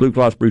Blue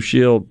Cross Blue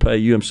Shield pay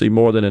UMC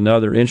more than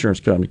another insurance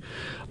company?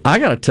 I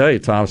got to tell you,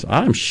 Thomas,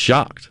 I'm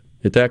shocked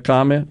at that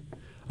comment.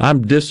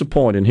 I'm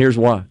disappointed, and here's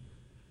why.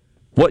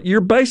 What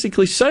you're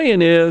basically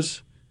saying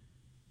is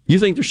you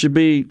think there should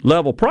be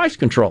level price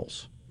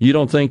controls. You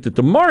don't think that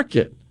the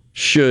market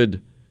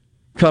should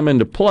come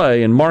into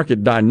play and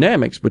market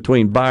dynamics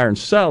between buyer and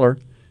seller.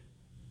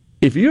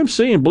 If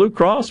UMC and Blue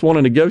Cross want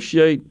to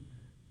negotiate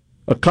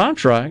a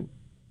contract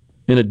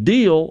and a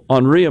deal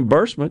on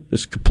reimbursement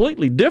that's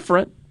completely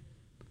different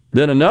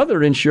than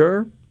another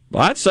insurer,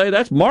 I'd say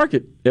that's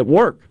market at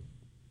work.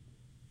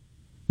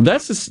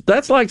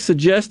 That's like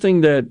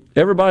suggesting that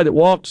everybody that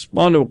walks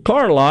onto a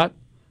car lot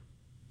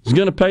is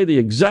going to pay the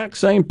exact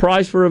same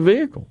price for a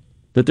vehicle,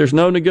 that there's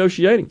no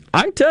negotiating.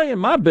 I can tell you in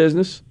my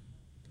business,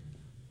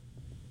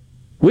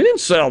 we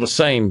didn't sell the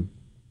same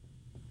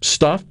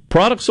stuff,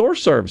 products or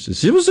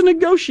services. It was a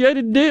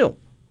negotiated deal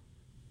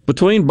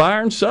between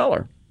buyer and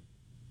seller.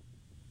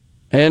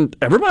 And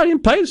everybody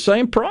didn't pay the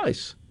same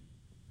price.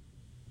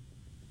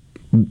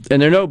 And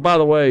there are no, by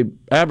the way,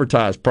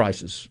 advertised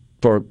prices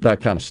for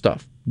that kind of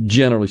stuff,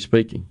 generally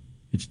speaking.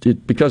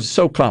 Because it's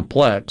so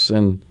complex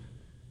and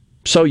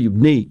so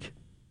unique.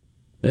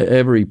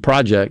 Every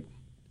project,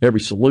 every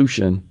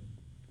solution,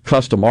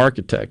 custom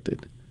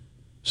architected.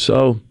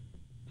 So,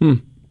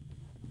 no,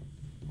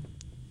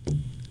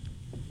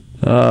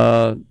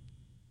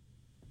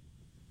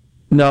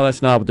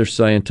 that's not what they're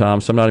saying, Tom,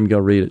 so I'm not even going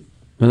to read it.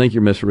 I think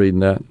you're misreading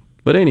that.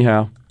 But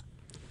anyhow,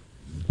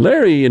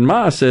 Larry in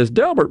Ma says,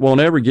 Delbert won't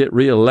ever get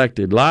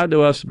reelected. Lied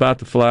to us about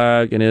the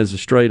flag and is a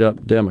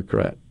straight-up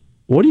Democrat.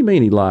 What do you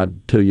mean he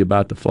lied to you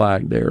about the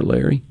flag there,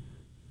 Larry?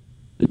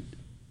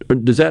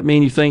 Does that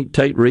mean you think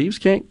Tate Reeves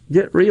can't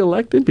get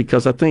reelected?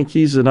 Because I think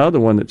he's another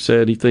one that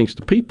said he thinks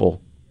the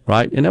people,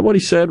 right? Isn't that what he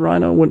said,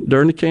 Rhino,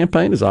 during the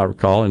campaign, as I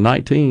recall, in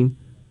 19?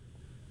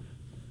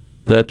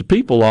 That the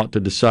people ought to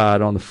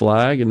decide on the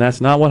flag, and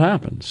that's not what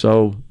happened.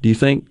 So do you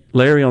think,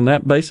 Larry, on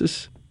that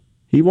basis,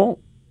 he won't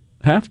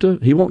get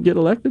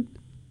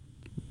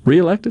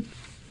reelected?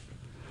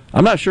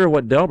 I'm not sure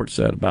what Delbert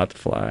said about the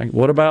flag.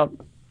 What about,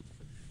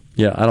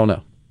 I don't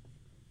know.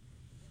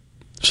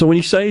 So when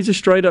you say he's a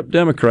straight-up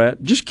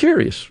Democrat, just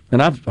curious,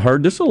 and I've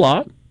heard this a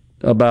lot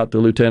about the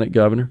lieutenant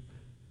governor,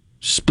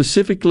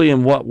 specifically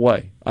in what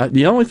way?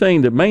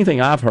 The main thing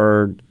I've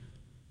heard,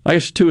 I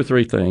guess 2 or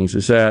 3 things,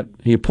 is that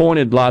he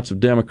appointed lots of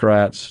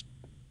Democrats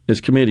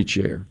as committee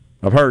chair.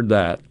 I've heard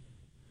that.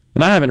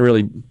 And I haven't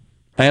really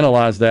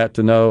analyze that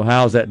to know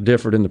how is that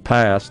different in the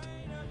past.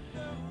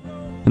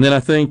 And then I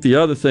think the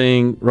other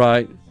thing,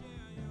 right,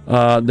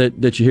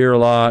 that you hear a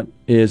lot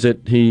is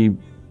that he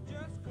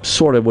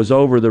sort of was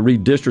over the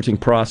redistricting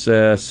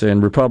process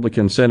and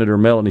Republican Senator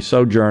Melanie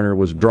Sojourner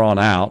was drawn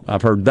out.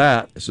 I've heard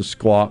that as a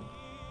squawk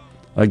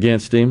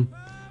against him.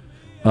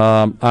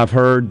 I've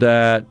heard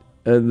that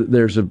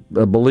there's a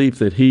belief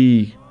that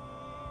he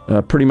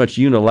pretty much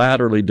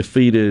unilaterally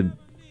defeated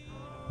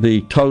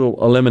the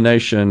total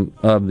elimination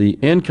of the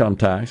income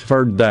tax. I've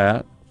heard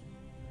that.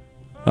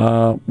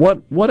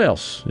 What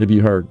else have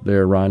you heard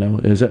there,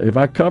 Rhino? Have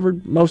I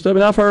covered most of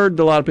it? I've heard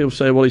a lot of people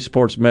say, well, he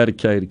supports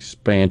Medicaid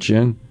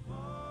expansion.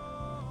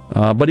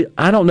 But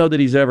I don't know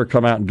that he's ever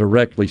come out and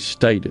directly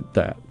stated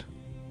that.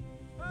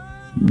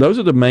 Those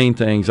are the main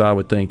things I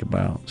would think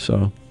about.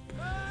 So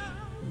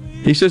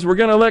he says, we're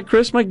going to elect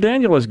Chris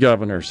McDaniel as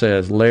governor,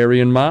 says Larry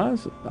and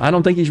Mize. I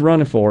don't think he's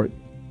running for it.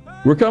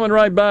 We're coming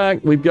right back.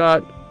 We've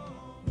got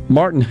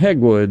Martin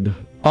Hegwood,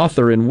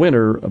 author and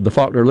winner of the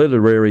Faulkner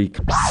Literary.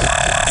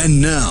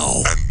 And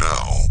now,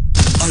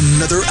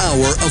 another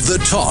hour of the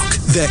talk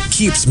that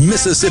keeps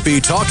Mississippi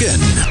talking.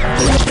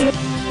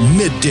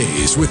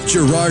 Middays with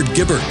Gerard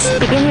Gibbert.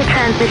 Begin your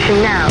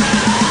transition now.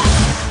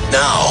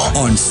 Now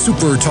on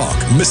Super Talk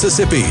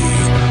Mississippi.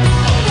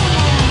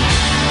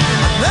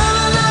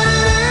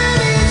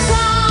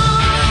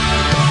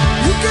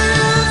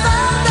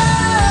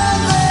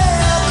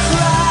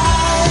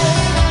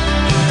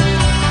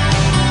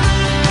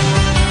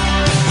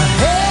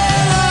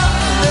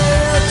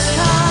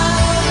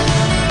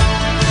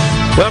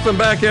 Welcome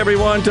back,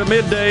 everyone, to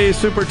Midday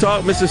Super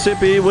Talk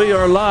Mississippi. We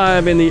are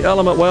live in the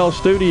Element Well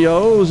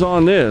studios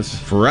on this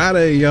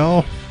Friday,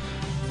 y'all.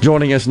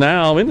 Joining us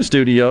now in the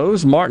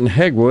studios, Martin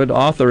Hegwood,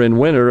 author and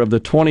winner of the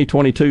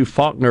 2022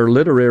 Faulkner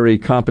Literary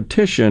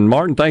Competition.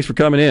 Martin, thanks for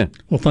coming in.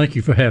 Well, thank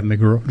you for having me,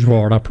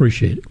 Gerard. I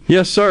appreciate it.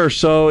 Yes, sir.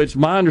 So it's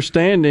my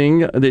understanding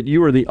that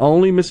you are the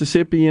only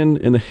Mississippian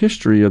in the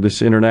history of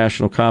this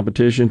international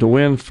competition to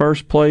win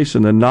first place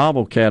in the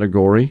novel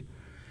category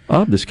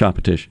of this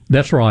competition.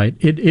 That's right.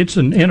 It's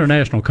an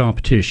international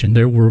competition.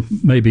 There were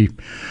maybe,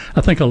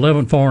 I think,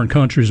 11 foreign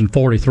countries and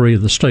 43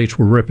 of the states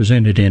were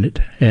represented in it.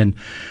 And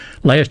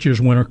last year's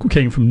winner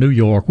came from New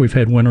York. We've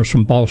had winners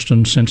from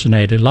Boston,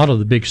 Cincinnati, a lot of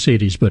the big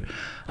cities, but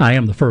I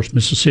am the first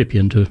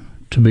Mississippian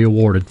to be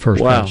awarded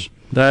first place. Wow,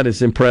 that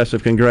is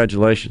impressive.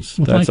 Congratulations.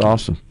 Well, that's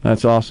awesome.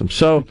 That's awesome.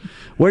 So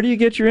where do you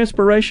get your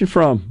inspiration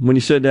from when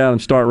you sit down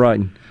and start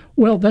writing?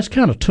 Well, that's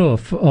kind of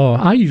tough.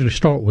 I usually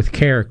start with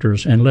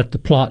characters and let the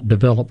plot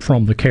develop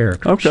from the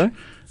characters. Okay.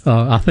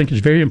 I think it's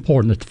very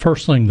important that the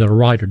first thing that a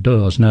writer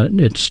does, now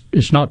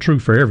it's not true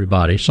for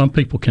everybody. Some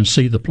people can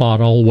see the plot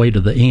all the way to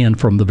the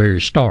end from the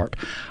very start.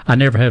 I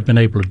never have been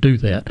able to do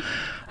that.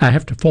 I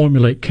have to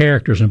formulate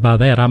characters, and by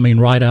that I mean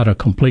write out a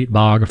complete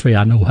biography.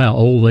 I know how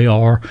old they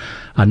are.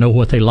 I know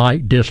what they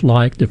like,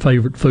 dislike, their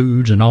favorite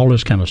foods, and all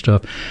this kind of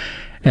stuff.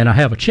 And I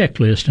have a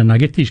checklist, and I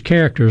get these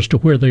characters to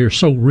where they are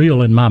so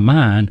real in my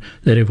mind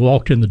that if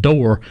walked in the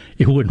door,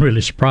 it wouldn't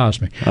really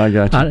surprise me. I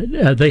got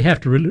you. They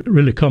have to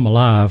really come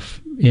alive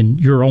in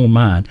your own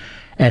mind.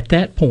 At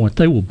that point,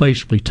 they will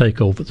basically take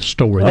over the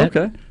story.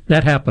 Okay.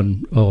 That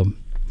happened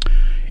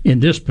in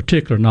this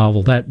particular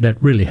novel. That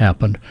really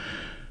happened.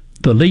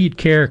 The lead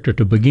character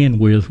to begin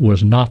with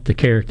was not the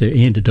character that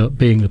ended up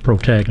being the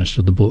protagonist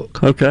of the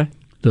book. Okay.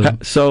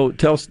 So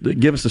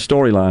give us the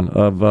storyline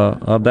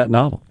of that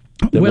novel.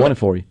 That won it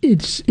for you.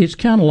 It's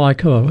kind of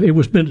like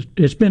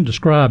it's been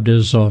described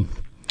as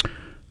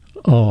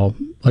a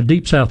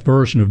Deep South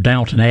version of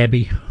Downton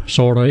Abbey,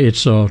 sort of.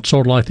 It's sort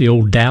of like the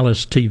old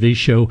Dallas TV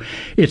show.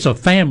 It's a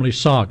family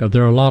saga.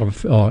 There are a lot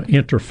of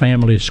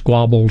inter-family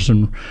squabbles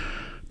and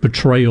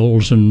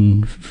betrayals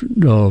and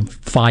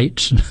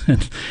fights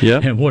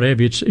and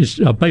whatever. It's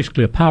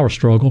basically a power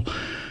struggle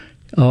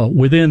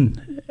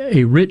within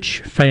a rich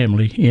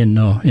family in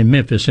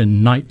Memphis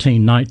in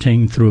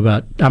 1999 through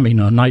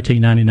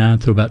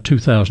about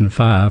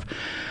 2005.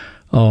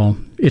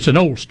 It's an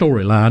old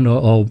storyline.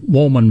 A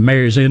woman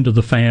marries into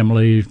the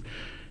family.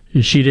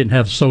 She didn't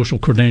have social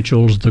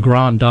credentials. The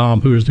grand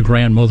dame, who is the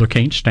grandmother,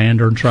 can't stand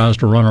her and tries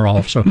to run her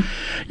off. So,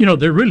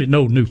 there are really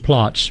no new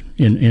plots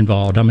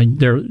involved. I mean,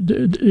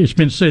 it's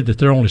been said that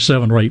there are only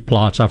 7 or 8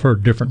 plots. I've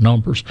heard different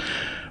numbers.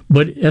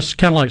 But it's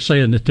kind of like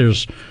saying that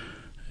there's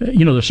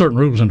certain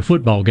rules in a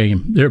football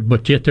game,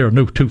 but yet there are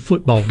no 2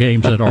 football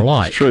games that are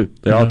alike. It's true.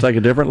 They all take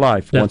a different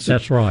life.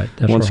 That's right.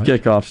 Once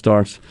kickoff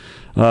starts.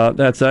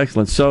 That's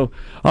excellent. So,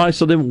 all right.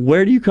 So then,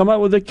 where do you come up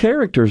with the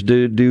characters?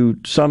 Do to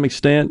some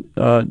extent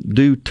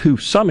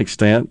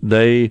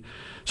they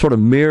sort of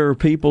mirror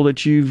people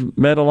that you've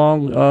met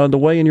along the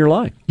way in your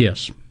life?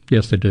 Yes,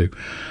 they do,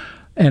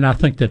 and I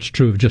think that's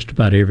true of just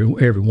about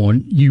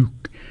everyone.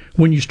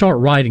 When you start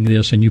writing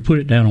this and you put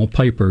it down on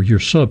paper, your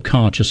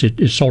subconscious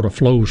it sort of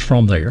flows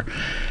from there,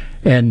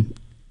 and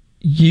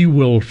you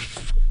will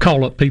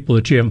call up people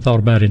that you haven't thought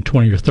about in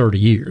 20 or 30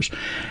 years.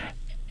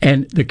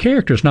 And the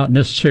character is not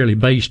necessarily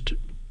based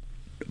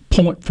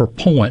point for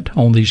point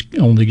on these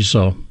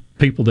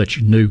people that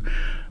you knew,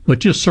 but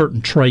just certain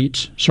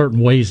traits,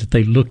 certain ways that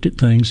they looked at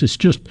things. It's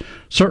just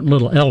certain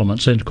little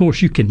elements. And, of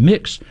course, you can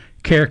mix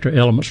character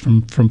elements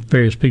from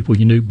various people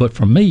you knew. But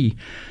for me,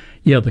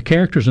 the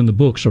characters in the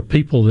books are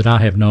people that I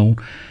have known,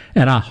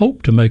 and I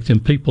hope to make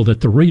them people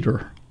that the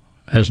reader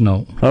has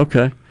known.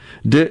 Okay.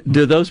 Do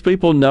those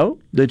people know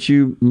that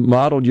you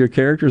modeled your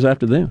characters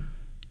after them?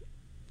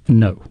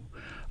 No.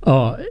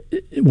 Well,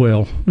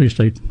 at least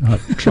they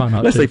try not to.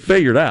 Unless they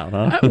figured out,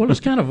 huh? Well, it's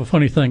kind of a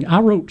funny thing. I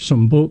wrote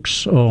some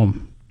books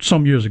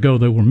some years ago.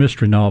 They were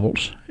mystery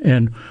novels,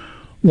 and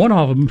one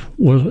of them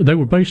they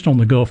were based on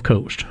the Gulf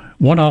Coast.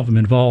 One of them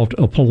involved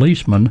a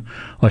policeman,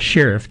 a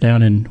sheriff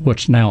down in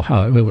what's now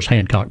it was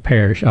Hancock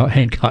Parish,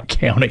 Hancock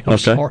County. I'm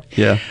sorry.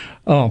 Yeah.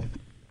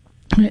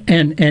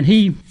 And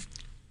he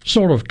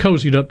sort of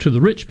cozied up to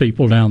the rich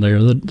people down there,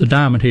 the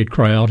Diamond Head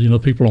crowd,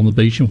 people on the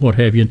beach and what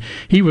have you. And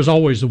he was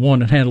always the one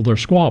that handled their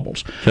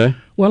squabbles. Okay.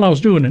 Well, I was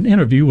doing an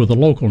interview with a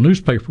local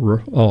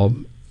newspaper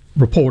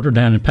reporter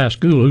down in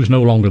Pascagoula, who's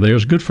no longer there.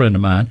 He's a good friend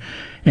of mine.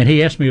 And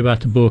he asked me about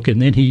the book,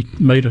 and then he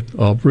made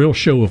a real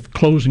show of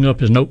closing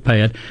up his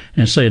notepad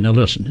and saying, now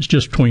listen, it's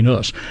just between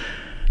us.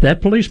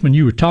 That policeman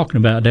you were talking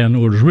about down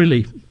there was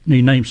really,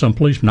 he named some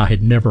policeman I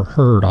had never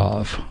heard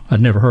of.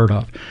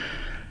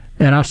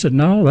 And I said,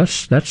 no,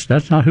 that's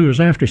not who he was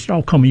after. He said,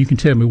 oh, come on, you can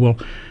tell me. Well,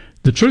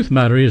 the truth of the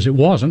matter is it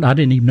wasn't. I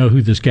didn't even know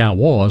who this guy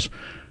was.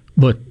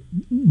 But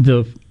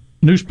the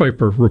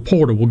newspaper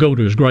reporter will go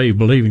to his grave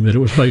believing that it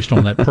was based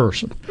on that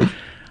person.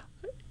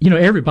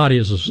 Everybody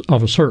is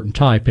of a certain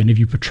type, and if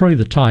you portray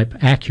the type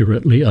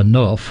accurately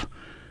enough,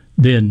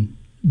 then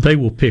they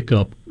will pick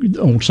up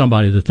on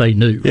somebody that they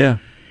knew. Yeah.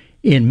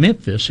 In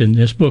Memphis, in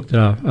this book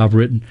that I've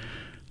written,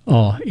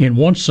 in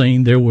one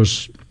scene there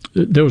was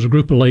a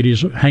group of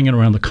ladies hanging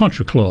around the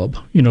country club,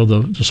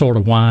 the sort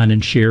of wine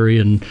and sherry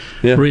and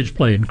bridge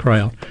playing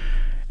crowd.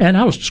 And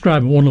I was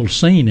describing one little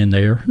scene in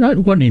there. It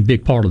wasn't even a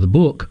big part of the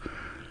book.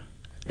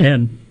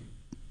 And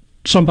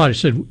somebody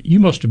said, you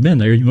must have been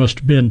there. You must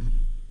have been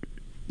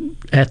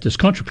at this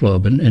country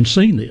club and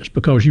seen this,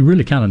 because you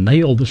really kind of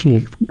nailed this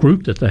little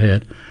group that they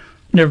had.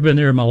 Never been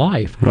there in my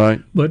life.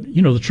 Right. But,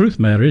 the truth of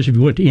the matter is, if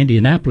you went to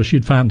Indianapolis,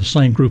 you'd find the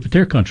same group at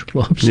their country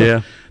club.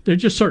 So there are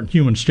just certain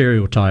human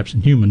stereotypes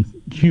and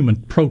human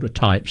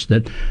prototypes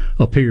that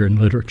appear in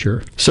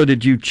literature. So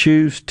did you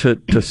choose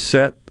to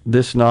set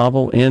this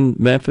novel in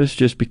Memphis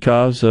just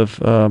because of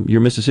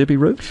your Mississippi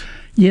roots?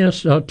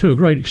 Yes, to a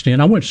great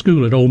extent. I went to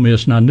school at Ole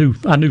Miss, and I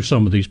knew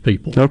some of these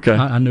people. Okay.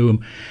 I knew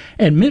them.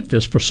 And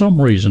Memphis, for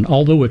some reason,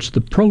 although it's the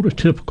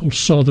prototypical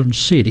southern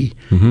city,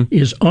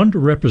 is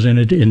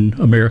underrepresented in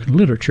American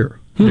literature.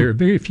 There are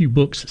very few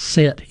books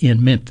set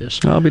in Memphis.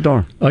 I'll be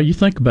darned. You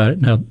think about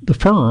it. Now, The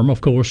Firm,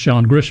 of course,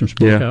 John Grisham's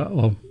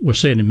book, was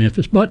set in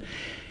Memphis, but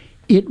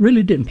it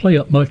really didn't play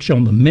up much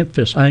on the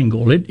Memphis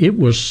angle. It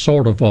was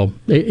sort of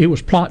it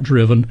was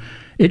plot-driven.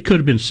 It could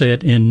have been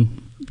set in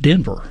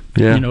Denver.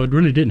 Yeah. It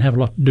really didn't have a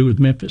lot to do with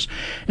Memphis.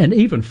 And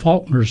even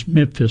Faulkner's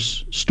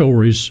Memphis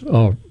stories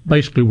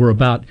basically were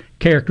about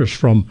characters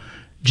from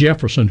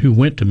Jefferson who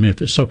went to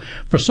Memphis. So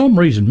for some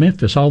reason,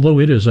 Memphis, although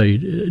it is a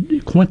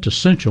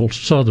quintessential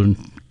southern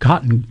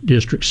cotton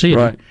district city,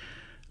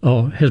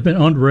 has been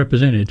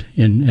underrepresented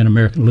in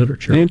American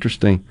literature.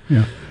 Interesting.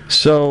 Yeah.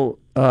 So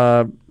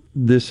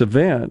this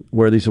event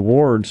where these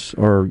awards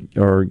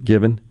are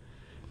given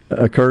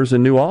occurs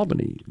in New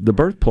Albany, the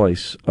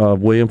birthplace of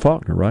William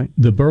Faulkner, right?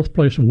 The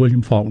birthplace of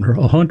William Faulkner.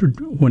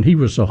 When he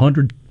was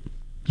 100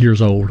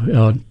 years old,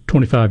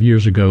 25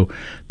 years ago.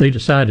 They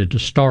decided to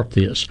start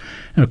this.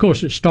 And, of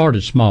course, it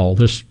started small,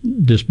 this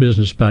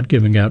business about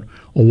giving out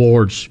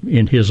awards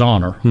in his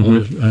honor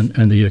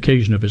on the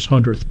occasion of his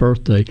 100th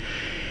birthday.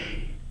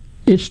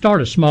 It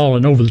started small,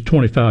 and over the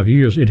 25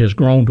 years, it has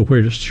grown to where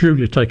it's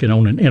truly taken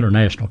on an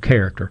international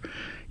character.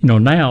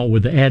 Now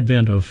with the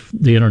advent of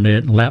the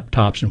internet and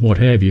laptops and what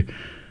have you,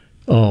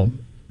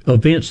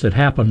 events that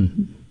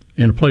happen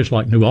in a place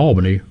like New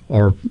Albany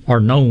are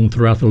known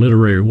throughout the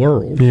literary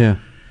world. Yeah.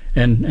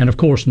 And of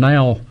course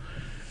now,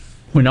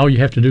 when all you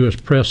have to do is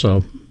press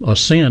a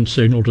send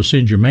signal to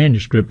send your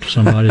manuscript to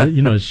somebody,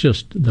 it's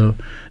just the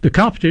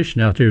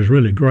competition out there is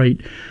really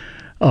great.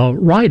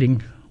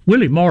 Writing,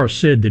 Willie Morris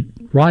said that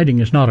writing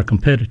is not a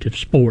competitive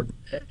sport,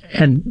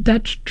 and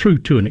that's true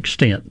to an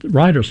extent.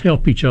 Writers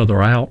help each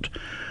other out.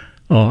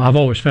 I've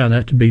always found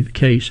that to be the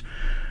case.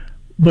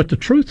 But the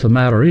truth of the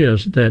matter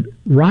is that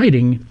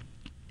writing,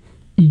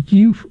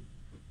 you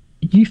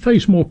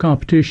face more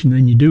competition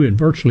than you do in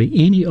virtually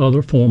any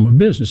other form of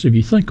business. If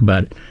you think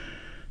about it,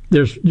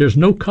 there's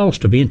no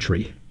cost of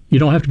entry. You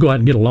don't have to go out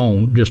and get a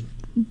loan, just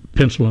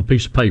pencil and a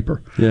piece of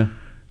paper. Yeah.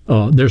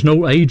 There's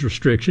no age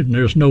restriction.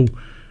 There's no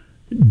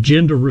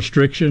gender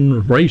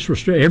restriction, race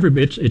restriction.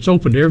 It's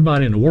open to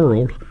everybody in the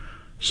world.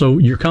 So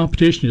your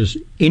competition is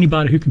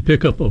anybody who can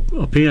pick up a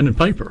pen and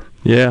paper.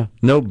 Yeah,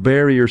 no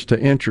barriers to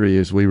entry,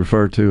 as we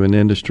refer to in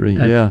industry.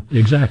 Yeah,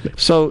 exactly.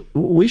 So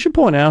we should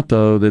point out,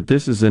 though, that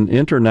this is an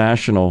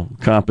international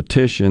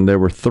competition. There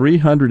were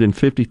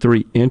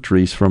 353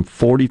 entries from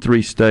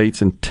 43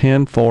 states and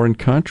 10 foreign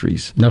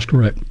countries. That's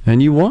correct.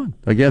 And you won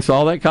against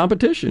all that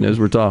competition, as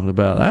we're talking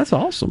about. That's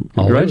awesome.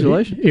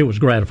 Congratulations. It was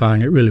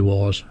gratifying. It really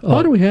was.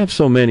 Why do we have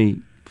so many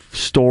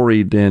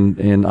storied and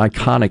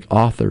iconic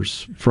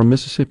authors from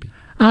Mississippi?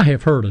 I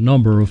have heard a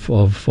number of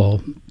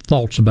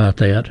thoughts about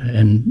that,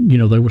 and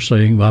they were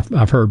saying,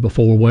 I've heard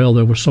before, well,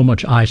 there was so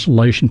much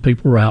isolation.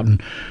 People were out in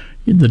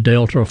the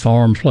Delta or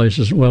farm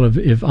places. Well,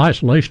 if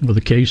isolation were the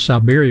case,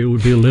 Siberia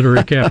would be a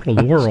literary capital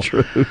of the world.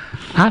 True.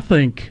 I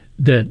think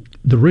that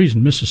the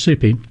reason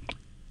Mississippi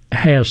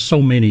has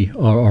so many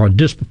or a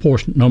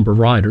disproportionate number of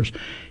writers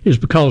is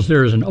because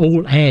there is an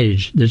old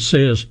adage that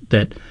says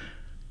that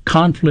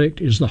conflict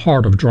is the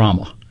heart of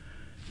drama.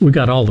 We've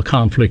got all the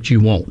conflict you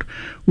want.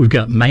 We've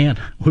got man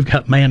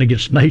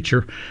against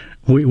nature.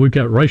 We've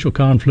got racial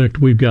conflict.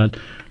 We've got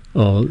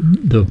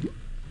the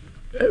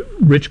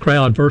rich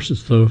crowd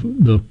versus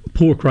the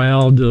poor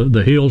crowd,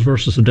 the hills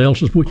versus the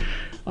deltas.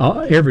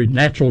 Every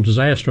natural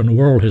disaster in the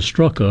world has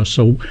struck us,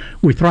 so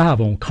we thrive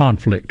on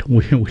conflict.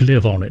 We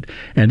live on it,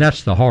 and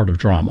that's the heart of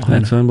drama.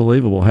 That's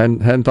unbelievable.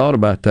 Hadn't thought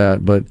about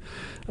that, but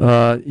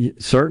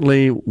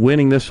certainly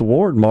winning this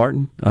award,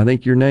 Martin, I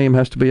think your name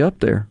has to be up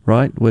there,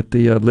 right, with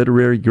the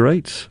literary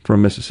greats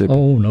from Mississippi.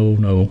 Oh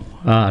no,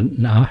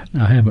 I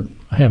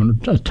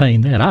haven't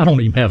attained that. I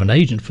don't even have an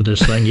agent for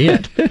this thing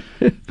yet.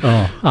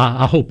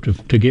 I hope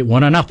to get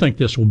one, and I think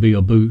this will be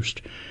a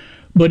boost.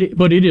 But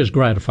it is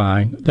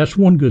gratifying. That's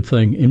one good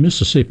thing. In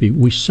Mississippi,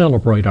 we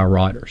celebrate our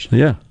writers.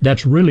 Yeah.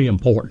 That's really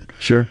important.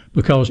 Sure.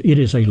 Because it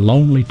is a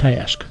lonely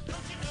task.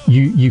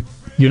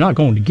 You're not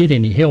going to get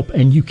any help,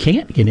 and you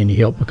can't get any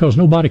help because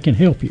nobody can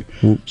help you.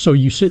 So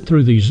you sit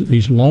through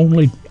these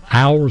lonely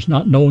hours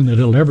not knowing that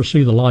it'll ever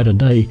see the light of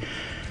day.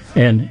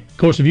 And, of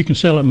course, if you can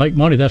sell it and make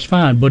money, that's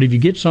fine. But if you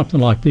get something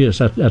like this,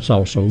 that's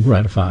also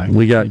gratifying.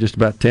 We got just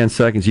about 10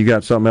 seconds. You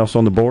got something else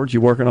on the boards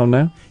you're working on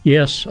now?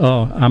 Yes.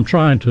 I'm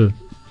trying to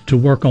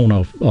work on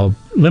a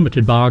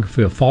limited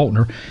biography of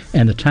Faulkner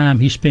and the time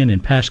he spent in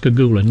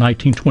Pascagoula in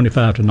 1925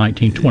 to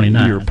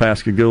 1929. You're a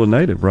Pascagoula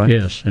native, right?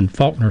 Yes, and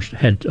Faulkner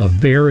had a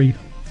very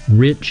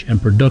rich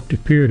and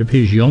productive period of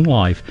his young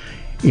life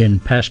in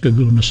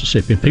Pascagoula,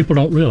 Mississippi, and people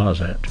don't realize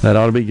that. That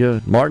ought to be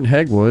good. Martin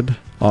Hegwood,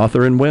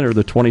 author and winner of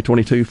the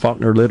 2022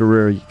 Faulkner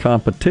Literary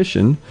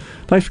Competition.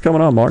 Thanks for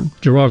coming on, Martin.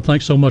 Gerard,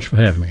 thanks so much for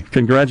having me.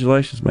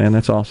 Congratulations, man.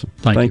 That's awesome.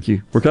 Thank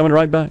you. We're coming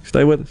right back.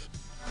 Stay with us.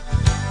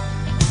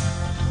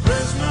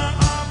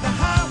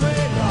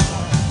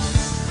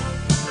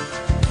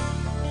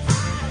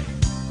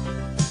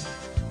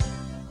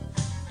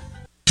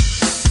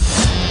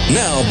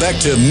 Now back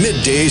to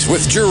Middays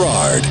with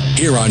Gerard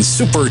here on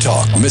Super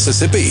Talk,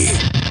 Mississippi.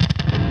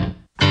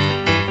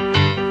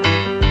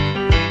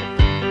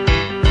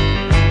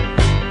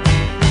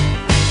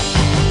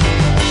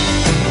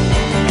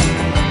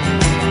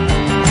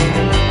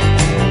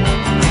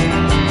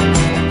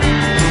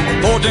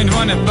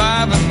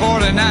 $14.25 and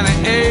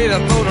 $14.98. I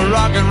threw the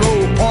rock and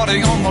roll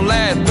party on my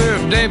last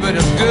birthday, but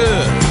it's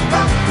good.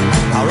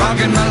 I'm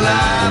rocking my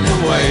life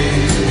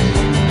away.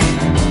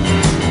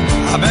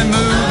 I've been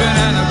moving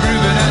and I'm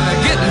grooving and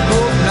I'm getting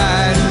both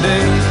night and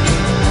day.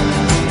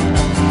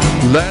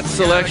 That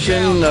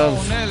selection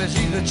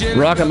of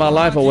Rockin' My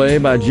Life Away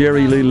by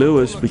Jerry Lee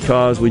Lewis,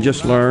 because we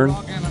just learned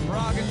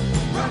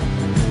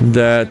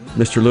that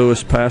Mr.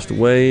 Lewis passed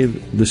away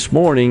this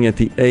morning at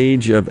the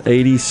age of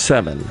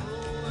 87.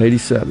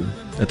 87.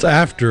 That's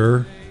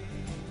after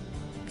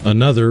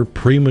another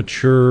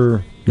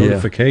premature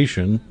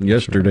notification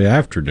yesterday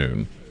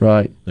afternoon.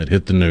 Right. That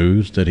hit the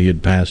news that he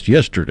had passed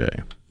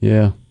yesterday.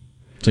 Yeah.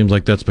 Seems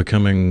like that's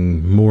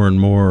becoming more and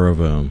more of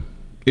a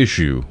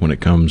issue when it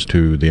comes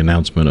to the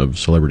announcement of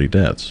celebrity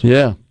deaths.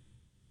 Yeah.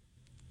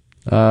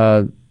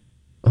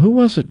 Who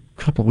was it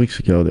a couple of weeks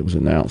ago that was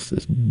announced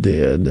as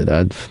dead?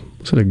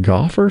 Was it a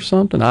golfer or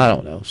something? I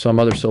don't know. Some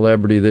other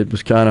celebrity that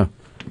was kind of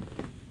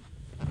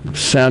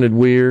sounded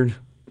weird.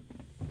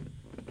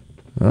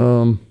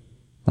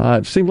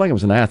 It seemed like it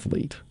was an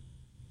athlete.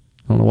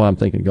 I don't know why I'm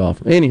thinking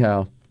golfer.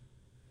 Anyhow,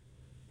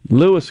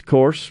 Lewis, of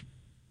course,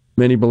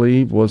 many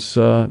believe was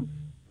a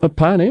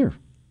pioneer.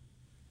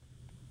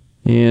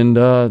 And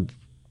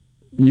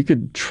you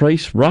could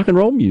trace rock and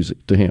roll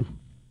music to him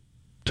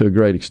to a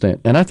great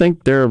extent. And I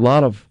think there are a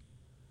lot of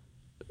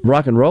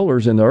rock and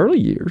rollers in the early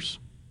years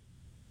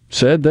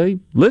said they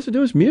listened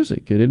to his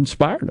music. It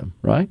inspired them,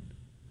 right?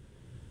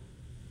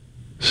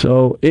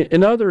 So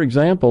another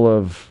example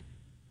of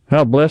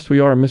how blessed we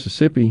are in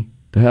Mississippi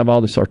to have all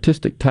this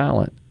artistic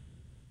talent.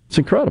 It's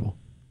incredible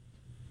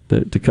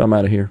to come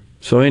out of here.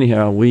 So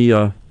anyhow, we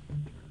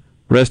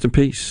rest in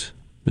peace,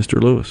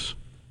 Mr. Lewis.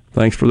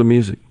 Thanks for the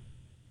music.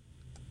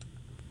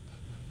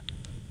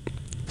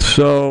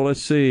 So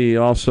let's see.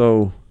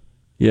 Also,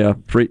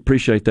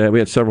 appreciate that. We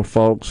had several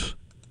folks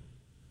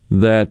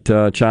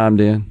that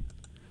chimed in.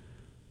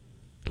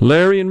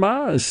 Larry in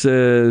Mize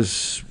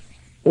says,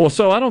 well,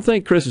 so I don't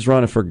think Chris is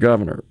running for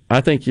governor.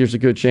 I think there's a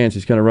good chance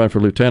he's going to run for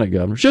lieutenant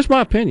governor. It's just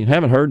my opinion.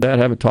 Haven't heard that.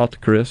 Haven't talked to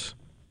Chris.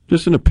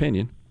 Just an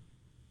opinion.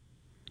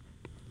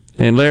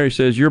 And Larry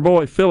says, your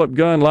boy Philip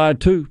Gunn lied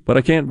too, but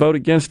I can't vote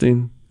against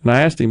him. And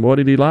I asked him, what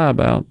did he lie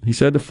about? He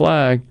said the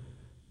flag.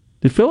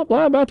 Did Philip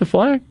lie about the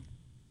flag?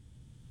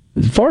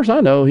 As far as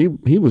I know,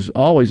 he was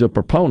always a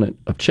proponent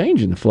of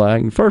changing the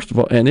flag. And first of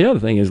all, and the other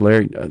thing is,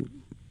 Larry,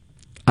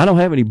 I don't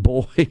have any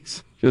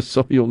boys, just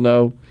so you'll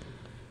know.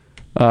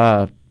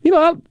 I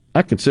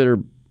consider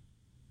a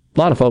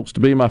lot of folks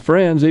to be my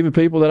friends, even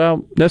people that I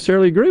don't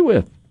necessarily agree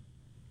with.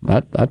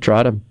 I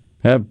try to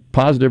have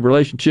positive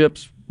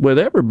relationships with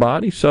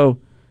everybody. So,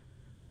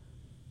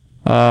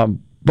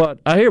 but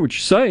I hear what you're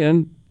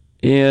saying,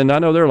 and I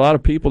know there are a lot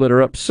of people that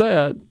are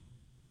upset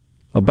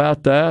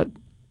about that.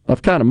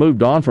 I've kind of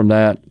moved on from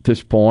that at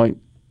this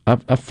point.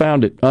 I've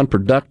found it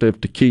unproductive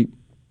to keep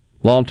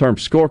long-term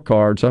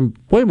scorecards. I'm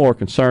way more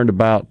concerned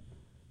about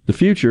the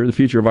future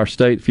of our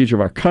state, the future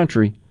of our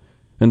country,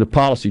 and the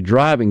policy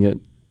driving it.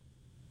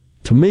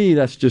 To me,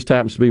 that just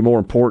happens to be more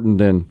important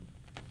than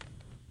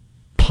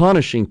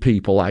punishing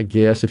people, I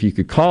guess, if you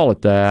could call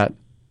it that,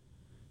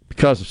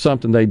 because of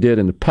something they did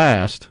in the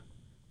past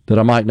that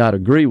I might not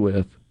agree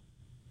with.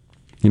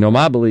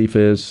 My belief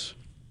is,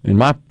 and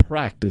my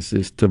practice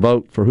is to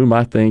vote for whom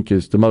I think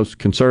is the most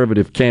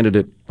conservative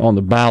candidate on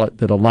the ballot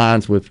that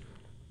aligns with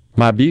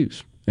my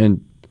views.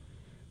 And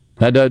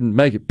that doesn't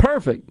make it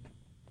perfect,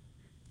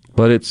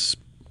 but that's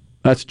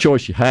a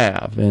choice you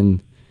have,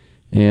 and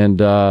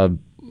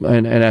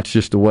that's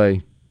just the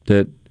way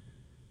that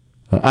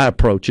I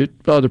approach it.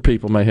 Other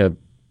people may have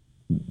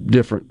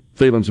different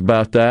feelings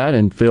about that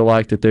and feel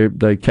like that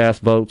they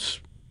cast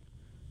votes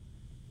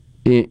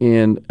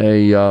in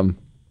a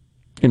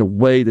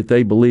way that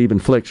they believe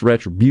inflicts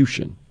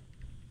retribution.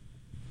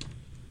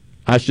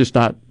 That's just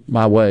not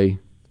my way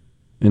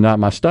and not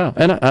my style.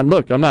 And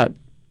look, I'm not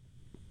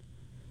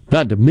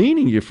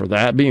demeaning you for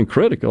that, being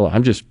critical.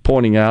 I'm just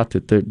pointing out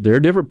that there are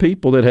different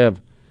people that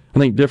have, I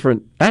think,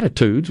 different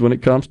attitudes when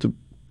it comes to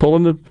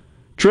pulling the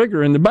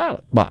trigger in the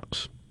ballot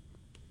box.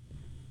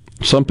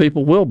 Some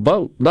people will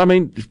vote. I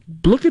mean,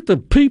 look at the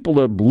people,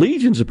 the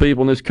legions of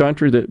people in this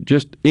country that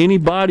just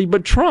anybody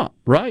but Trump,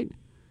 right?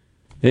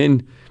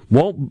 And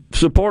won't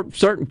support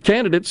certain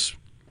candidates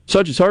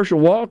such as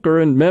Herschel Walker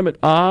and Mehmet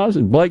Oz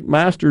and Blake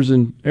Masters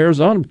in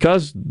Arizona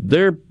because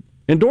they're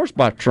endorsed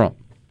by Trump.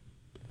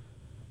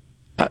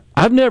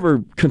 I've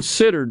never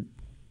considered,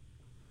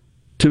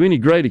 to any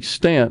great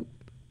extent,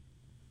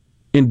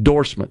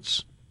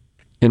 endorsements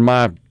in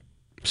my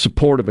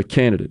support of a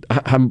candidate.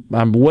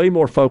 I'm way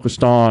more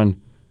focused on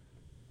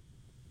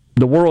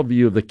the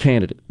worldview of the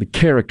candidate, the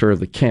character of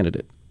the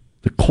candidate,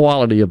 the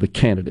quality of the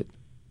candidate,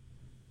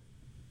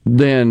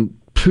 than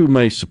who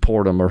may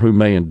support them or who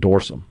may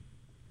endorse them.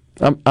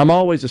 I'm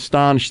always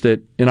astonished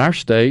that in our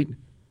state,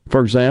 for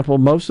example,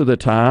 most of the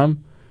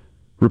time,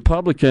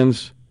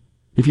 Republicans,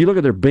 if you look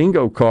at their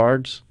bingo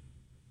cards,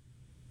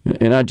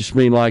 and I just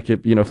mean like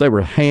if they were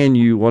to hand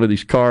you one of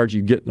these cards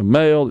you get in the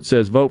mail that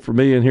says vote for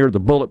me and here are the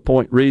bullet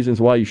point reasons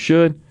why you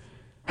should,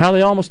 how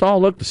they almost all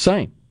look the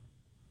same.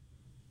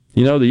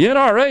 The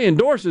NRA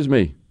endorses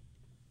me.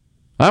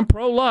 I'm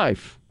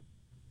pro-life.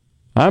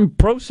 I'm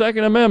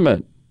pro-Second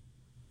Amendment.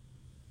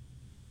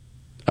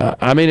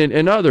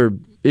 And other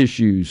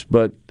issues,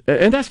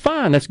 and that's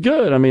fine. That's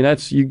good. I mean,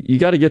 that's you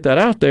got to get that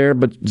out there,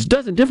 but it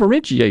doesn't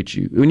differentiate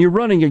you when you're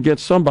running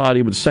against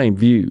somebody with the same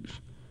views.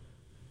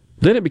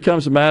 Then it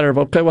becomes a matter of,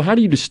 okay, well, how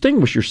do you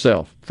distinguish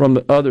yourself from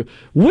the other?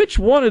 Which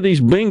one of these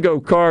bingo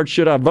cards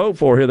should I vote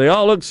for here? They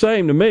all look the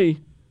same to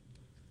me.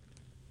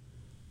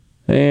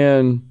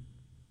 And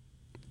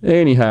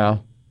anyhow,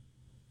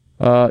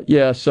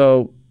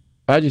 so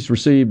I just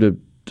received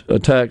a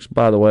text,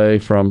 by the way,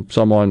 from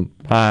someone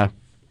high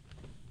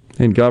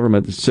in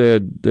government that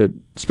said that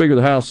Speaker of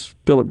the House,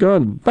 Philip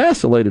Gunn,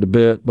 vacillated a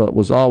bit, but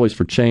was always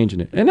for changing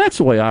it. And that's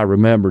the way I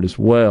remember it as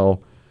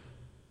well.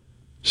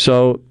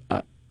 So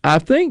I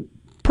think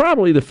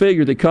probably the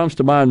figure that comes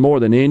to mind more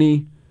than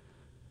any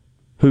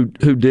who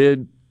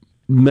did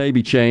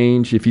maybe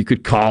change, if you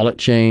could call it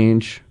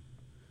change,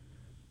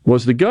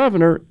 was the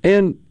governor.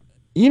 And,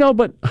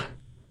 but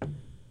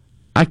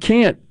I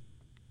can't.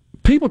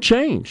 People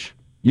change.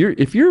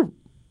 If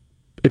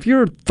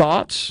your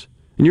thoughts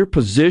and your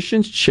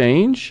positions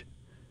change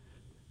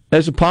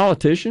as a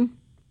politician,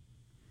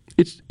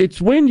 it's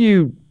when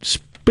you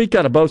speak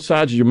out of both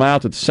sides of your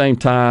mouth at the same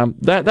time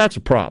that's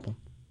a problem.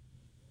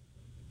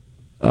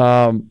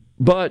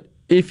 But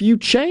if you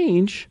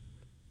change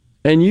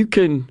and you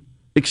can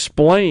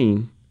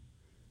explain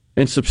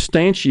and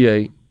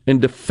substantiate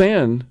and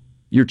defend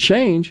your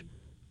change,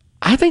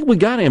 I think we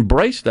got to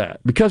embrace that,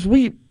 because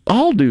we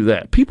all do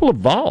that. People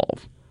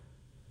evolve.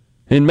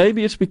 And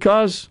maybe it's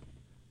because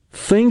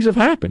things have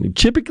happened. It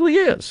typically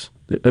is.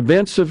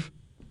 Events have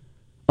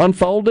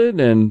unfolded,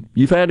 and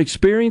you've had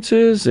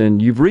experiences,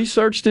 and you've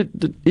researched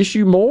the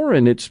issue more,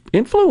 and it's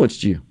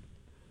influenced you.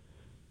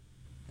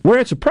 Where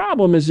it's a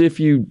problem is if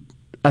you,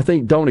 I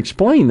think, don't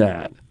explain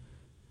that,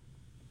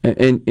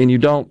 and you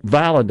don't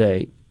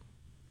validate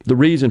the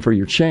reason for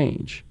your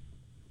change.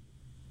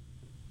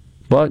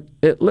 But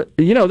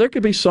there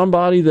could be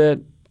somebody that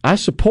I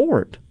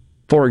support,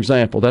 for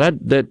example,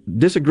 that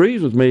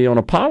disagrees with me on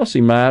a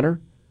policy matter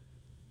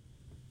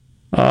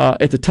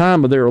at the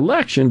time of their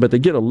election, but they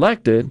get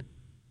elected,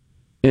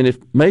 and if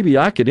maybe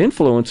I could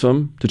influence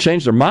them to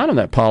change their mind on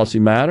that policy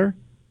matter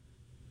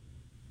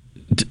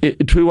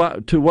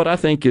to what I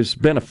think is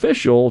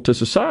beneficial to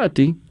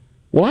society,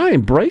 well, I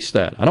embrace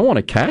that. I don't want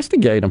to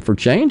castigate them for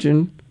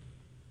changing.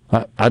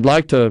 I'd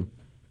like to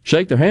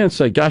shake their hand and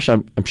say, gosh,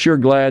 I'm sure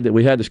glad that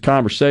we had this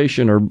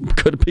conversation, or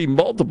could it be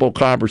multiple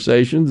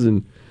conversations,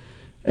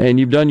 and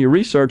you've done your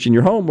research and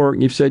your homework,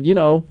 and you've said,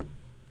 you're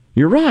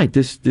right,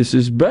 this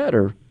is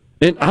better.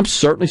 And I'm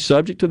certainly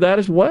subject to that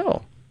as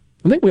well.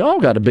 I think we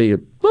all got to be a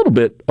little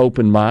bit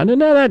open-minded.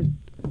 Now, that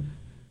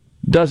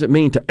doesn't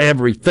mean to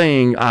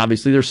everything,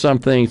 obviously. There's some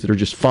things that are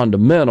just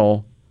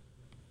fundamental.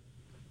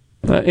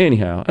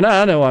 Anyhow, and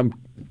I know I'm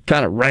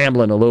kind of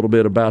rambling a little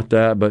bit about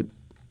that, but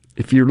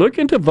if you're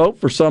looking to vote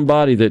for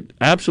somebody that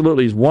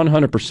absolutely is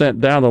 100%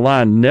 down the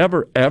line,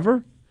 never,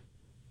 ever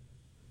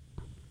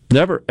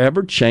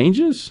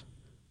changes,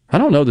 I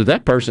don't know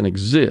that person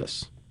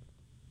exists.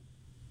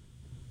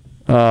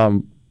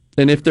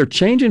 And if they're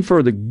changing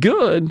for the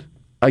good,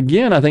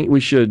 again, I think we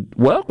should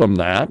welcome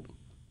that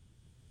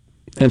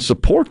and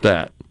support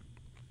that.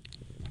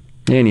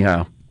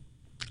 Anyhow,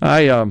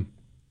 I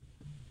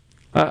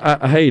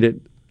hate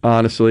it,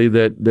 honestly,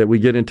 that we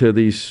get into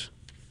these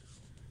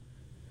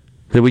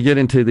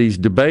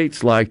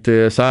debates like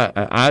this.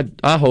 I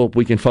hope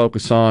we can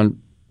focus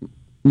on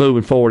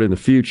moving forward in the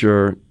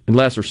future, and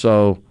less or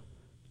so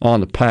on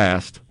the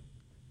past,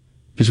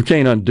 because we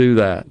can't undo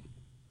that.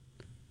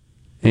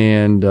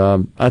 And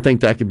I think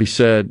that could be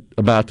said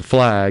about the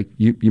flag.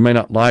 You may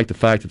not like the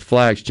fact that the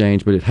flag's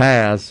changed, but it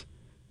has.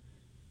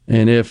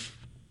 And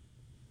if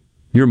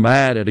you're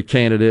mad at a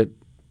candidate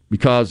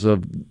because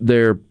of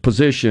their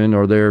position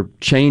or their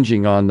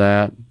changing on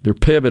that, their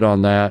pivot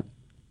on that,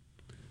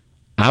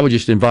 I would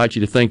just invite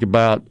you to think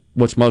about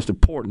what's most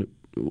important,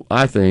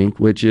 I think,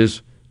 which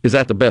is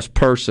that the best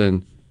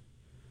person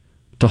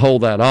to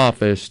hold that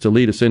office to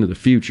lead us into the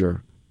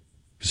future?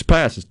 Because the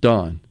past is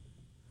done,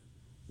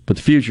 but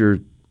the future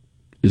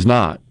is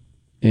not.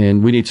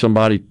 And we need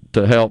somebody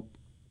to help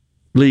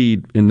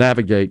lead and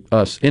navigate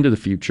us into the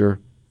future,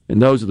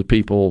 and those are the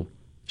people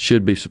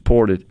should be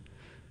supported.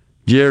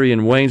 Jerry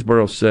in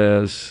Waynesboro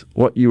says,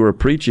 what you are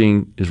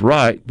preaching is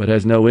right, but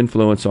has no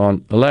influence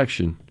on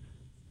election.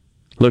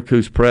 Look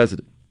who's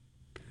president.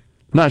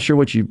 I'm not sure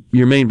what you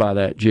mean by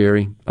that,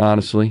 Jerry,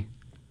 honestly.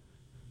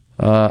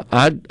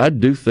 I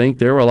do think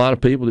there were a lot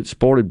of people that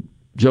supported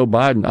Joe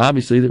Biden,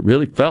 obviously, that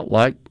really felt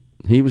like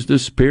he was the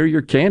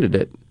superior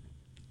candidate.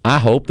 I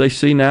hope they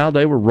see now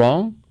they were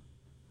wrong.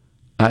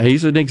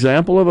 He's an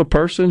example of a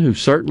person who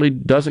certainly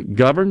doesn't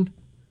govern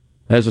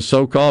as a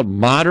so-called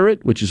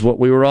moderate, which is what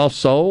we were all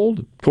sold.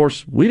 Of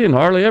course, we didn't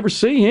hardly ever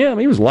see him.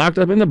 He was locked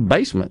up in the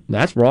basement.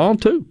 That's wrong,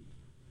 too.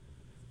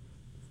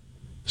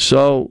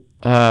 So,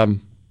 by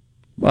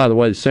the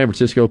way, the San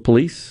Francisco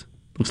police,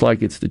 looks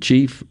like it's the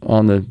chief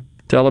on the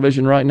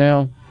television right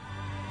now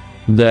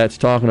that's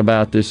talking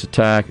about this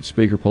attack at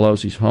Speaker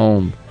Pelosi's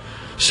home.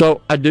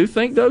 So I do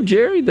think, though,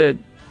 Jerry, that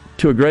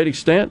to a great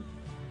extent,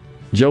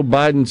 Joe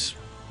Biden's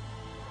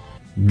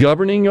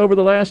governing over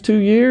the last 2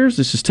 years,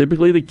 this is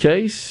typically the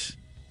case,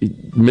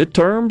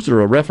 midterms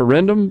or a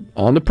referendum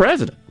on the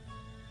president,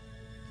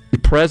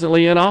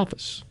 presently in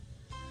office.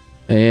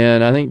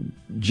 And I think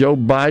Joe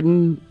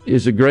Biden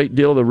is a great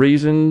deal of the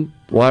reason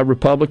why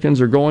Republicans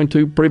are going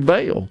to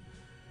prevail,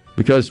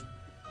 because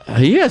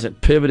he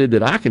hasn't pivoted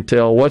that I can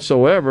tell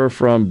whatsoever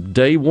from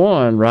day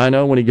one.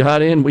 Rhino, when he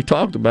got in, we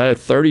talked about it,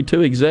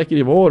 32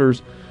 executive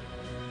orders.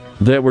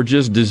 that were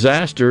just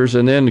disasters,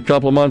 and then a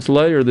couple of months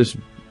later, this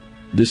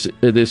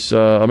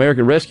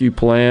American Rescue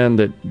Plan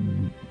that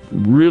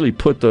really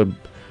put the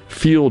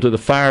fuel to the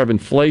fire of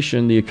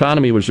inflation. The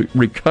economy was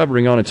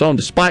recovering on its own,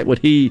 despite what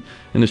he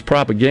and his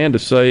propaganda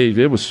say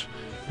it was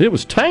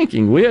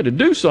tanking. We had to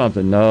do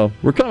something. No,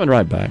 we're coming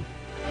right back.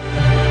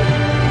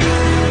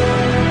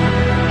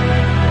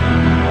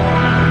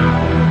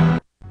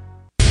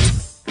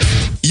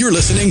 You're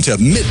listening to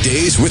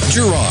Middays with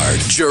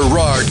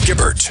Gerard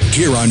Gibbert,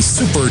 here on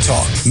Super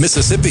Talk,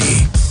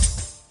 Mississippi.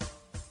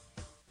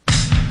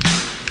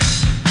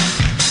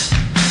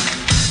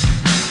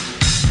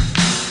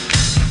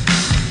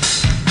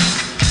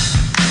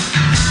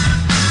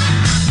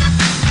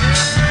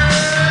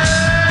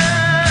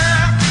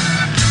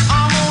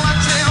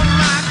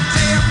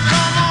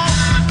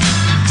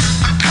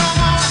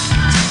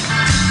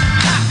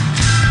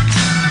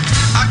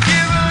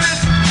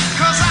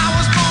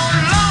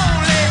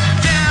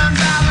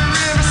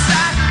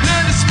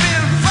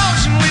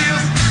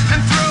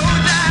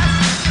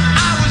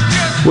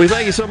 We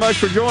thank you so much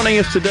for joining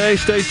us today.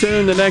 Stay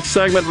tuned. The next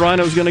segment,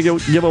 Rhino's going to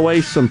give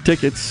away some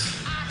tickets,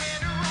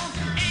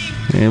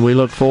 and we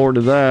look forward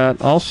to that.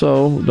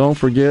 Also, don't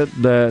forget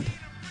that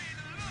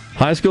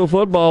high school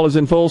football is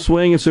in full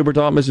swing, and Super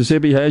Talk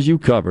Mississippi has you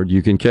covered.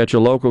 You can catch a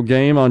local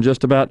game on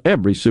just about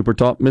every Super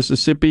Talk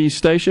Mississippi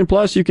station.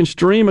 Plus, you can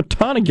stream a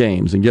ton of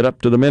games and get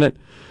up-to-the-minute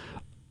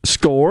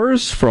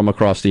scores from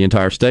across the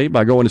entire state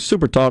by going to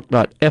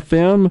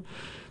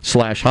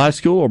supertalk.fm/high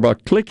school or by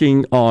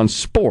clicking on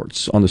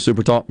sports on the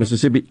Super Talk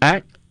Mississippi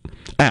app,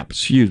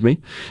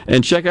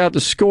 and check out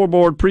the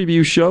scoreboard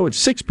preview show at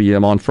 6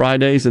 p.m. on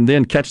Fridays, and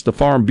then catch the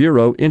Farm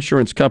Bureau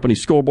Insurance Company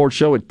scoreboard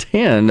show at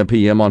 10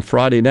 p.m. on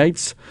Friday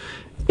nights,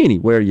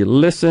 anywhere you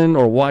listen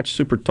or watch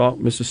Super Talk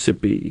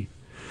Mississippi.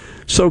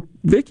 So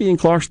Vicky in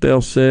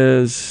Clarksdale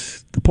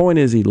says the point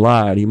is he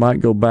lied. He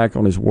might go back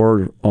on his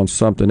word on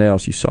something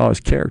else. You saw his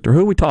character. Who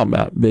are we talking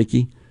about,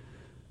 Vicky?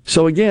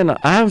 So again,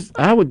 I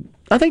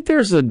think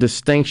there's a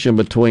distinction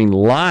between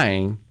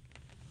lying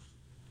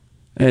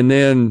and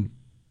then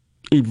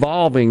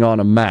evolving on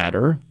a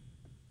matter.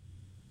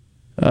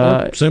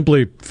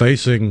 Simply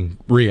facing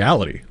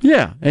reality.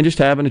 Yeah, and just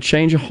having a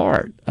change of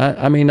heart.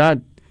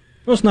 Well,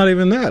 it's not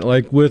even that.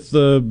 Like with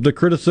the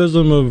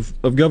criticism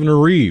of Governor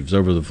Reeves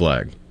over the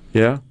flag.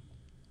 Yeah.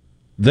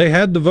 They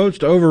had the votes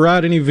to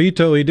override any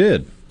veto he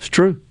did. It's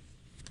true.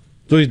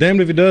 So he's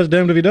damned if he does,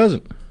 damned if he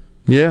doesn't.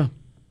 Yeah.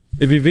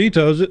 If he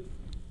vetoes it,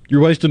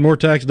 you're wasting more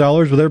tax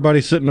dollars with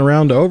everybody sitting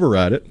around to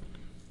override it.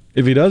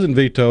 If he doesn't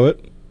veto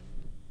it,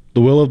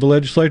 the will of the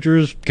legislature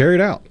is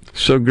carried out.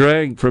 So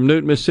Greg from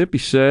Newton, Mississippi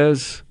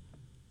says,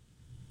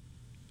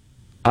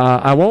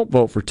 I won't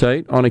vote for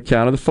Tate on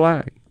account of the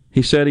flag.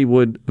 He said he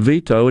would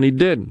veto, and he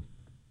didn't.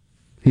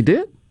 He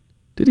did?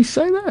 Did he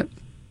say that?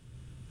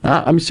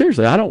 I mean,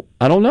 seriously, I don't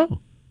know.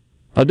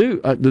 I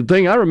do. The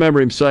thing I remember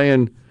him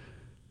saying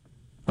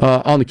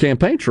on the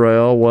campaign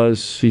trail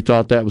was he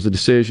thought that was a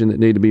decision that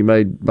needed to be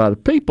made by the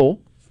people.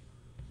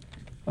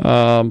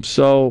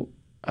 So,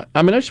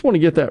 I mean, I just want to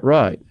get that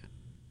right.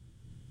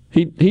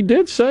 He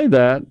did say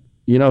that,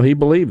 he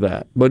believed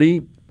that, but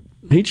he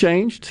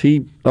changed.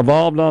 He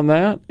evolved on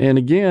that. And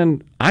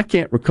again, I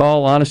can't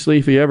recall, honestly,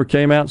 if he ever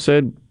came out and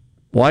said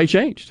why he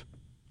changed.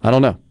 I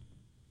don't know.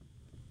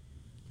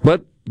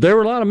 But there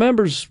were a lot of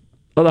members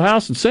of the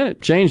House and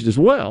Senate changed as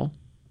well,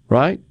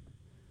 right?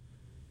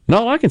 And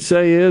all I can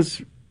say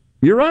is,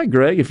 you're right,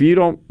 Greg. If you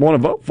don't want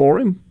to vote for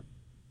him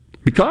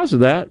because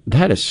of that,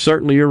 that is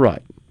certainly your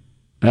right.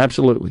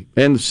 Absolutely.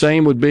 And the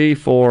same would be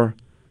for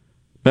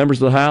members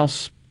of the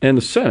House and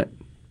the Senate.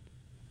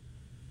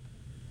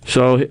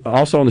 So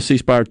also on the C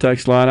Spire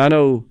text line, I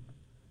know,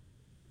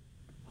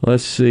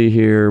 let's see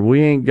here,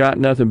 we ain't got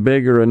nothing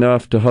bigger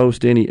enough to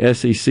host any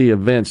SEC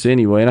events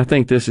anyway. And I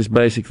think this is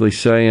basically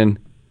saying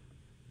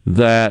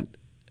that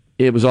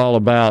it was all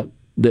about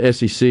the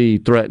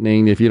SEC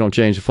threatening, if you don't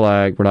change the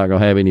flag, we're not going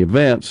to have any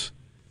events,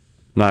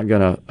 not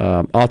going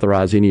to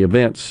authorize any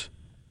events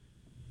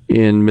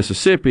in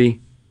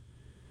Mississippi.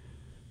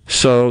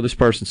 So this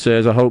person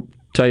says, I hope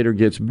Tater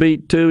gets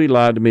beat too. He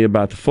lied to me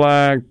about the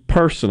flag.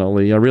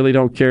 Personally, I really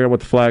don't care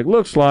what the flag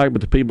looks like, but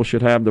the people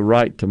should have the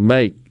right to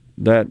make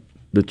that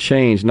the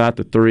change, not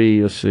the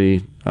three. Let's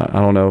see.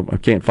 I don't know. I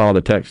can't follow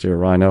the text here,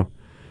 Rhino.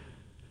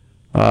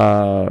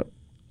 I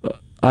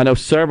know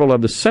several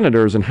of the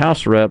senators and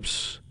House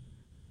reps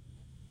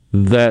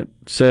that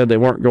said they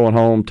weren't going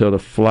home till the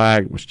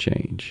flag was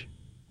changed.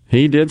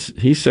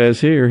 He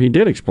says here he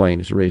did explain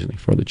his reasoning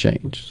for the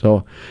change.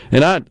 So,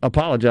 and I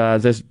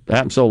apologize. This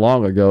happened so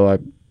long ago. I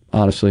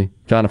honestly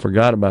kind of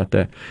forgot about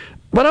that.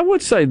 But I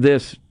would say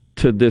this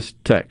to this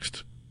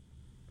text.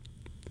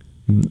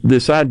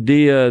 This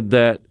idea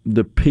that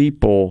the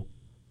people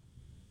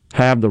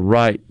have the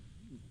right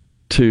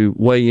to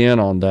weigh in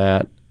on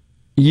that,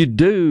 you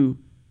do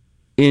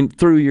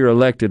through your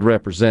elected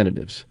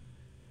representatives.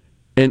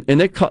 And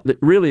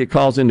it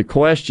calls into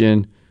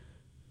question,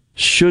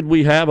 should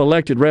we have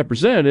elected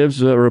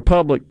representatives, a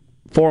republic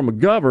form of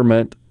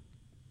government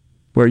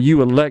where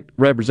you elect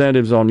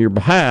representatives on your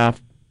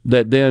behalf,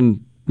 that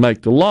then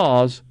make the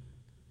laws,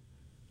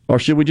 or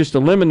should we just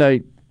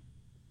eliminate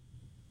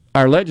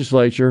our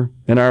legislature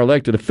and our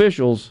elected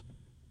officials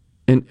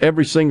and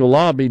every single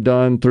law be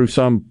done through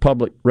some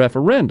public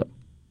referendum?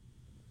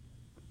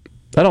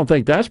 I don't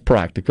think that's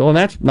practical, and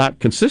that's not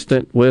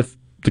consistent with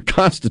the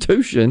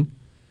Constitution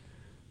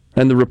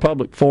and the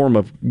republic form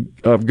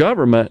of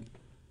government.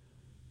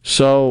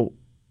 So,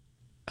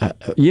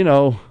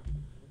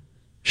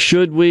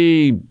 should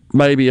we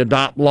maybe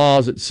adopt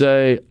laws that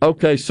say,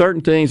 okay,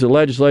 certain things the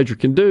legislature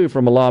can do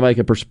from a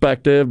lawmaking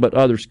perspective, but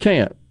others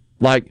can't?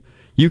 Like,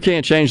 you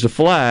can't change the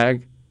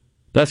flag.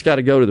 That's got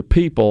to go to the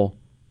people.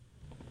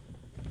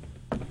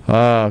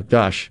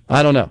 Gosh,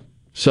 I don't know.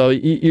 So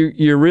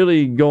you're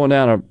really going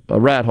down a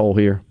rat hole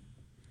here,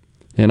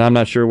 and I'm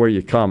not sure where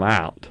you come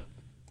out.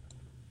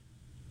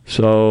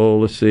 So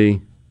let's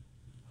see.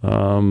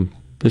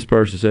 This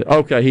person said,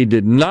 okay, he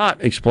did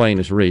not explain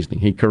his reasoning.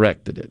 He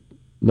corrected it.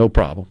 No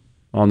problem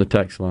on the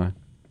text line.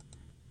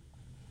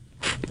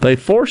 They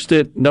forced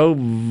it. No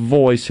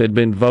voice had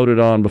been voted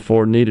on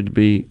before. Needed to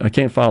be. I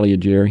can't follow you,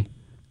 Jerry.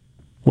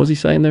 What's he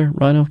saying there,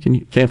 Rhino?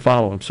 Can't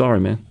follow him. Sorry,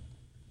 man.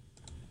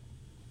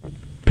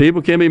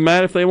 People can be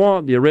mad if they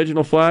want. The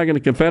original flag and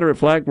the Confederate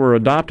flag were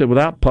adopted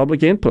without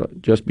public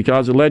input. Just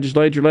because the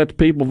legislature let the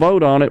people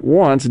vote on it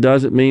once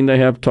doesn't mean they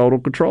have total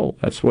control.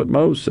 That's what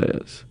Mose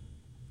says.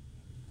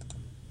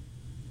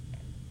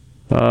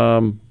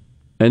 And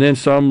then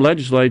some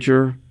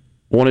legislature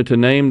wanted to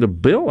name the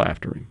bill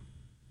after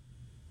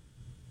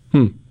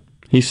him.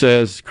 He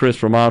says, Chris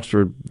from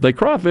Oxford, they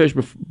crawfish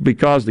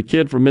because the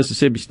kid from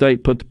Mississippi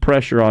State put the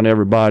pressure on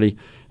everybody,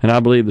 and I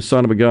believe the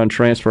son of a gun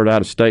transferred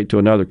out of state to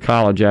another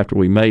college after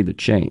we made the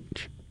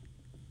change.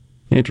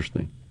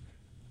 Interesting.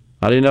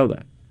 I didn't know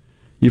that.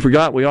 You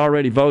forgot we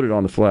already voted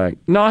on the flag.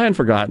 No, I hadn't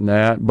forgotten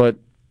that, but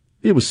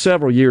it was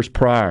several years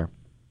prior.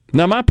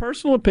 Now, my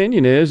personal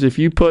opinion is if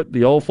you put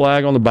the old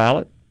flag on the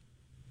ballot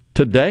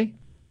today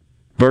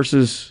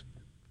versus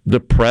the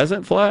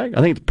present flag,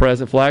 I think the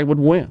present flag would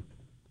win.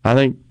 I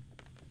think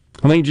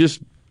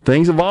just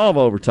things evolve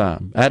over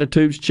time.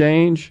 Attitudes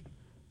change,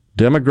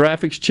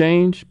 demographics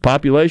change,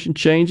 population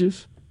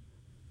changes.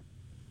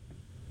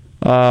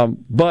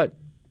 But,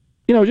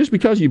 just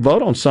because you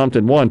vote on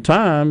something one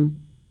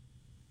time,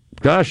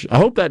 gosh, I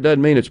hope that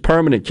doesn't mean it's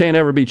permanent, can't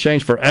ever be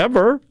changed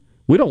forever.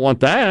 We don't want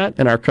that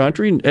in our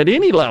country at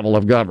any level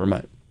of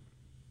government.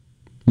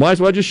 Might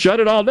as well just shut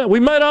it all down. We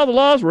made all the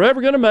laws we're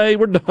ever going to make.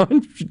 We're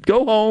done.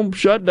 Go home,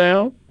 shut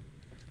down.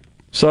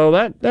 So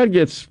that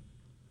gets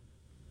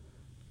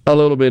a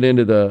little bit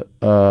into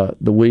the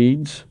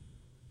weeds.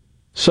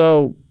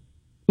 So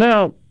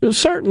now,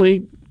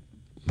 certainly,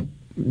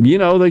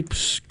 they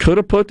could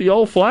have put the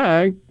old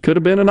flag, could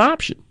have been an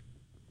option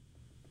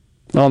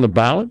on the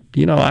ballot.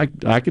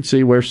 I could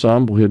see where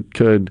some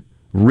could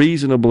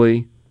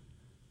reasonably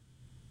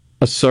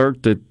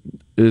assert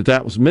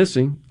that was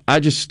missing. I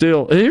just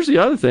still, here's the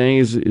other thing,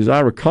 is I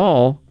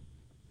recall,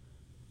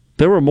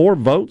 there were more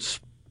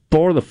votes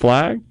for the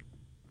flag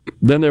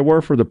than there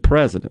were for the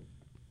president.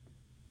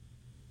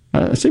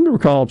 I seem to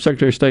recall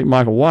Secretary of State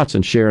Michael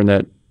Watson sharing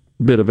that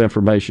bit of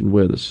information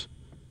with us.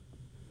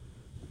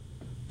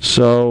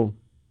 So,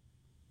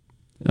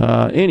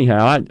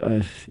 anyhow,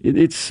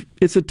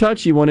 it's a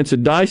touchy one, it's a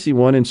dicey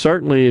one, and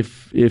certainly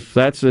if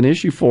that's an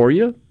issue for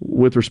you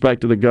with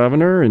respect to the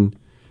governor and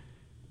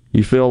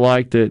you feel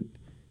like that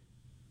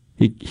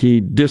he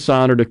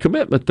dishonored a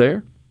commitment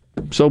there,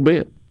 so be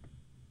it.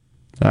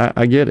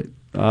 I get it.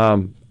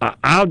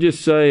 I'll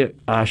just say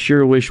I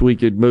sure wish we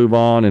could move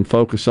on and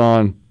focus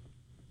on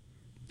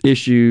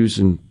issues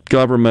and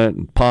government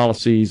and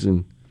policies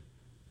and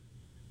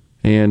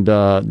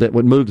that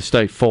would move the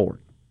state forward,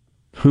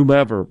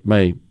 whomever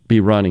may be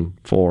running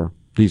for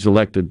these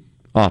elected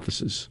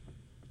offices.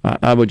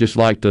 I would just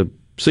like to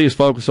see us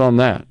focus on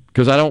that,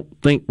 because I don't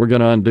think we're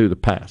going to undo the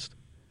past.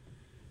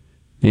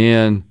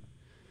 And,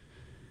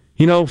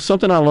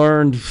 something I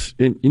learned,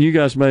 and you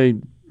guys may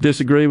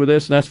disagree with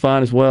this, and that's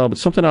fine as well, but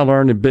something I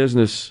learned in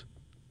business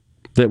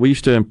that we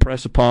used to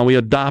impress upon, we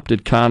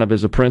adopted kind of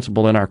as a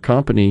principle in our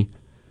company,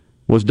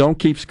 was don't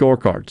keep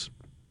scorecards.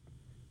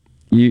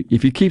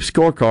 If you keep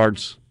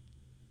scorecards,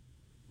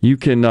 you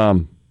can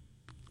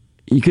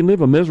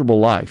live a miserable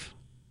life.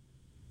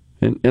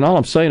 And all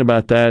I'm saying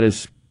about that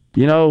is,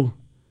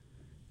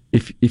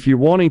 if you're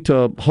wanting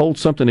to hold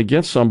something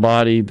against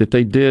somebody that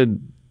they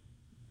did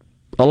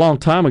a long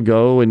time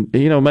ago, and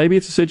maybe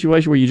it's a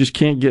situation where you just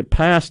can't get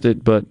past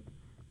it, but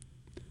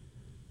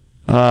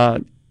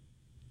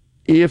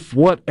if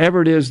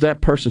whatever it is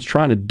that person's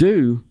trying to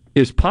do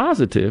is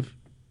positive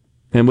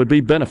and would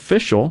be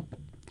beneficial,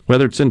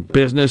 whether it's in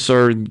business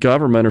or in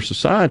government or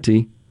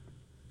society,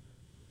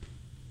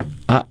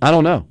 I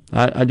don't know.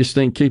 I just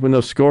think keeping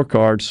those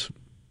scorecards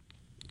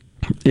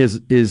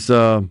is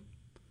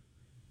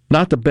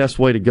not the best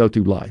way to go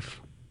through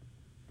life.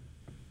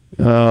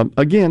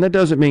 Again, that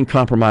doesn't mean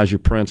compromise your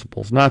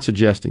principles. Not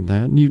suggesting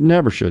that. You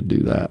never should do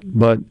that.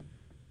 But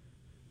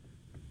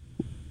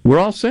we're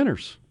all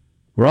sinners.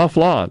 We're all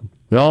flawed.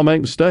 We all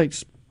make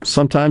mistakes.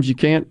 Sometimes you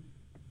can't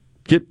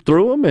get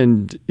through them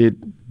and it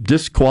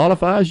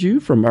disqualifies you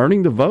from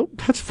earning the vote,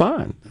 that's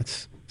fine.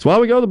 That's why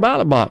we go to the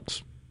ballot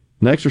box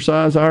and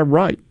exercise our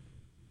right.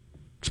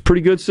 It's a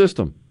pretty good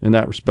system in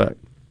that respect.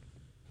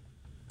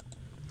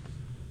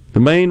 The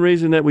main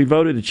reason that we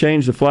voted to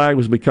change the flag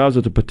was because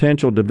of the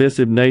potential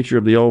divisive nature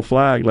of the old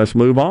flag. Let's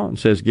move on,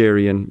 says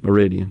Gary in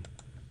Meridian.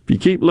 If you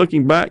keep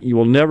looking back, you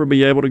will never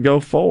be able to go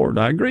forward.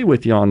 I agree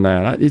with you on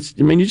that. You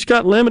just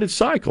got limited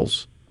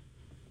cycles.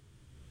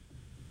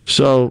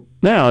 So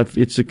now, if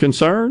it's a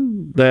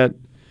concern that,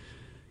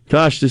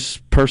 gosh, this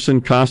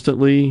person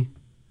constantly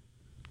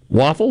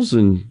waffles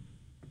and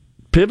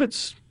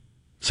pivots,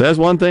 says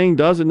one thing,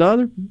 does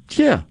another,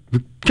 yeah,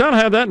 we kind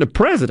of have that in the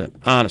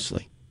president,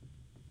 honestly.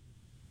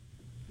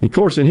 Of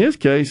course, in his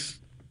case,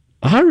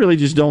 I really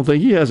just don't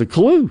think he has a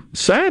clue,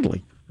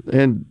 sadly.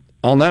 And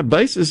on that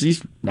basis,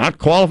 he's not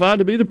qualified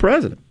to be the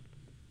president.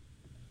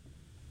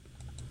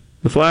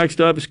 The flag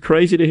stuff is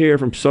crazy to hear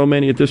from so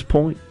many at this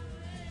point,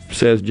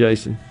 says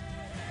Jason.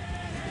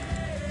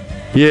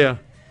 Yeah,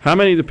 how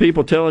many of the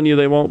people telling you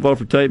they won't vote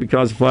for Tate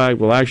because the flag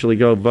will actually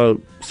go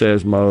vote,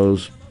 says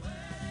Mose.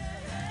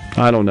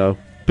 I don't know.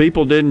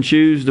 People didn't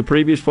choose the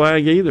previous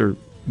flag either.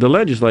 The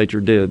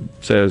legislature did,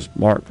 says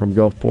Mark from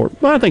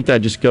Gulfport. Well, I think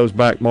that just goes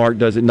back, Mark,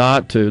 does it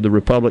not, to the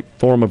republic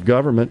form of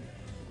government,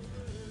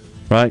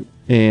 right?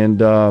 And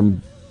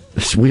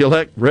we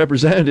elect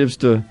representatives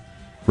to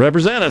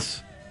represent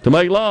us, to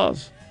make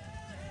laws.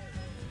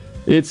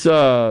 It's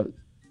a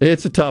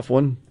tough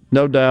one,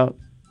 no doubt.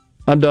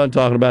 I'm done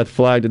talking about the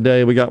flag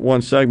today. We got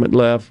one segment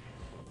left,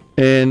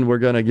 and we're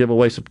going to give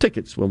away some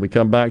tickets when we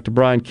come back to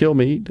Brian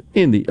Kilmeade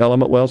in the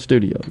Element Well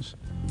Studios.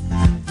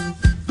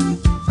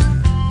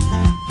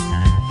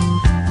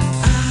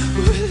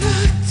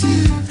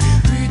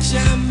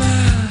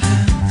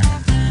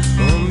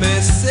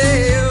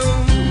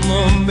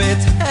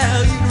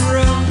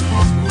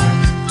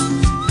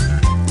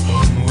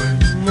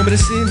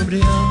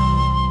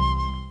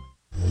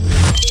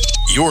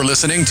 You're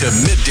listening to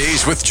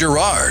Middays with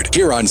Gerard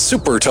here on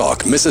Super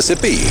Talk,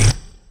 Mississippi.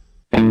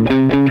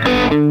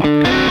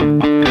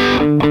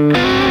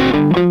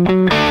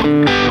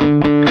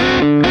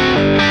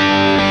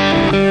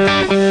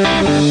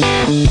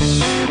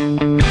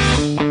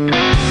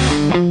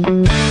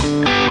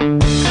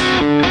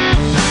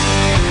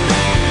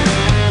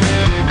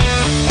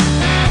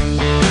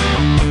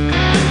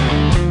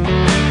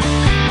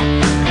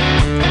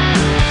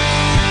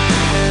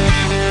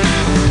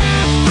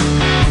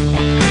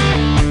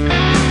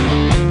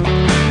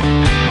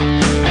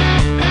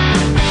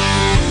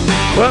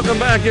 Welcome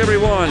back,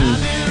 everyone.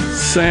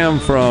 Sam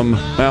from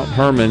Mount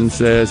Hermon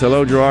says,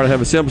 hello, Gerard. I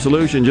have a simple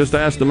solution. Just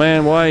ask the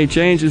man why he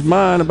changed his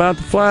mind about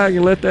the flag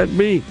and let that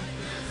be.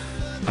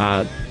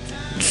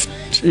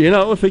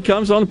 If he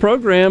comes on the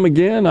program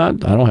again, I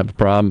don't have a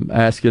problem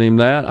asking him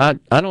that.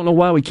 I don't know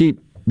why we keep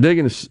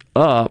digging this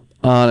up,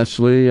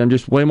 honestly. I'm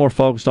just way more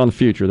focused on the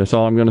future. That's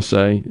all I'm going to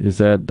say, is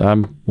that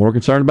I'm more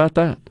concerned about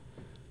that.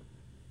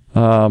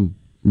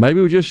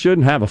 Maybe we just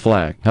shouldn't have a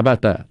flag. How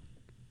about that?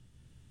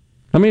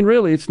 I mean,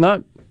 really, it's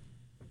not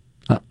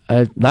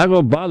going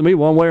to bother me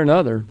one way or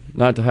another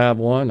not to have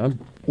one. I'm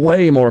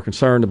way more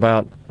concerned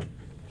about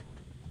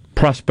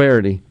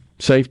prosperity,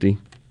 safety,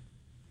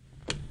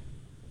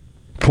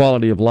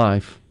 quality of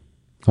life.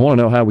 I want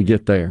to know how we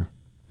get there.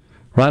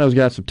 Rhino's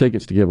got some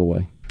tickets to give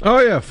away. Oh,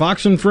 yeah.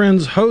 Fox and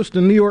Friends host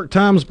and New York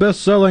Times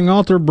best-selling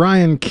author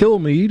Brian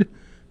Kilmeade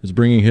is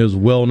bringing his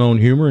well-known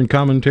humor and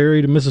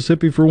commentary to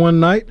Mississippi for one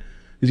night.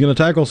 He's going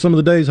to tackle some of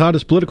the day's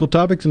hottest political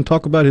topics and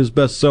talk about his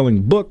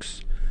best-selling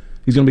books.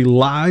 He's going to be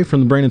live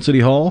from the Brandon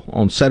City Hall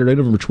on Saturday,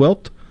 November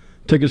 12th.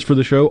 Tickets for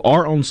the show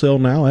are on sale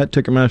now at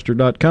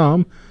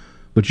Ticketmaster.com,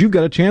 but you've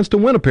got a chance to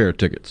win a pair of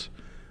tickets.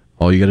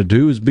 All you got to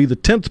do is be the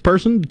 10th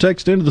person to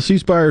text into the C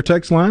Spire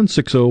text line,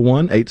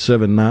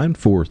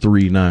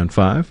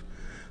 601-879-4395.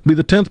 Be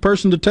the 10th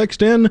person to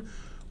text in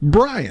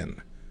Brian,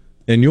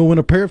 and you'll win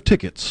a pair of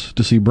tickets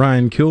to see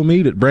Brian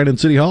Kilmeade at Brandon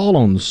City Hall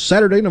on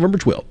Saturday, November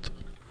 12th.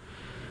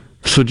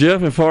 So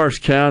Jeff in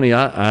Forest County,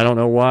 I don't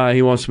know why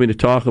he wants me to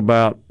talk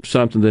about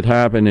something that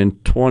happened in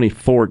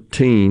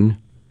 2014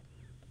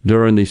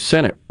 during the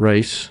Senate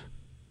race,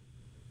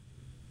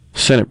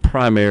 Senate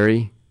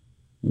primary,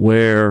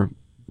 where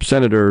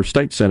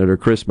State Senator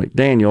Chris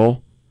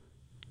McDaniel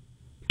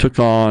took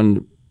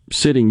on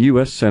sitting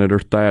U.S. Senator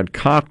Thad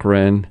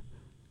Cochran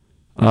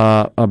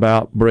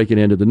about breaking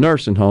into the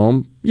nursing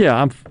home.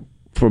 Yeah, I'm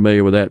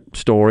familiar with that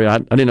story. I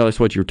didn't know that's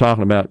what you were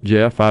talking about,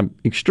 Jeff. I'm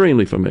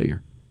extremely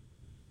familiar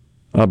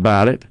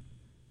about it.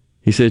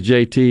 He says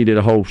JT did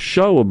a whole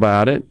show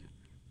about it.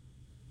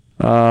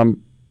 What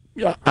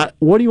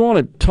do you want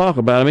to talk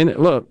about? I mean,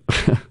 look,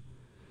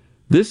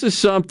 this is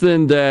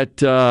something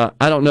that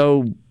I don't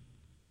know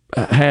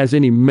has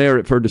any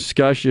merit for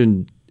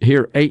discussion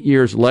here 8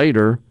 years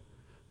later.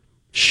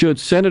 Should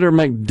Senator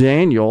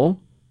McDaniel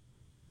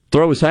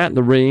throw his hat in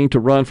the ring to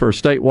run for a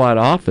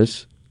statewide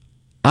office?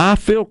 I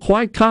feel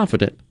quite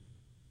confident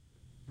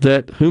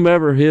that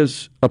whomever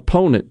his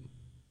opponent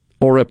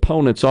or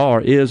opponents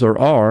are,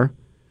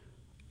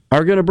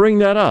 are going to bring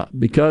that up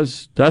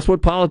because that's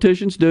what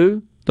politicians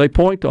do. They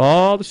point to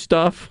all the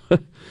stuff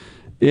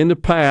in the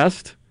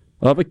past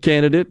of a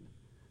candidate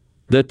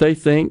that they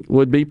think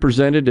would be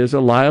presented as a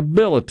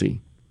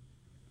liability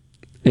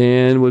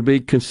and would be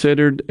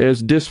considered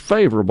as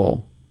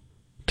disfavorable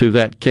to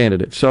that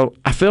candidate. So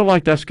I feel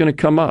like that's going to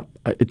come up.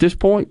 At this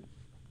point,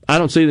 I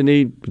don't see the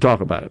need to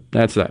talk about it.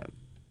 That's that.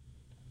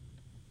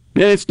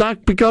 And it's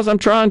not because I'm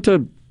trying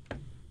to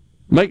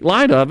make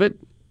light of it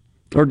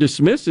or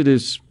dismiss it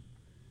as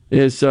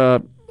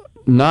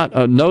not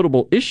a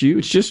notable issue.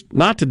 It's just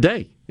not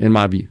today, in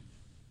my view.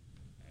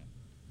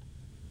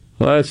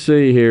 Let's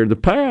see here. The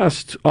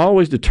past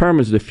always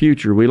determines the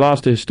future. We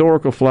lost a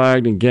historical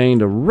flag and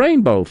gained a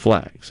rainbow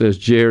flag, says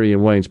Jerry in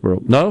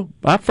Waynesboro. No,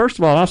 first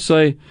of all, I'll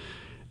say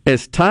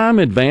as time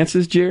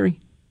advances,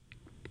 Jerry,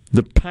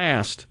 the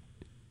past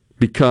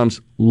becomes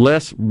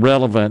less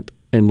relevant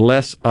and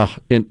less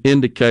an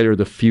indicator of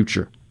the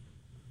future.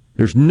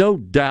 There's no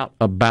doubt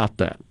about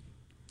that.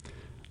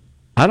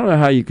 I don't know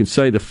how you can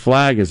say the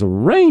flag is a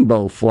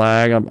rainbow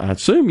flag. I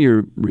assume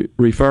you're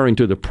referring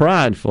to the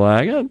pride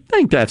flag. I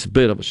think that's a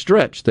bit of a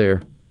stretch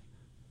there,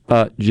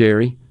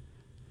 Jerry.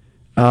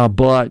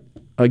 But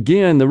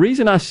again, the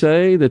reason I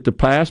say that the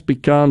past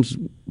becomes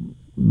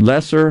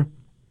lesser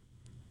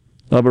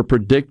of a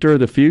predictor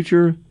of the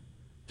future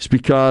is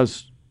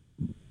because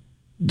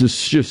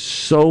there's just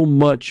so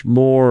much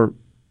more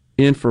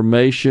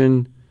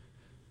information,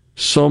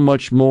 so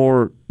much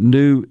more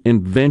new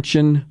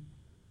invention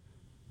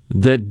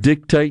that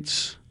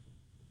dictates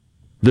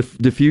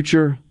the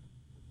future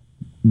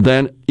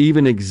than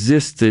even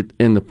existed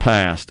in the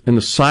past. And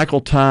the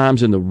cycle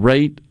times and the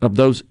rate of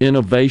those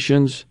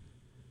innovations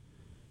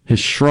has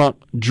shrunk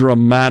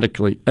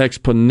dramatically,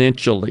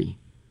 exponentially.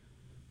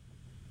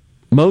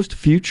 Most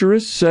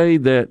futurists say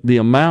that the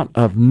amount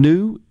of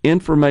new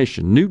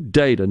information, new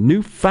data,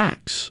 new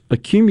facts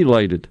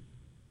accumulated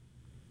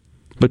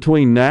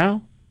between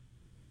now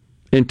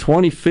and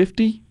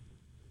 2050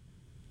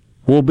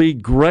 will be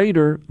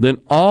greater than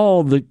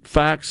all the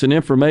facts and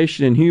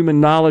information and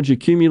human knowledge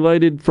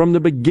accumulated from the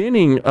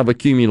beginning of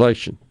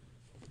accumulation.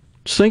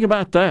 Just think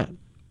about that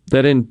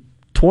in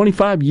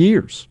 25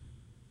 years,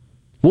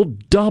 we'll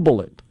double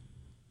it.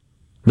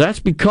 That's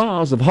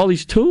because of all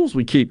these tools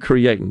we keep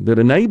creating that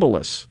enable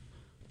us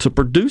to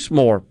produce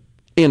more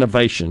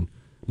innovation,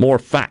 more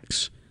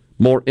facts,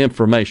 more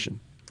information.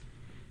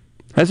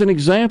 As an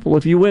example,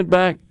 if you went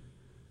back,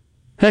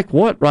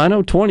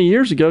 Rhino, 20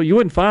 years ago, you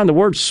wouldn't find the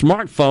word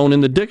smartphone in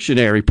the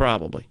dictionary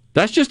probably.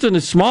 That's just a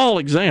small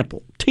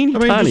example, tiny.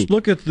 Just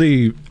look at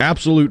the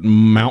absolute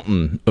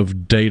mountain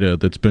of data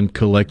that's been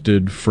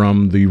collected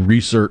from the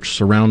research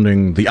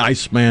surrounding the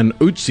Iceman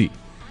Ötzi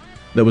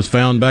that was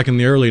found back in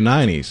the early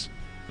 90s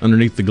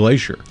underneath the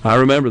glacier. I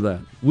remember that.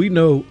 We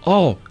know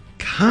all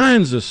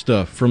kinds of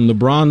stuff from the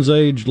Bronze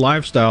Age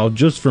lifestyle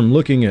just from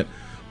looking at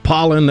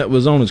pollen that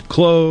was on his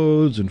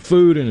clothes and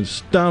food in his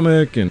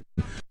stomach and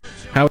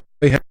how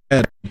he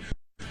had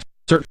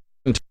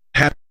certain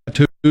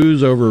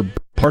tattoos over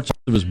parts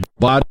of his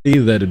body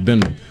that had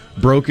been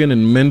broken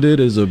and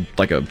mended as a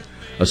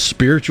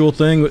spiritual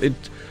thing.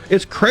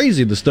 It's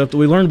crazy, the stuff that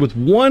we learned with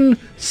one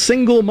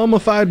single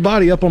mummified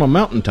body up on a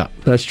mountaintop.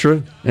 That's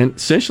true. And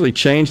essentially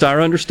changed our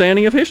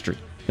understanding of history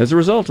as a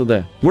result of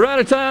that. We're out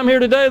of time here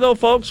today, though,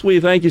 folks. We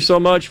thank you so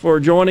much for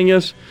joining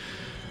us.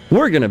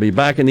 We're going to be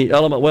back in the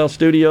Element Wealth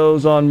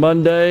Studios on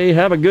Monday.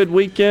 Have a good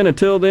weekend.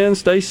 Until then,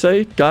 stay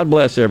safe. God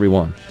bless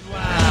everyone.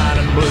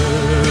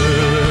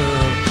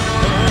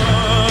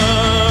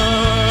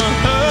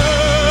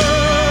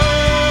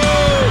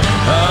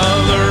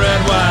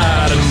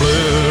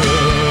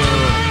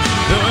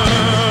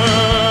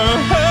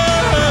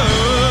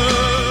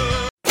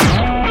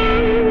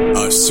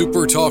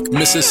 SuperTalk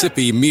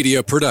Mississippi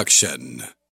Media Production.